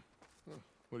them?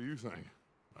 What do you think?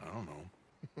 I don't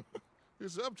know.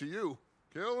 It's up to you.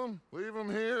 Kill them, leave them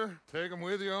here, take them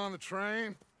with you on the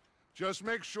train. Just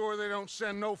make sure they don't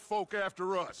send no folk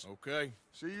after us. Okay.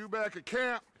 See you back at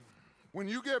camp. When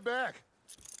you get back,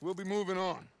 we'll be moving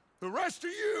on. The rest of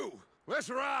you, let's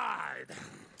ride!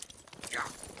 Yeah.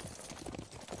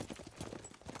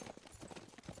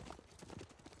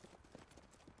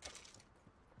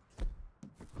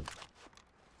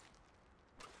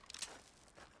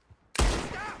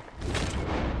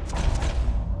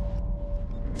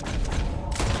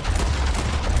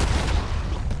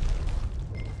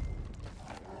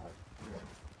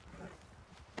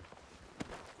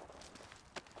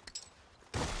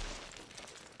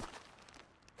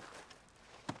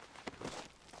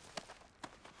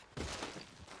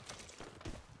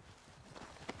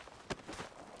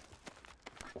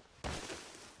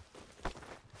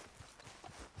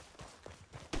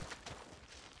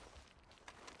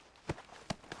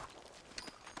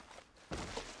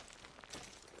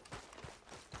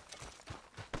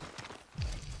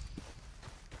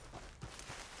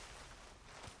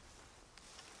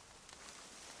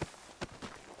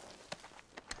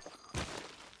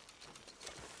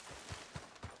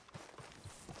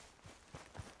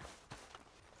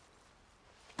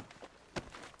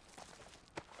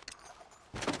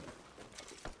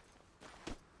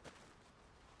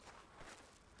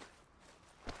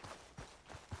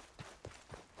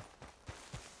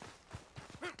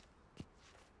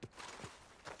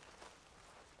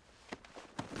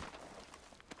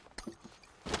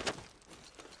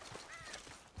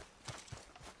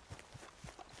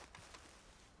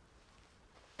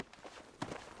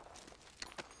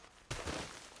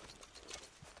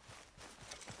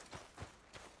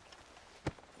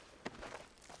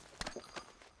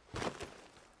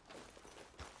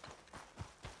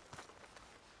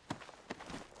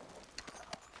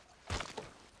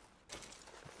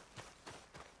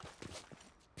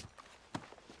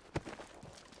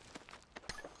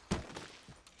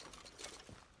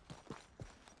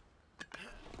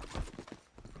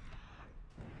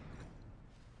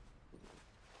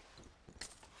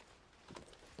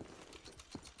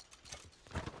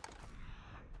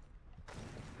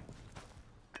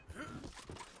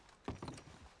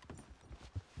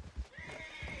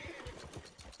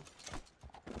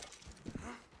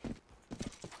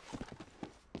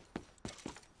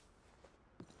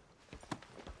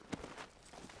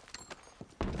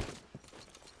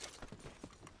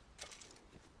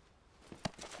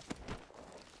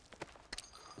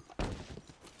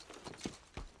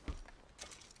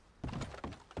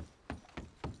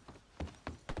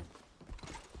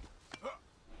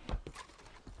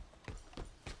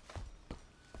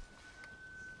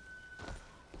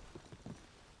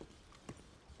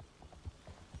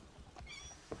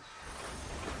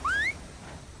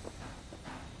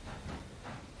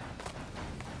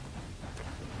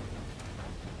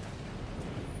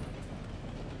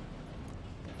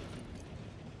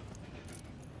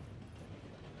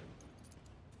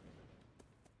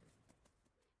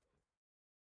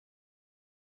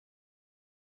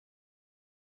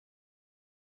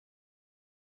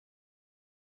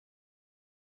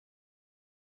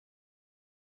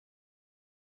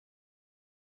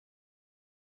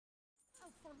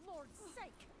 Lord's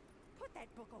sake! Put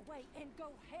that book away and go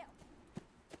help!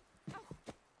 Oh,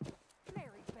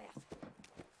 Mary Beth.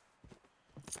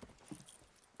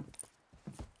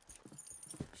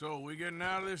 So, we getting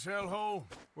out of this hellhole?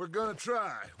 We're gonna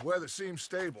try. Weather seems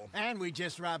stable. And we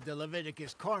just robbed a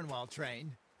Leviticus Cornwall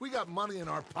train. We got money in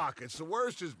our pockets. The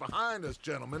worst is behind us,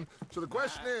 gentlemen. So the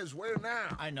question is, where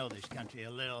now? I know this country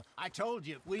a little. I told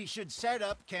you, we should set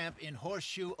up camp in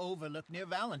Horseshoe Overlook near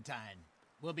Valentine.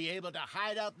 We'll be able to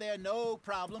hide out there, no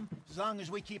problem, as long as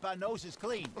we keep our noses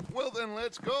clean. Well, then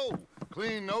let's go.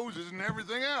 Clean noses and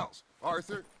everything else.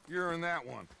 Arthur, you're in that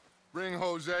one. Bring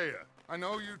Hosea. I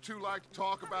know you two like to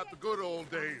talk about the good old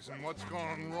days and what's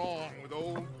gone wrong with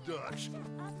old Dutch.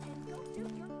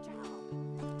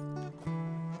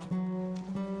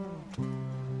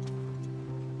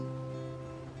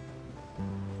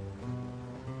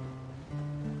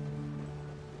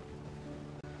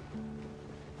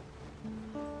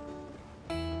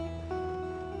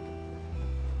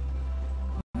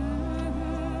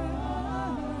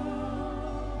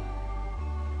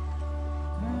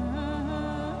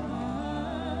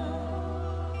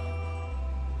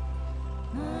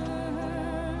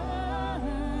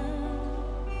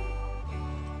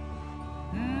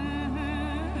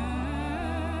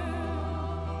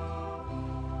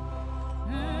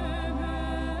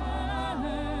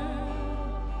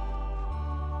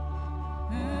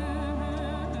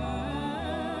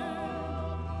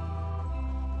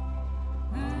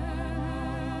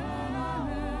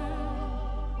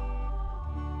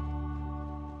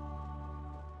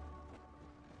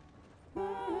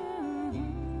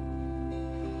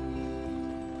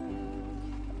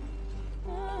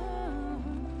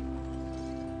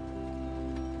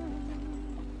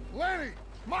 Lenny!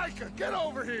 Micah, get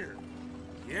over here!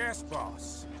 Yes,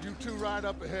 boss. You two ride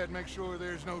up ahead, make sure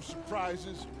there's no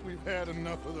surprises. We've had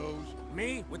enough of those.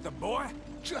 Me? With the boy?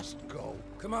 Just go.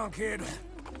 Come on, kid.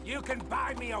 You can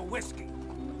buy me a whiskey.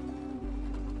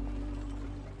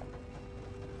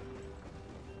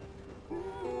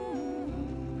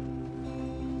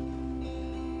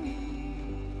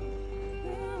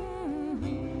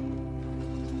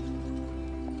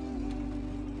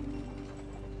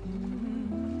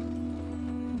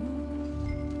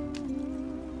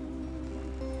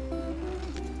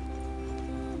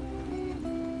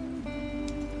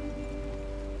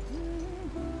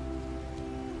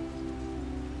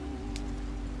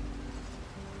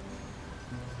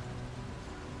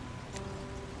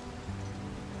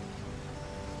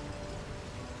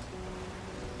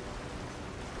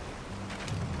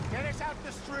 Get us out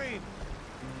the stream.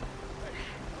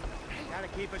 Gotta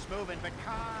keep us moving, but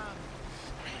calm.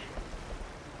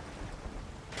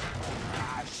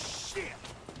 Ah, shit!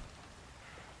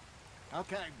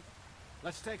 Okay,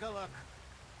 let's take a look.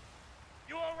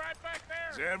 You all right back there?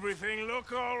 Does everything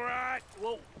look all right?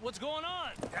 Well, what's going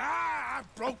on? Ah, I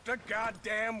broke the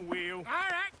goddamn wheel. All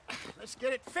right, let's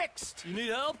get it fixed. You need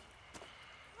help?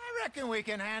 I reckon we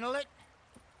can handle it.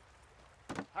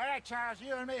 All right, Charles,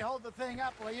 you and me hold the thing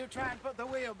up while you try and put the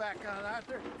wheel back on,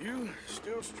 Arthur. You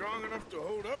still strong enough to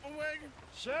hold up a wagon?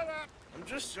 Shut up. I'm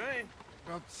just saying.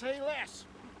 Don't say less.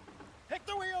 Pick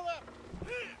the wheel up.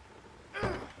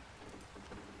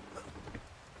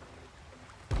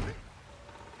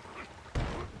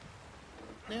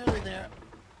 Nearly there.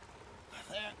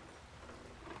 There.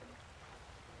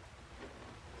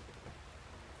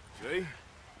 See?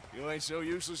 You ain't so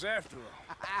useless after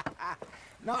all.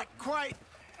 Not quite.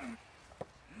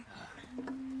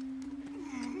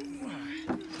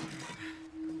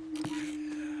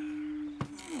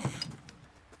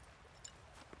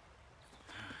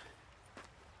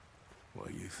 What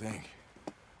do you think?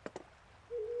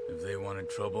 If they wanted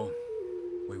trouble,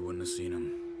 we wouldn't have seen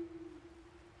them.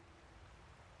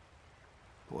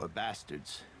 Poor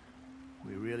bastards.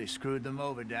 We really screwed them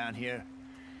over down here.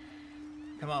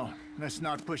 Come on, let's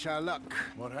not push our luck.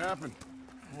 What happened?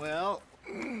 Well,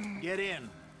 get in.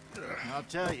 I'll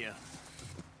tell you.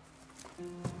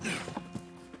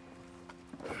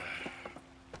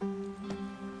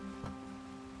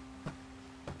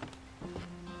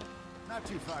 Not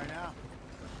too far now.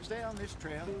 Stay on this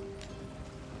trail.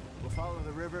 We'll follow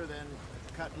the river, then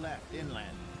cut left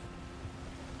inland.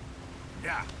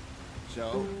 Yeah.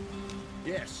 So,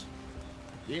 yes,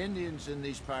 the Indians in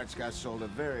these parts got sold a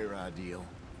very raw deal.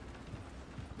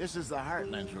 This is the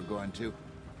heartlands we're going to.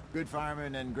 Good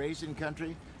farming and grazing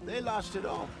country, they lost it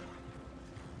all.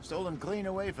 Stolen clean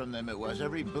away from them it was,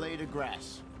 every blade of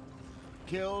grass.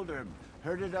 Killed or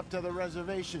herded up to the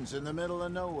reservations in the middle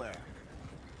of nowhere.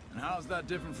 And how's that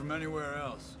different from anywhere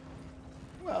else?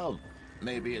 Well,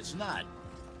 maybe it's not.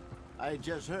 I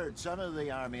just heard some of the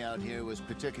army out here was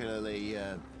particularly,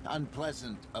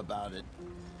 unpleasant about it.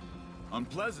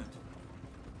 Unpleasant?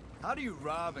 How do you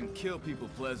rob and kill people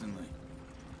pleasantly?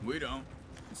 We don't,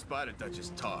 in spite of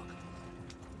Dutch's talk.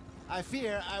 I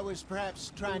fear I was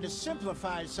perhaps trying to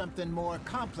simplify something more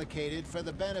complicated for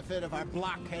the benefit of our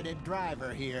block-headed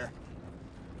driver here.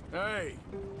 Hey,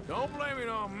 don't blame it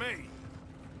on me.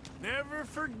 Never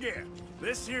forget,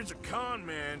 this here's a con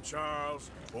man,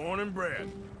 Charles, born and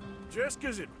bred. Just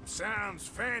 'cause it sounds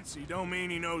fancy don't mean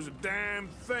he knows a damn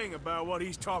thing about what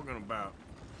he's talking about.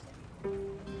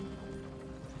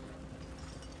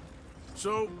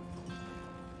 So,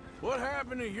 what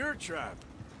happened to your tribe?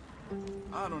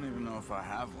 I don't even know if I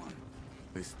have one.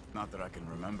 At least, not that I can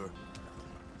remember.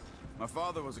 My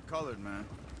father was a colored man.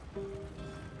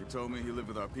 He told me he lived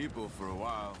with our people for a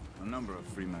while. A number of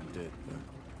free men did, but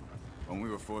when we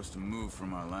were forced to move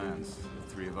from our lands, the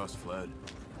three of us fled.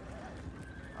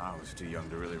 I was too young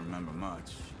to really remember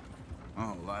much. My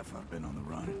whole life I've been on the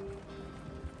run.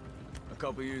 A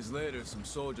couple years later, some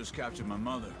soldiers captured my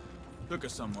mother. Took her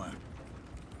somewhere.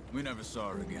 We never saw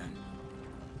her again.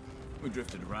 We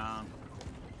drifted around.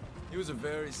 He was a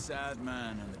very sad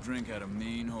man, and the drink had a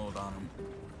mean hold on him.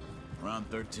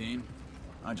 Around 13,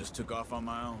 I just took off on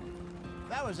my own.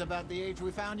 That was about the age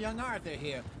we found young Arthur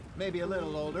here. Maybe a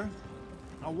little older.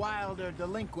 A wilder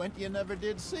delinquent you never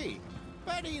did see.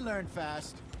 But he learned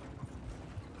fast.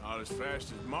 Not as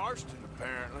fast as Marston,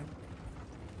 apparently.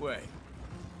 Wait,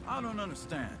 I don't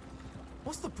understand.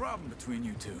 What's the problem between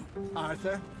you two?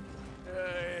 Arthur?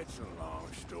 It's a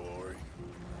long story.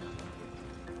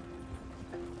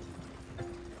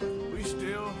 We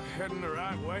still heading the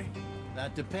right way?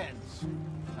 That depends.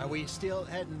 Are we still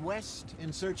heading west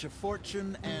in search of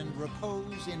fortune and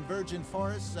repose in virgin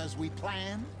forests as we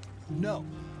planned? No.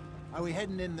 Are we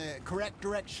heading in the correct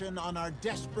direction on our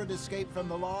desperate escape from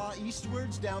the law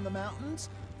eastwards down the mountains?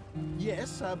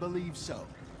 Yes, I believe so.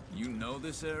 You know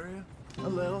this area? A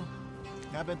little.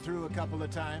 I've been through a couple of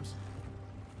times.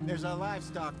 There's a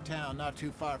livestock town not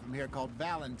too far from here called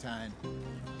Valentine.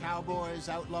 Cowboys,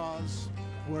 outlaws,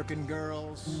 working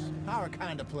girls, our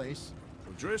kind of place.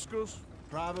 O'Driscolls?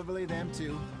 Probably them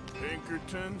too.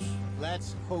 Pinkertons?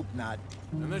 Let's hope not.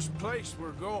 And this place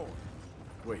we're going.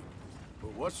 Wait,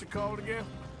 but what's it called again?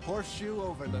 Horseshoe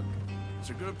Overlook. It's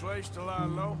a good place to lie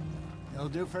low? It'll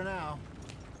do for now.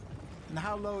 And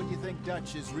how low do you think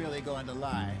Dutch is really going to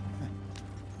lie?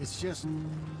 It's just,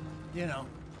 you know,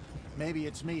 maybe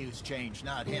it's me who's changed,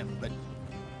 not him, but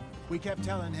we kept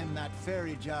telling him that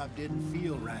ferry job didn't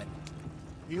feel right.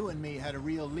 You and me had a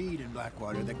real lead in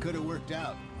Blackwater that could have worked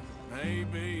out.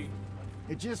 Maybe.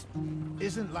 It just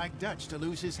isn't like Dutch to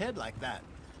lose his head like that.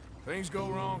 Things go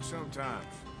wrong sometimes.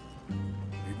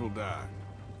 People die.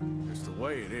 It's the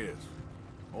way it is.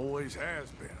 Always has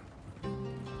been.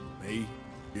 Me,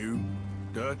 you,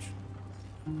 Dutch.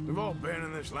 We've all been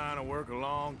in this line of work a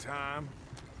long time.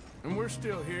 And we're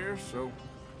still here, so...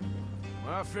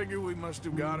 well, I figure we must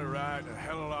have got it right a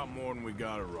hell of a lot more than we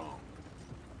got it wrong.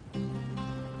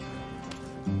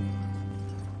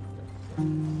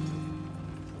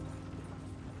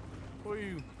 What are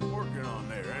you working on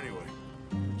there, anyway?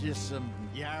 Just some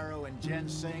yarrow and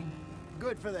ginseng.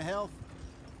 Good for the health.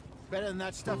 Better than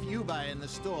that stuff you buy in the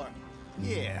store.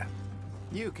 Yeah,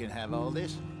 you can have all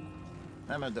this.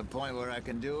 I'm at the point where I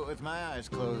can do it with my eyes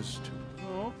closed.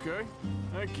 Oh, okay.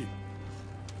 Thank you.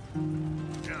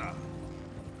 Yeah.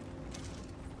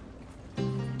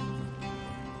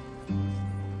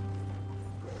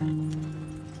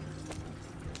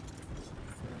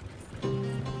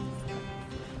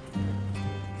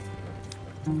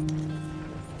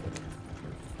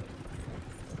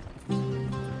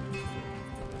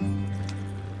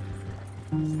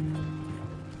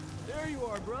 There you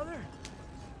are, brother.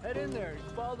 Head in there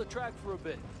and follow the track for a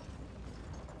bit.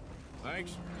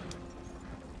 Thanks.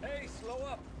 Hey, slow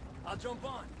up. I'll jump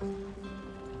on.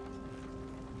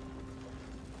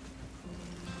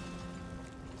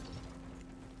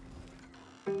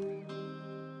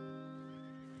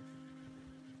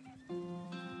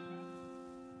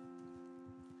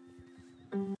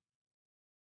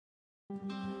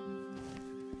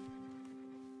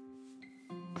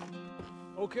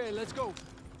 Okay, let's go.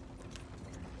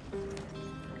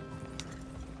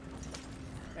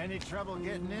 Any trouble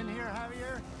getting in here,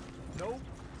 Javier? Nope.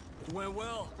 It went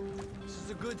well. This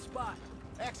is a good spot.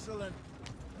 Excellent.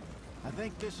 I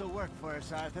think this'll work for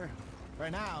us, Arthur. For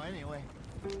now, anyway.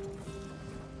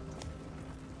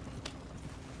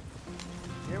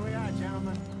 Here we are,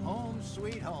 gentlemen. Home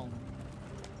sweet home.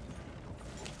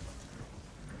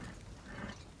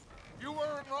 You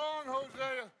weren't wrong,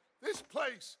 Hosea. This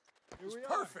place is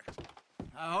perfect.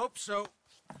 I hope so.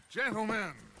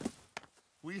 Gentlemen,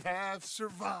 we have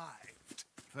survived.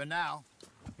 For now.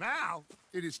 Now,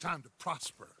 it is time to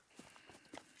prosper.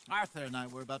 Arthur and I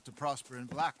were about to prosper in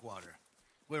Blackwater.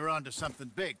 We were onto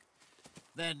something big.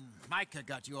 Then Micah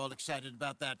got you all excited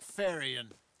about that ferry,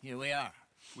 and here we are.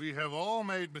 We have all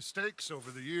made mistakes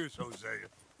over the years, Hosea.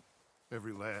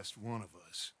 Every last one of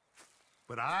us.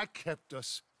 But I kept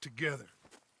us together.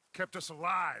 Kept us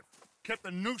alive. Kept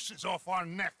the nooses off our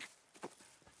neck.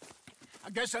 I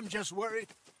guess I'm just worried.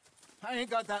 I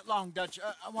ain't got that long, Dutch.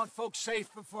 I want folks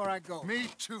safe before I go. Me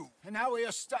too. And now we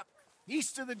are stuck.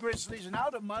 East of the Grizzlies and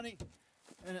out of money.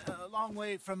 And a long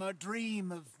way from our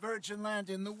dream of virgin land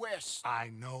in the west. I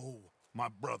know, my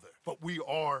brother. But we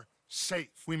are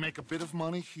safe. We make a bit of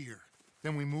money here.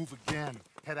 Then we move again.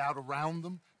 Head out around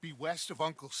them. Be west of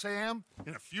Uncle Sam.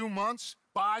 In a few months,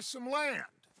 buy some land.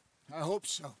 I hope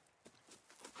so.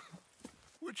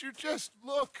 Would you just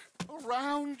look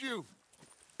around you?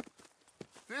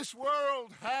 This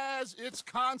world has its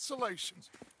consolations.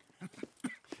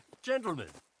 Gentlemen,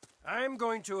 I'm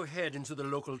going to head into the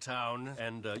local town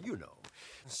and, you know,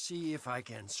 see if I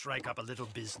can strike up a little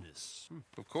business.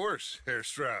 Of course, Herr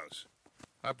Strauss.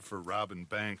 I prefer robbing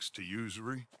banks to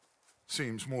usury.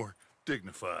 Seems more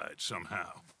dignified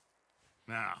somehow.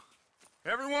 Now,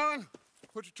 everyone,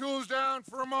 put your tools down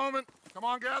for a moment. Come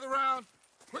on, gather round.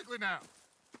 Quickly now.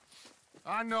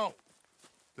 I know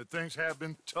that things have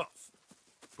been tough,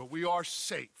 but we are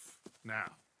safe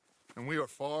now, and we are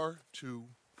far too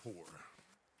poor.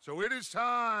 So it is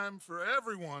time for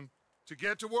everyone to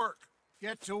get to work.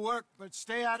 Get to work, but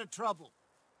stay out of trouble.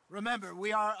 Remember,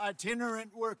 we are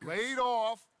itinerant workers. Laid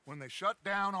off when they shut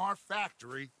down our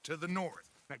factory to the north.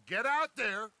 Now get out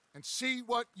there and see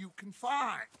what you can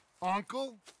find.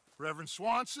 Uncle, Reverend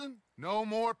Swanson, no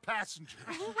more passengers.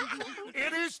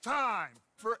 It is time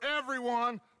for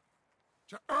everyone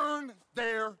to earn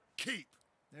their keep.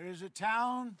 There is a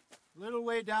town a little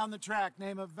way down the track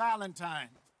named Valentine.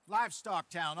 Livestock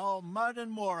town, all mud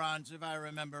and morons, if I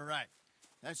remember right.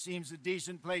 That seems a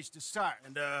decent place to start.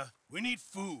 And, we need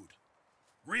food.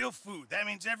 Real food. That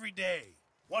means every day.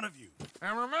 One of you.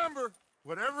 And remember,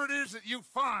 whatever it is that you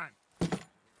find,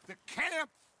 the camp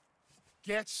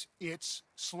gets its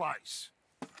slice.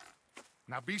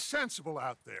 Now be sensible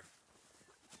out there.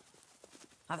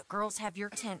 Now, the girls have your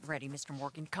tent ready, Mr.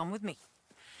 Morgan. Come with me.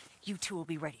 You two will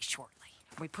be ready shortly.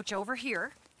 We put you over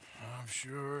here. I'm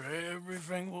sure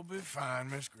everything will be fine,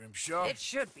 Miss Grimshaw. It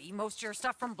should be. Most of your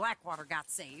stuff from Blackwater got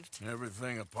saved.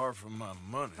 Everything apart from my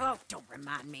money. Oh, don't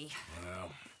remind me.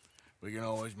 Well, we can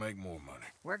always make more money.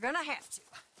 We're gonna have to.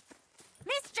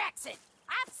 Miss Jackson,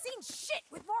 I've seen shit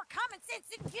with more common sense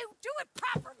than you. Do it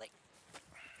properly.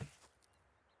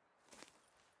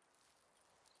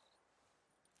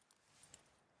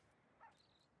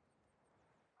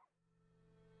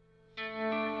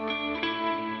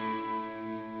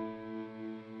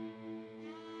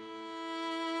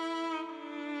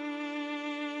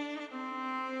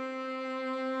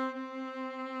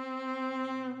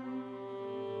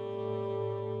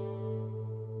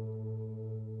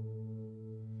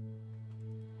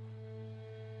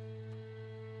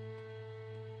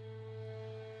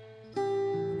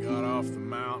 Off the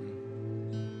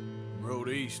mountain, rode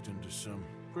east into some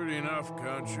pretty enough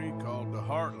country called the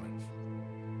Heartlands.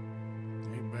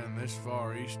 Ain't been this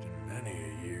far east in many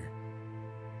a year.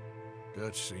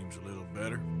 Dutch seems a little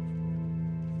better.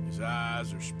 His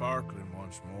eyes are sparkling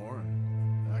once more,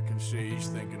 and I can see he's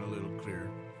thinking a little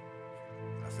clearer.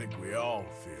 I think we all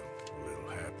feel a little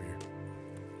happier,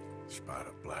 in spite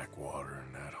of Blackwater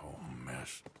and that whole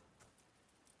mess.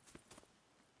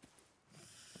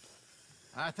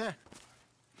 Arthur?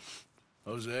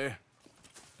 Jose?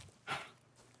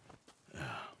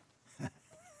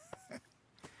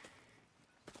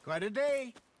 Quite a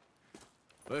day.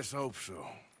 Let's hope so.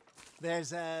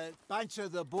 There's a bunch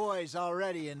of the boys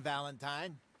already in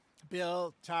Valentine.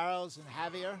 Bill, Charles, and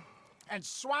Javier. And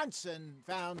Swanson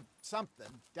found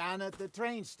something down at the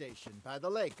train station by the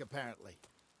lake, apparently.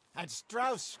 And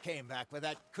Strauss came back with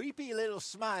that creepy little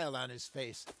smile on his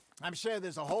face. I'm sure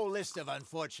there's a whole list of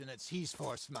unfortunates he's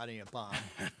forced money upon.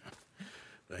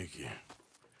 Thank you.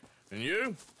 And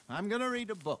you? I'm gonna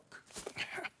read a book.